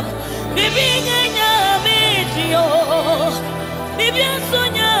were young.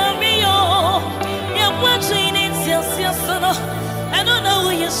 I don't know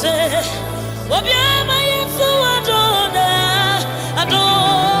what you say.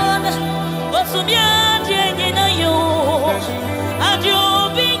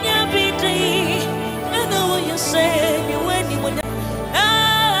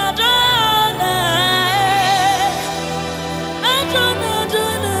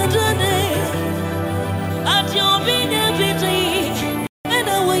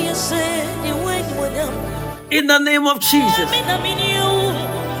 In the name of Jesus.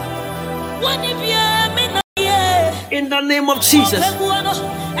 In the name of Jesus.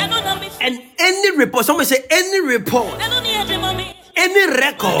 And any report, somebody say any report, any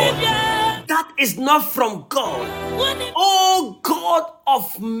record that is not from God, oh God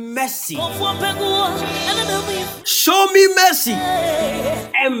of mercy, show me mercy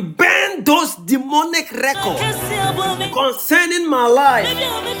and burn those demonic records concerning my life.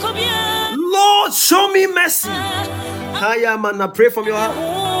 Lord, show me mercy. I am and I pray from your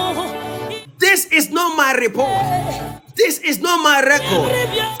heart. This is not my report. This is not my record.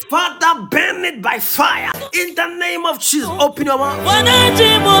 Father, burn it by fire. In the name of Jesus, open your mouth.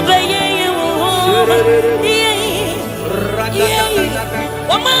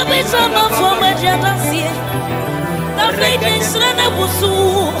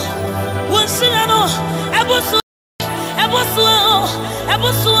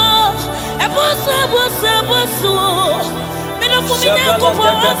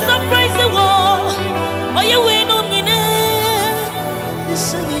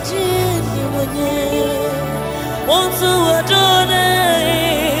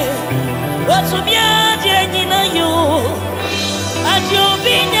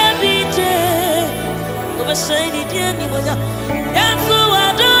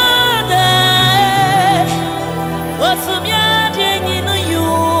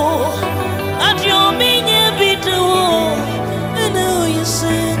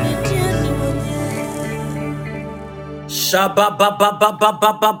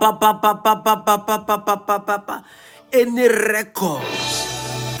 Any records,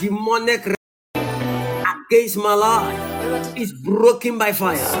 demonic against my life is broken by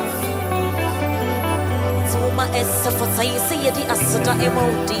fire.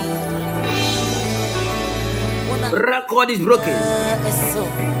 Record is broken.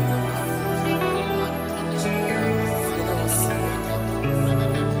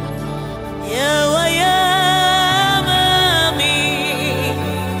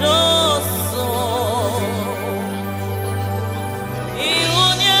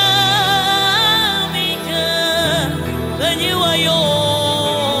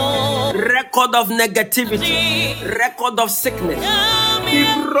 Record of negativity, record of sickness, be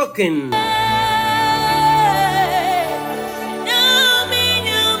broken.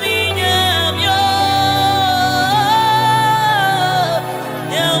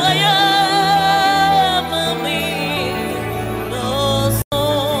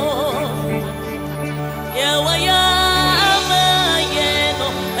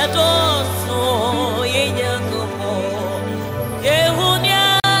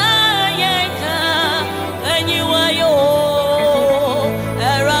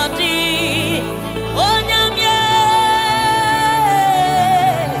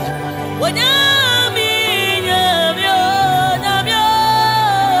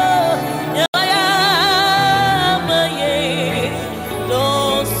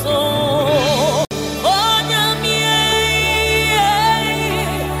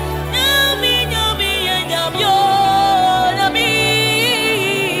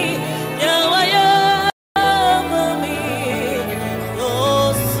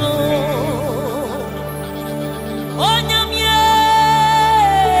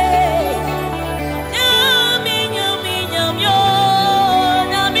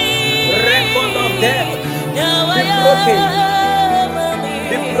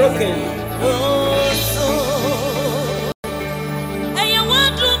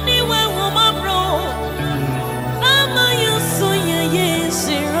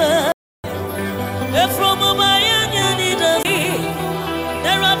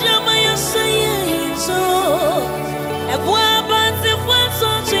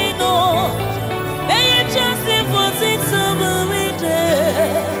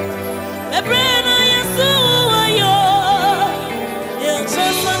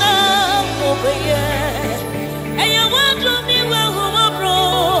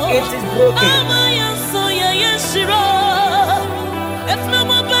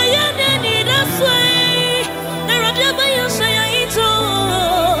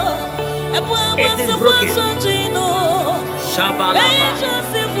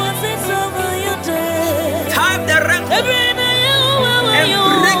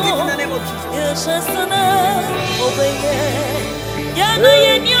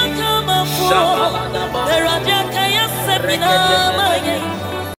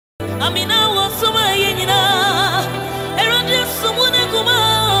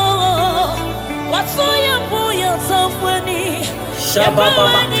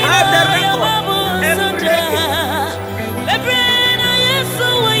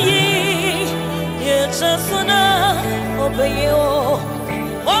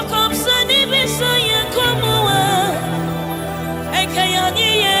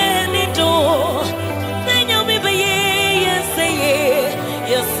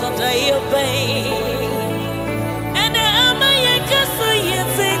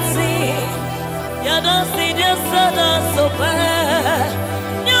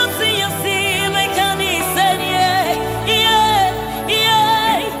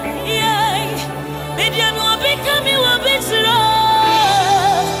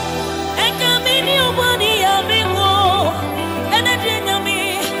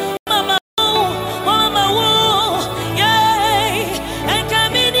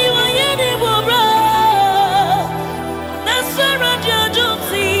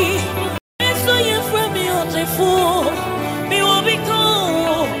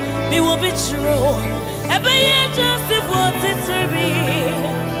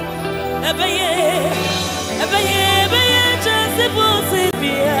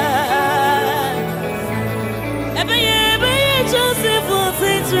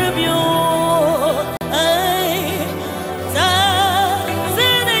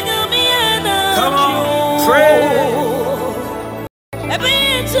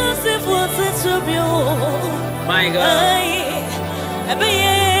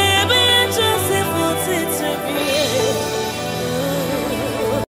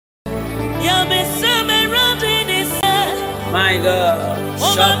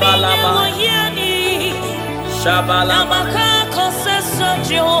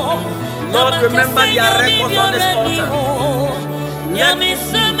 Lord, remember their records on this altar.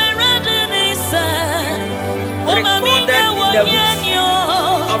 Recorded in the books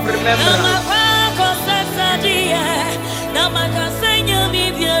of remembrance.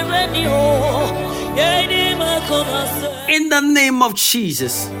 In the name of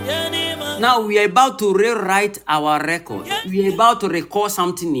Jesus. Now we are about to rewrite our record. We are about to record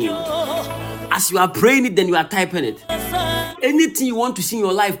something new. As you are praying it, then you are typing it. Anything you want to see in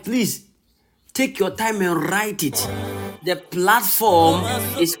your life, please take your time and write it. The platform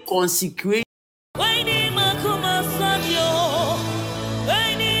is consecrated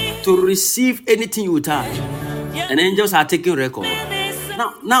to receive anything you type. And angels are taking record.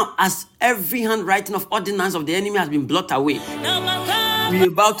 Now, as every handwriting of ordinance of the enemy has been blotted away, we are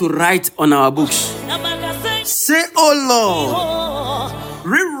about to write on our books. Say, oh Lord,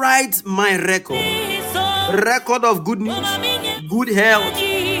 rewrite my record. Record of good news, good health,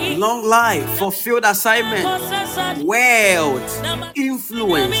 long life, fulfilled assignment, wealth,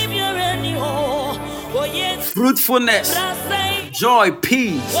 influence, fruitfulness, joy,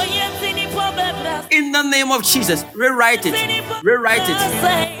 peace. In the name of Jesus, rewrite it. Rewrite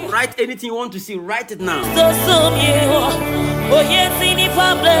it. Write anything you want to see. Write it now.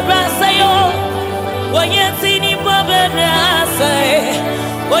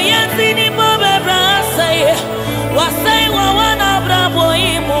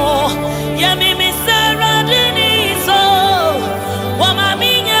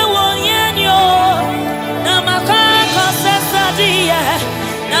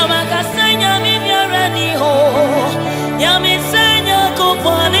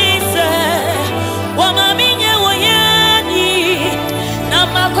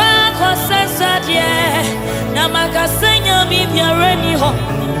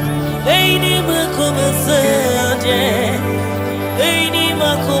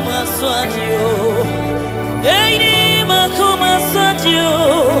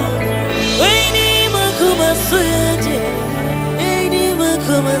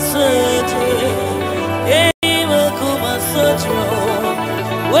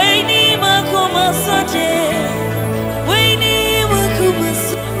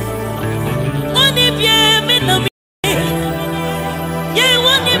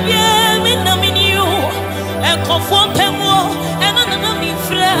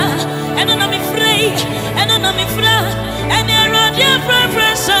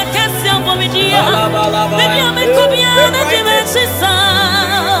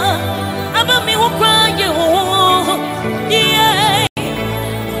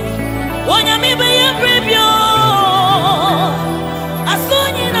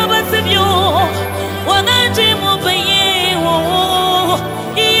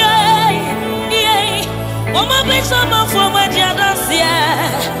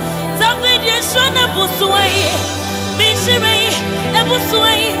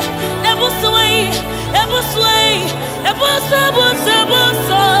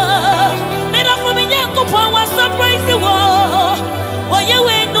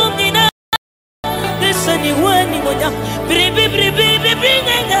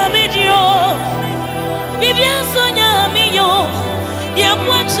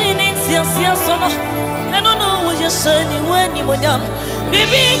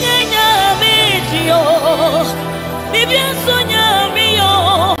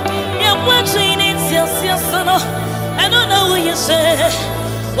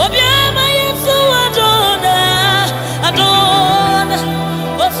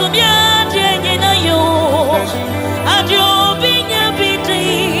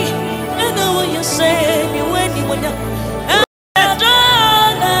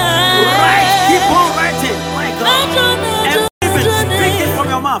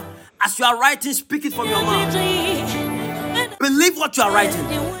 As you are writing, speak it from your mouth. Believe what you are writing.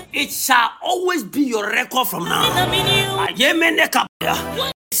 It shall always be your record from now.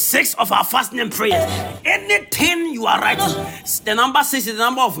 6 of our fasting and prayers. Anything you are writing, the number 6 is the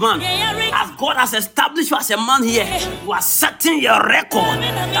number of man. As God has established you as a man here, you are setting your record.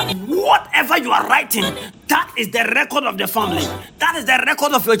 That whatever you are writing, that is the record of the family. That is the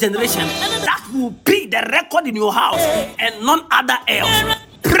record of your generation. That will be the record in your house and none other else.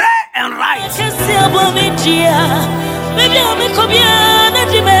 Pray and write.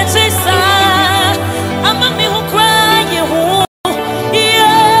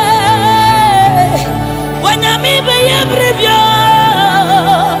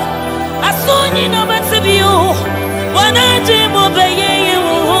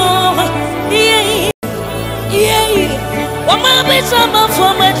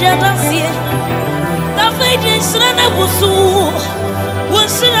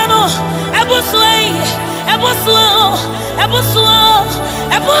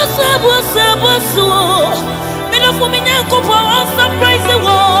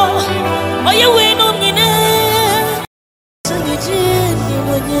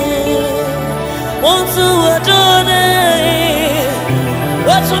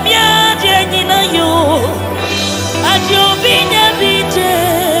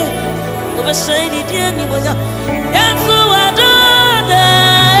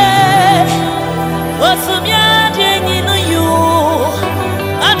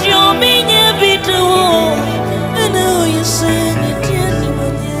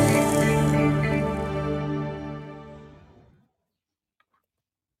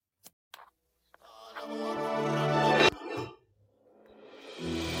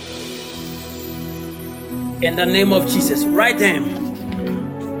 In the name of Jesus, write them.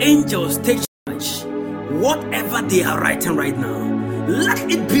 Angels, take charge. Whatever they are writing right now, let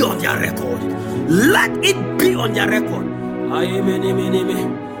it be on their record. Let it be on their record.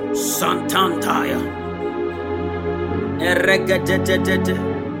 Santantaya. Eregatete.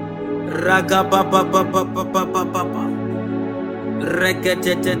 Ragapapapapapapapa.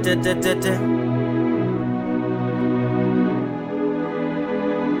 Regatete.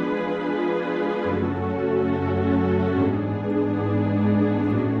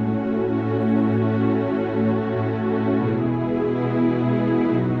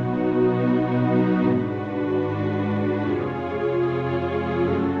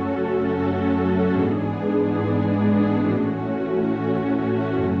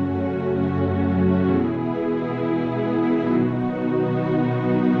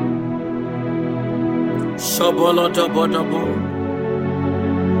 Shobolodobodobo.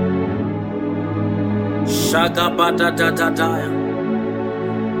 Shagabadadadadaya.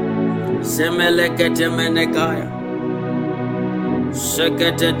 Zemeleketemenekaya.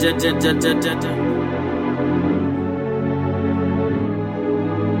 Seketetetetetete.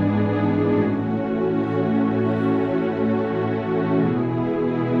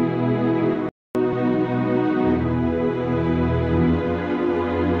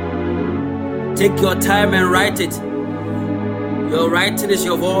 Take your time and write it. Your writing is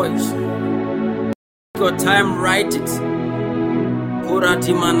your voice. Take your time, write it.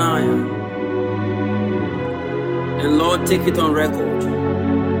 Kurati manaya. And Lord, take it on record.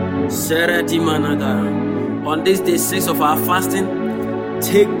 Serati managa. On this day 6 of our fasting,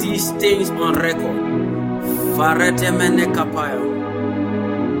 take these things on record. Farete mene kapaya.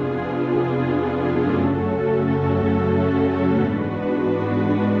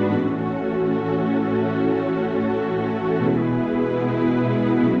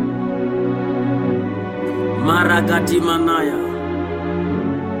 Maragati manaya.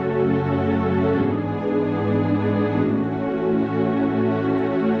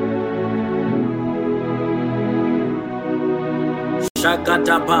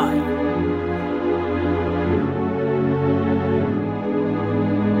 Shakatabai.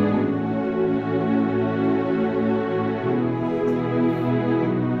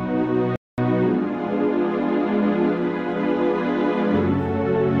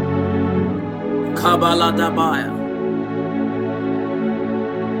 Kabaladabaya.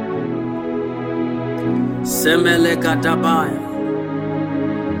 Semele katabaya.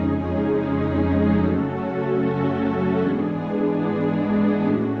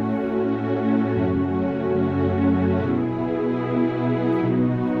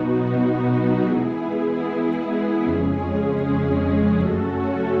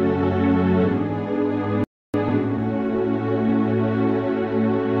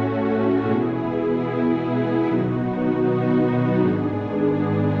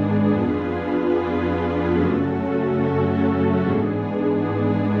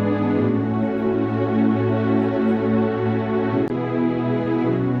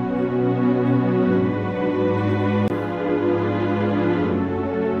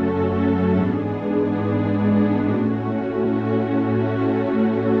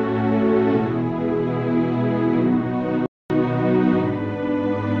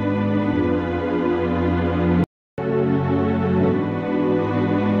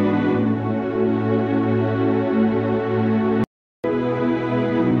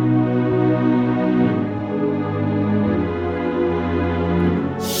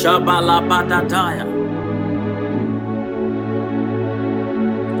 Shabalabadadaya.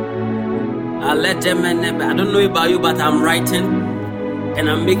 I don't know about you, but I'm writing and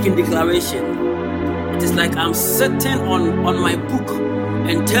I'm making declaration. It is like I'm sitting on my book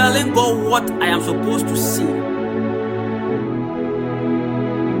and telling God what I am supposed to see.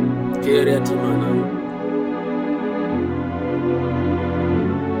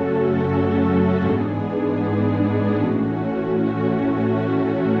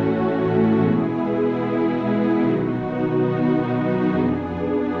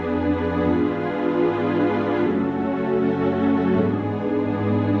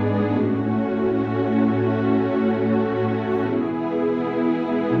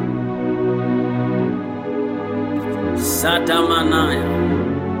 Satamanaya.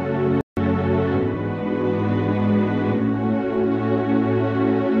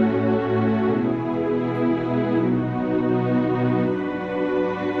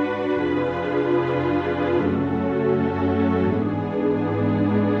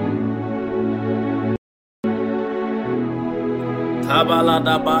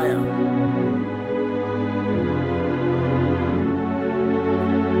 Kabaladabaya.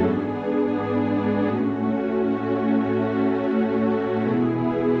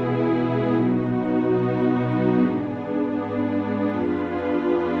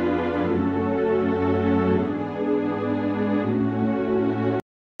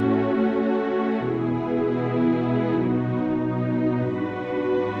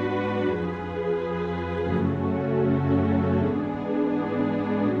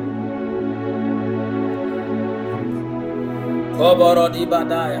 Koborodi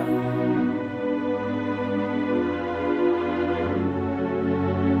badaya.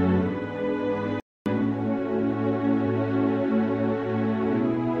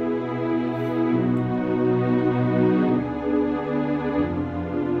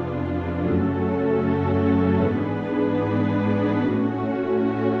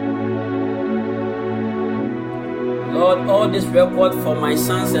 Lord, all this record for my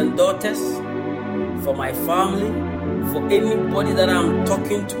sons and daughters, for my family, for anybody that I'm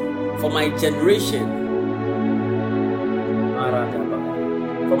talking to, for my generation,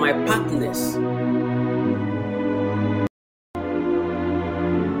 for my partners.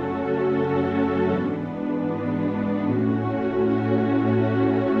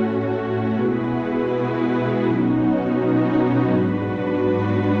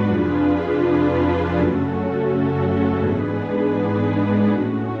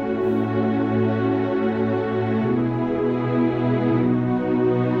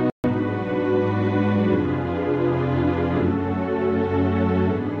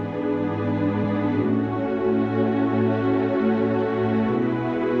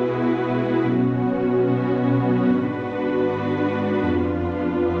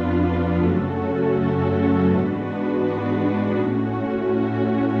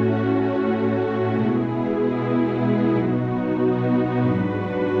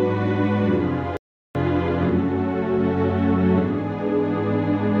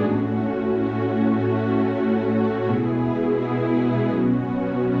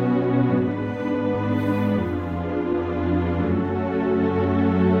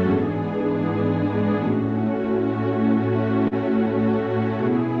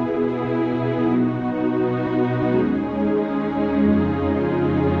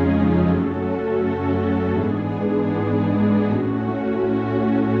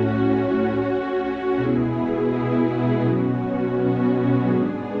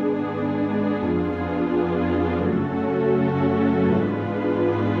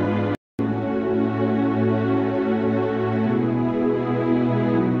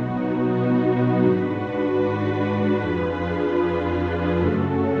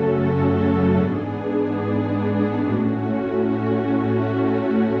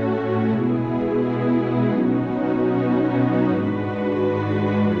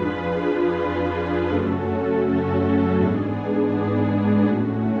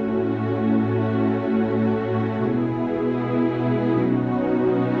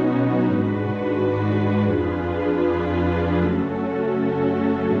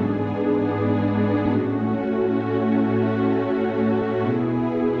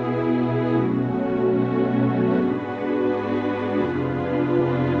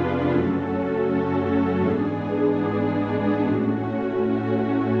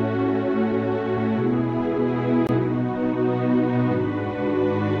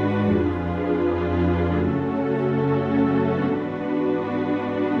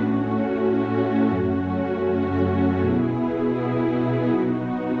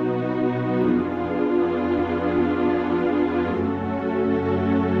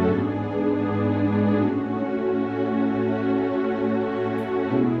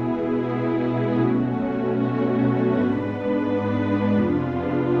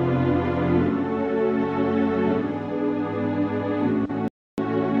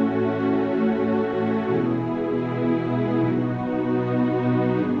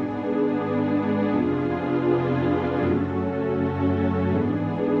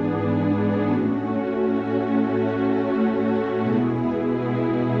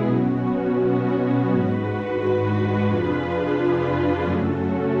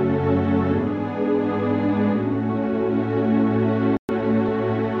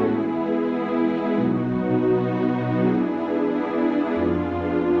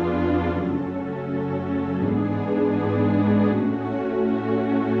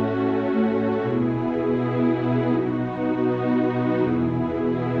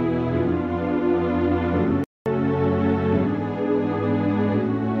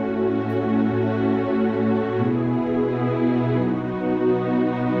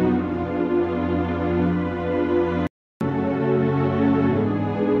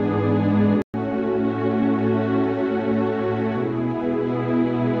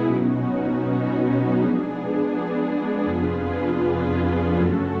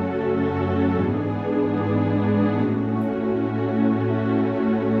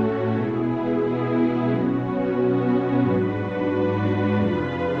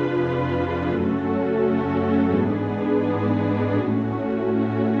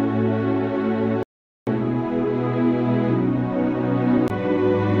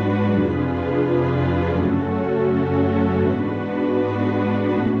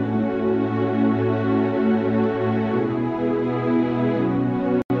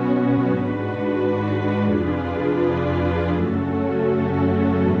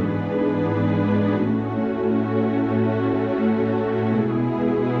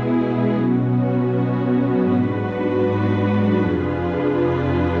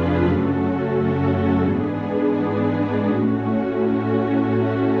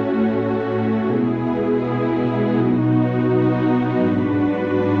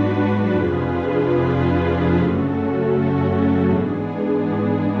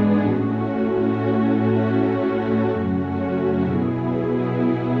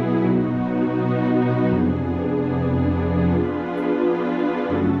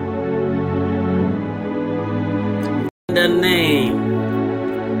 the name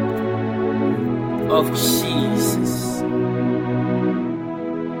of Jesus.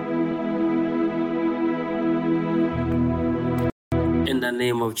 In the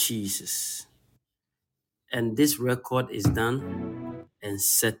name of Jesus. And this record is done and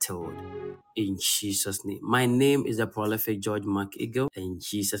settled in Jesus' name. My name is the prolific George Mceagle, and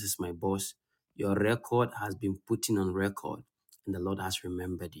Jesus is my boss. Your record has been put in on record, and the Lord has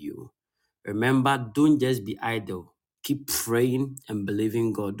remembered you. Remember, don't just be idle. Keep praying and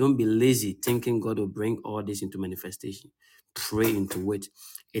believing God. Don't be lazy thinking God will bring all this into manifestation. Pray into it.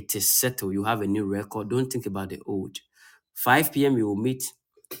 It is settled. You have a new record. Don't think about the old. 5 p.m. we will meet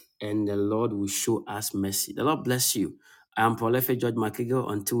and the Lord will show us mercy. The Lord bless you. I am Prolific George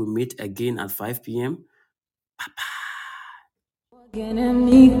Mceagle. Until we meet again at 5 p.m.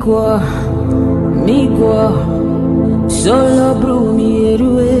 Solo bru mi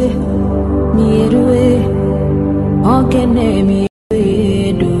erue, ogene mi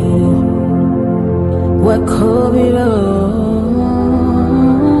edu, wakobiro,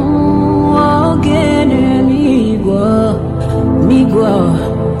 ogene mi gua,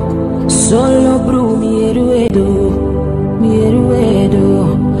 solo bru mi eruedo,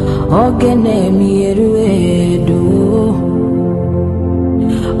 ogene mi eruedo,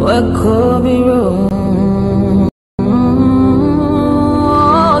 wakobiro.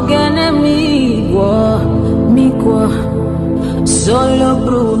 Solo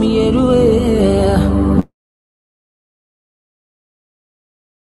bru mi erue